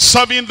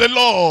 Serving the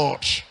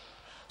Lord.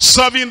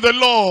 Serving the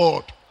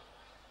Lord.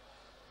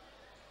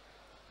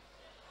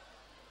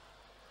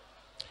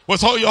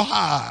 With all your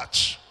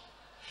heart.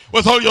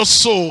 With all your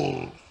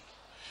soul.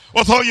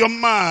 With all your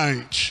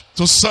mind.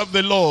 To serve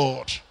the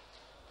Lord.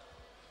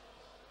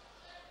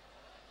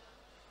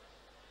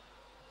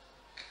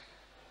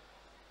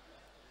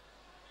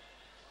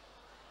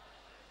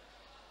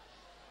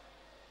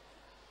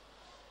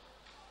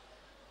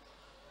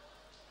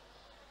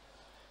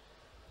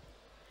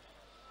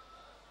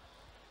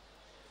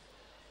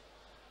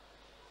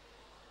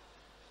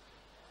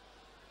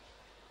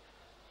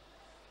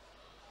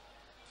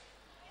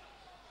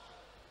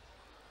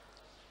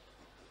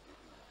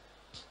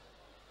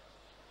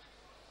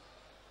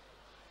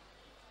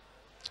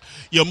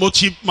 Your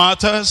motive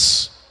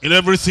matters in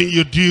everything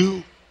you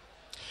do.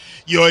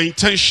 Your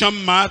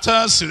intention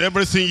matters in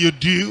everything you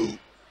do.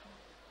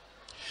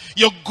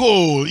 Your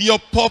goal, your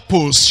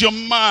purpose, your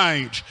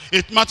mind,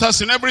 it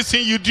matters in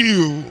everything you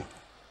do.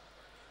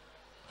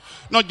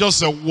 Not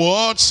just the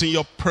words in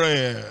your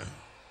prayer.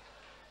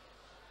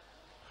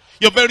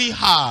 Your very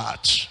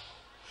heart,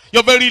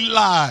 your very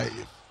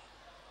life,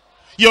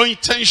 your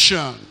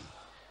intention.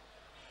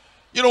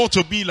 You don't want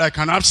to be like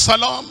an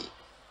Absalom,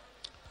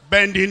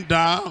 bending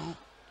down,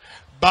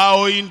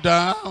 bowing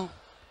down,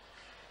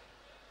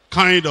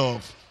 kind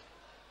of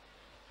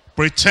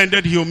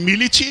pretended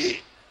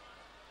humility.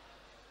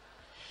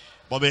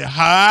 But the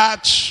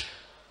heart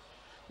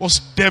was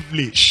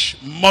devilish,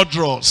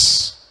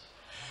 murderous,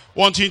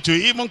 wanting to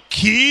even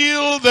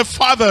kill the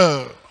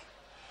father.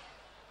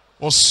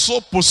 Was so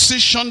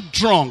position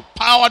drunk,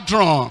 power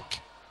drunk,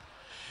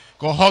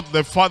 could hurt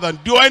the father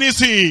and do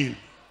anything.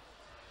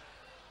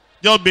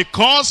 Just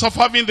because of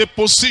having the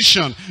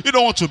position. You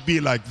don't want to be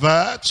like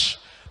that.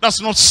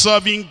 That's not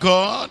serving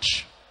God.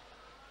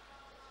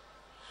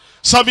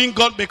 Serving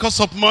God because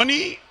of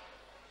money.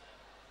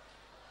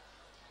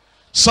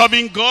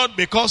 Serving God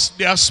because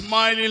they are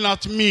smiling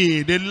at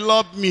me. They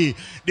love me.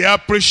 They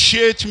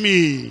appreciate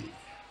me.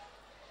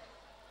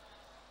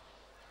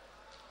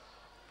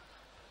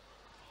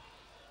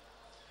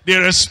 They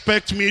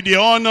respect me. They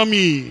honor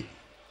me.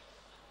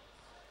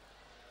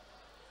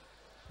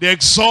 They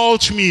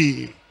exalt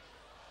me.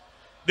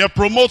 They're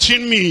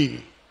promoting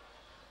me.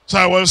 So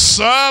I will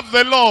serve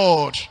the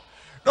Lord.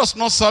 That's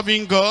not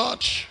serving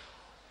God.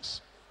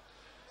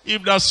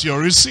 If that's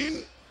your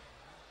reason,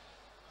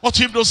 what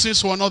if those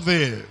things were not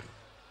there?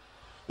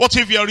 What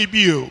if you are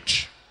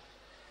rebuked?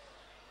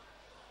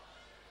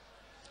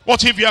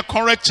 What if you are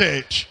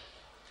corrected?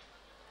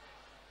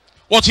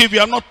 What if you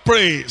are not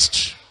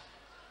praised?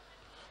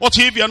 What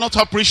if you are not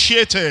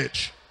appreciated?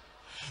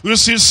 Will you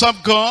still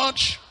serve God?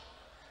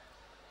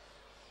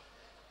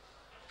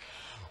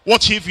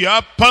 What if you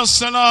have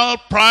personal,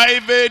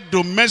 private,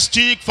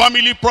 domestic,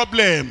 family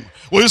problem?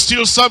 Will you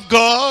still serve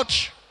God?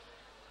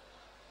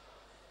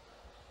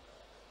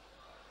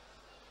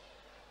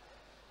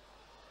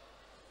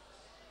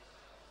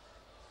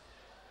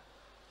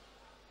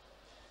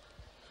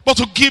 But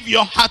to give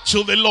your heart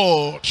to the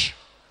Lord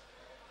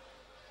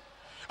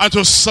and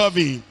to serve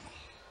him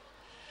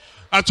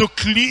and to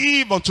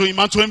cleave unto him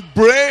and to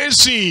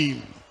embrace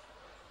him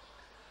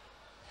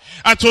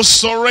and to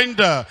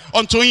surrender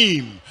unto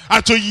him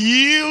and to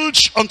yield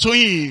unto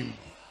him.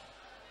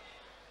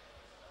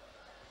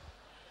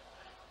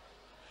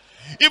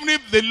 Even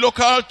if the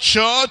local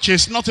church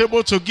is not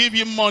able to give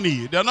you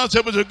money, they're not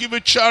able to give you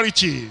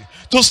charity,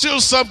 to still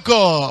serve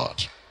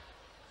God.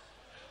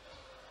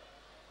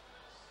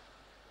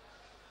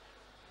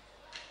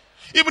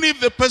 Even if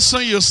the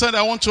person you said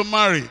I want to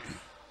marry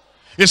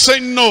is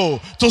saying no,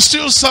 to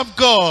still serve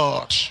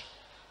God.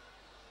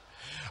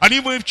 And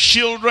even if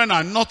children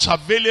are not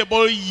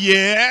available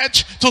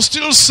yet, to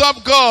still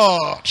serve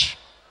God.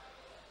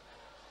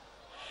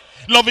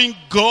 Loving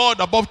God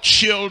above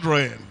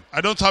children. I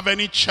don't have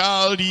any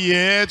child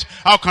yet.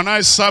 How can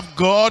I serve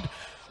God?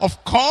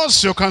 Of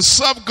course you can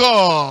serve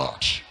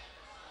God.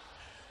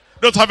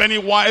 Don't have any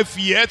wife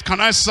yet.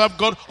 Can I serve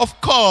God? Of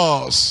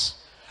course.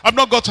 I've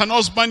not got an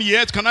husband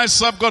yet. Can I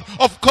serve God?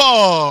 Of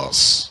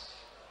course.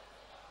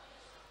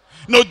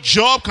 No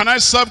job. Can I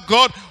serve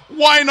God?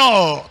 Why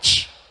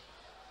not?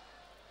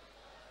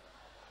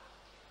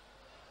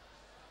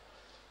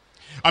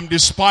 I'm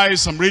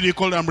despised, I'm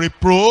ridiculed, I'm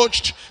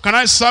reproached. Can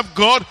I serve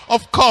God?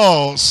 Of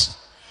course.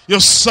 You're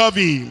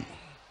serving.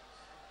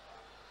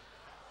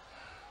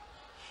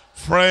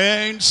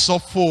 Friends or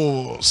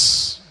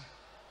foes?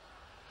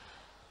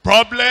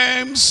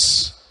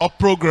 Problems or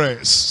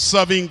progress?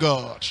 Serving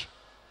God.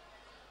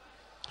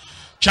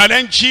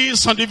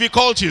 Challenges and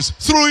difficulties,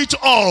 through it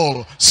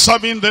all,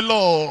 serving the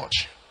Lord.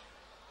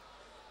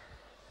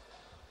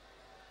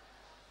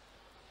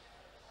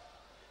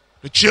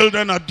 The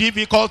children are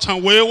difficult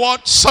and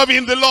wayward,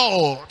 serving the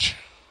Lord.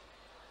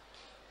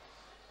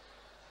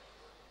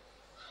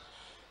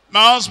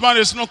 My husband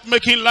is not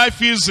making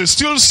life easy,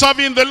 still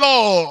serving the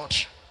Lord.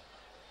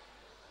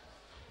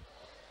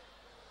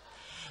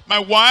 My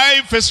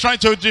wife is trying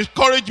to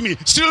discourage me,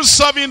 still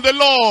serving the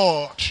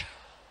Lord.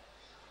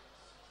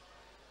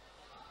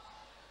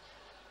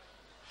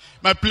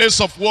 My place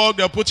of work,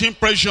 they're putting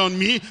pressure on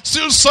me,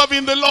 still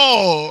serving the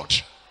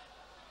Lord.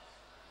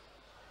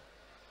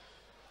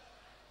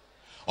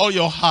 All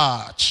your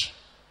heart,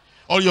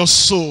 all your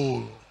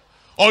soul,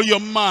 all your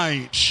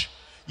mind,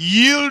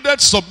 yielded,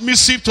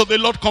 submissive to the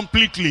Lord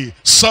completely,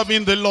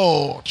 serving the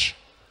Lord.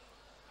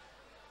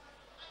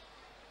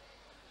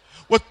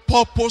 With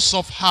purpose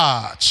of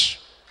heart,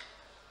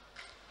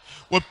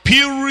 with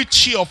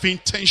purity of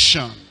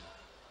intention,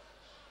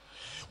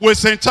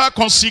 with entire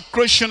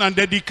consecration and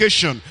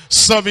dedication,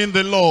 serving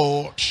the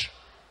Lord.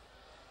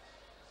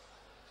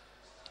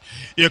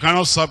 You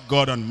cannot serve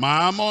God on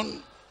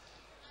mammon.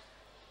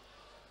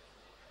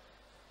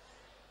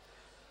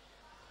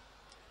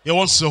 He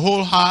wants the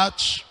whole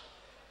heart.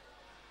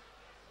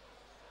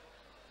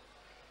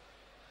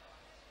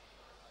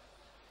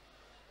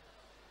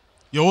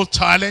 your whole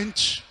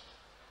talent,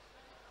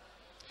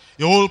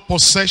 your whole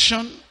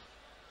possession,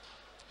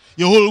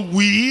 your whole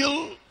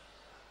will,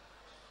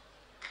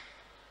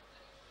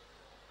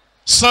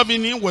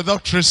 serving him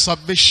without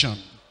reservation.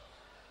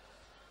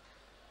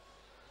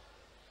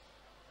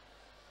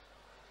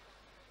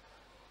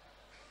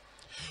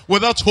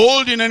 Without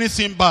holding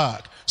anything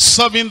back,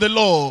 serving the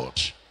Lord.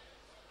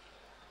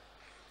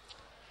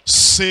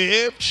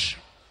 Saved,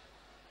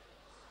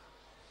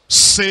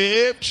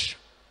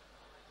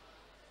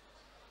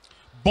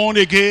 born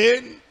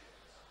again,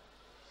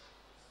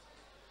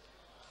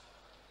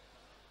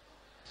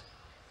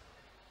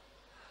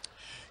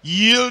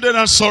 yielded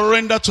and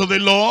surrendered to the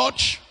Lord.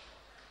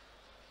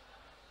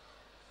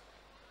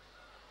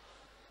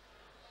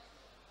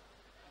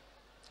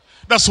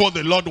 That's what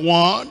the Lord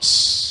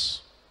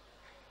wants.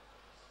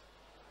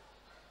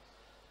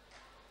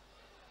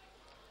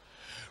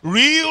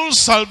 Real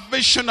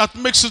salvation that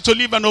makes you to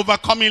live an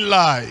overcoming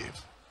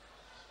life.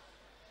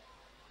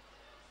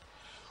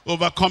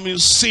 Overcoming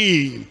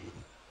sin.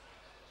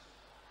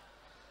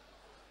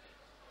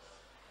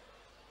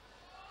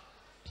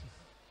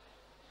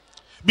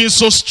 Being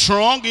so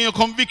strong in your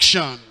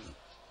conviction.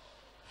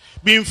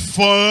 Being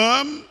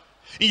firm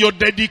in your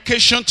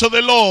dedication to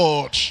the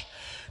Lord.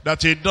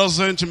 That it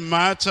doesn't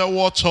matter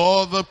what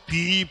other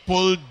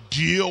people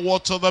do,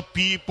 what other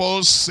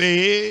people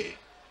say,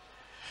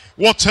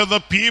 what other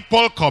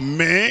people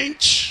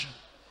comment.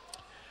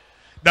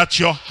 That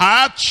your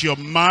heart, your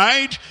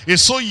mind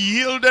is so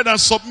yielded and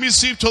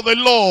submissive to the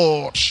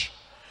Lord.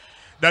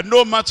 That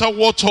no matter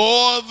what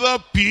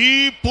other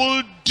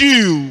people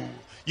do,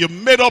 you've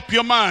made up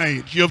your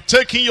mind. You've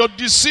taken your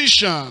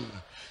decision.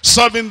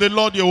 Serving the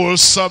Lord, you will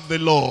serve the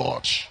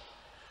Lord.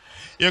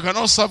 You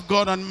cannot serve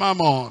God and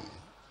mammon.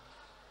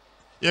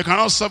 You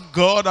cannot serve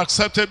God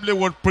acceptably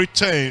with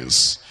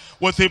pretense,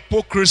 with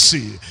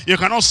hypocrisy. You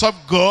cannot serve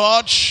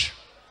God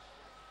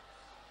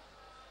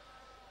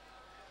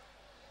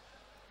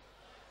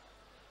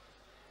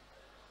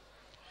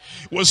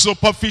with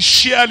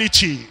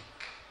superficiality.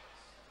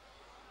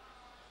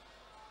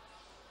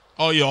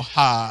 All your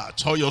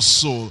heart, all your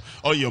soul,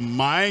 all your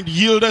mind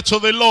yielded to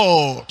the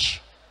Lord.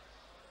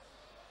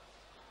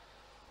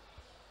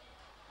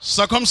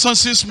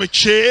 Circumstances may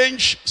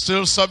change,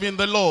 still serving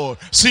the Lord.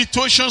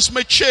 Situations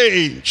may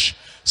change,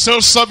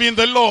 still serving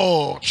the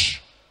Lord.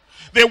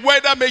 The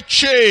weather may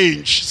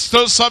change,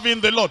 still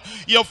serving the Lord.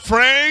 Your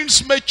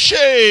friends may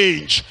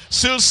change,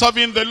 still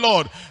serving the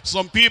Lord.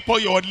 Some people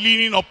you are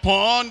leaning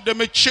upon, they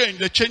may change.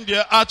 They change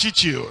their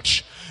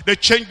attitude. They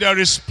change their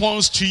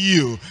response to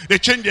you. They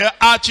change their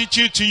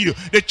attitude to you.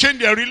 They change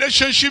their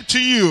relationship to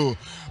you.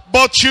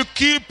 But you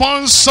keep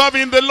on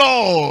serving the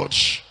Lord.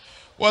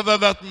 Whether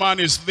that man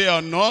is there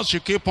or not, you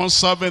keep on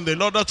serving the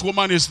Lord. That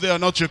woman is there or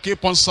not, you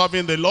keep on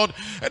serving the Lord.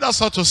 And that's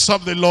how to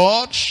serve the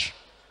Lord.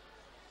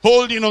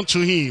 Holding on to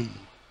him.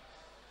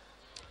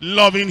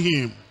 Loving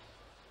him.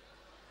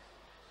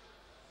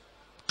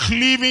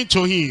 Cleaving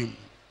to him.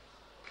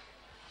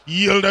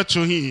 Yielded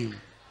to him.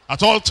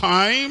 At all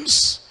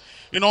times,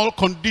 in all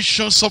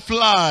conditions of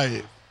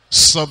life,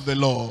 serve the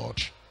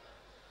Lord.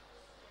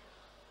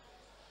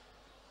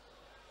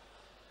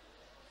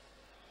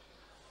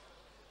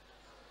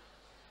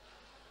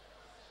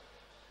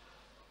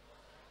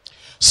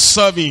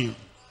 Serve him.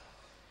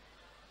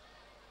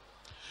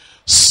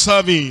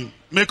 Serve him.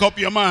 Make up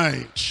your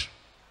mind.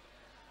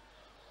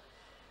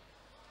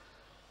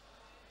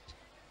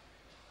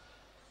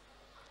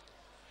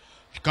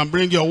 You can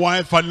bring your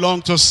wife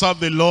along to serve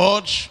the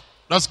Lord.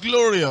 That's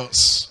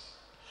glorious.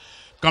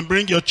 You can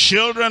bring your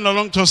children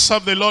along to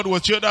serve the Lord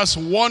with you. That's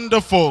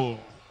wonderful.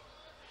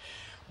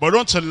 But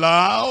don't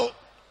allow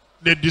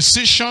the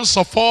decisions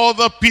of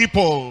other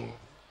people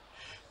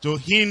to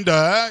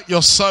hinder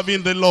your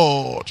serving the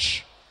Lord.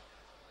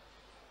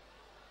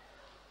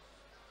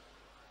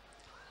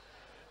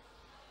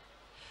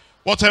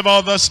 Whatever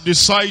others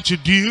decide to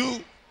do,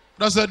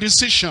 that's their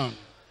decision.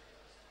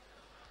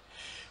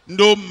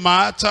 No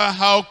matter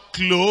how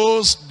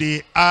close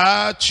they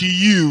are to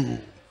you,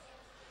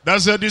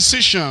 that's their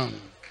decision.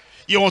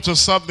 You want to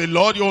serve the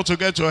Lord, you want to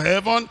get to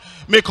heaven,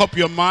 make up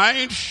your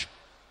mind,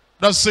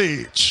 that's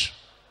it.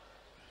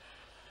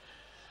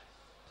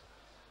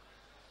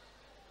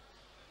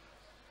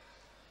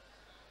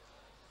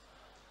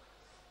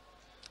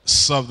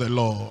 Serve the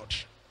Lord.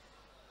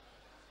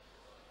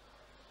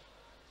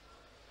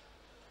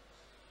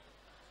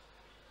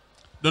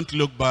 Don't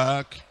look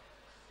back.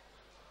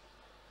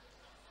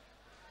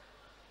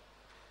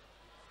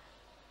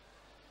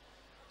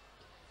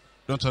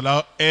 Don't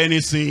allow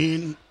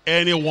anything,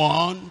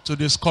 anyone to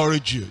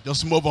discourage you.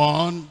 Just move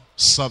on,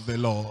 serve the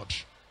Lord.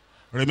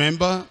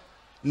 Remember,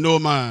 no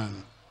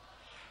man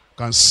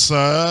can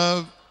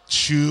serve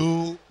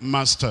two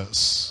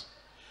masters.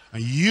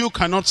 And you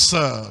cannot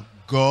serve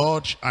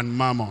God and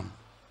mammon.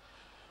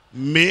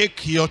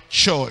 Make your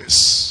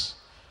choice.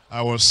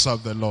 I will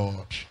serve the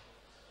Lord.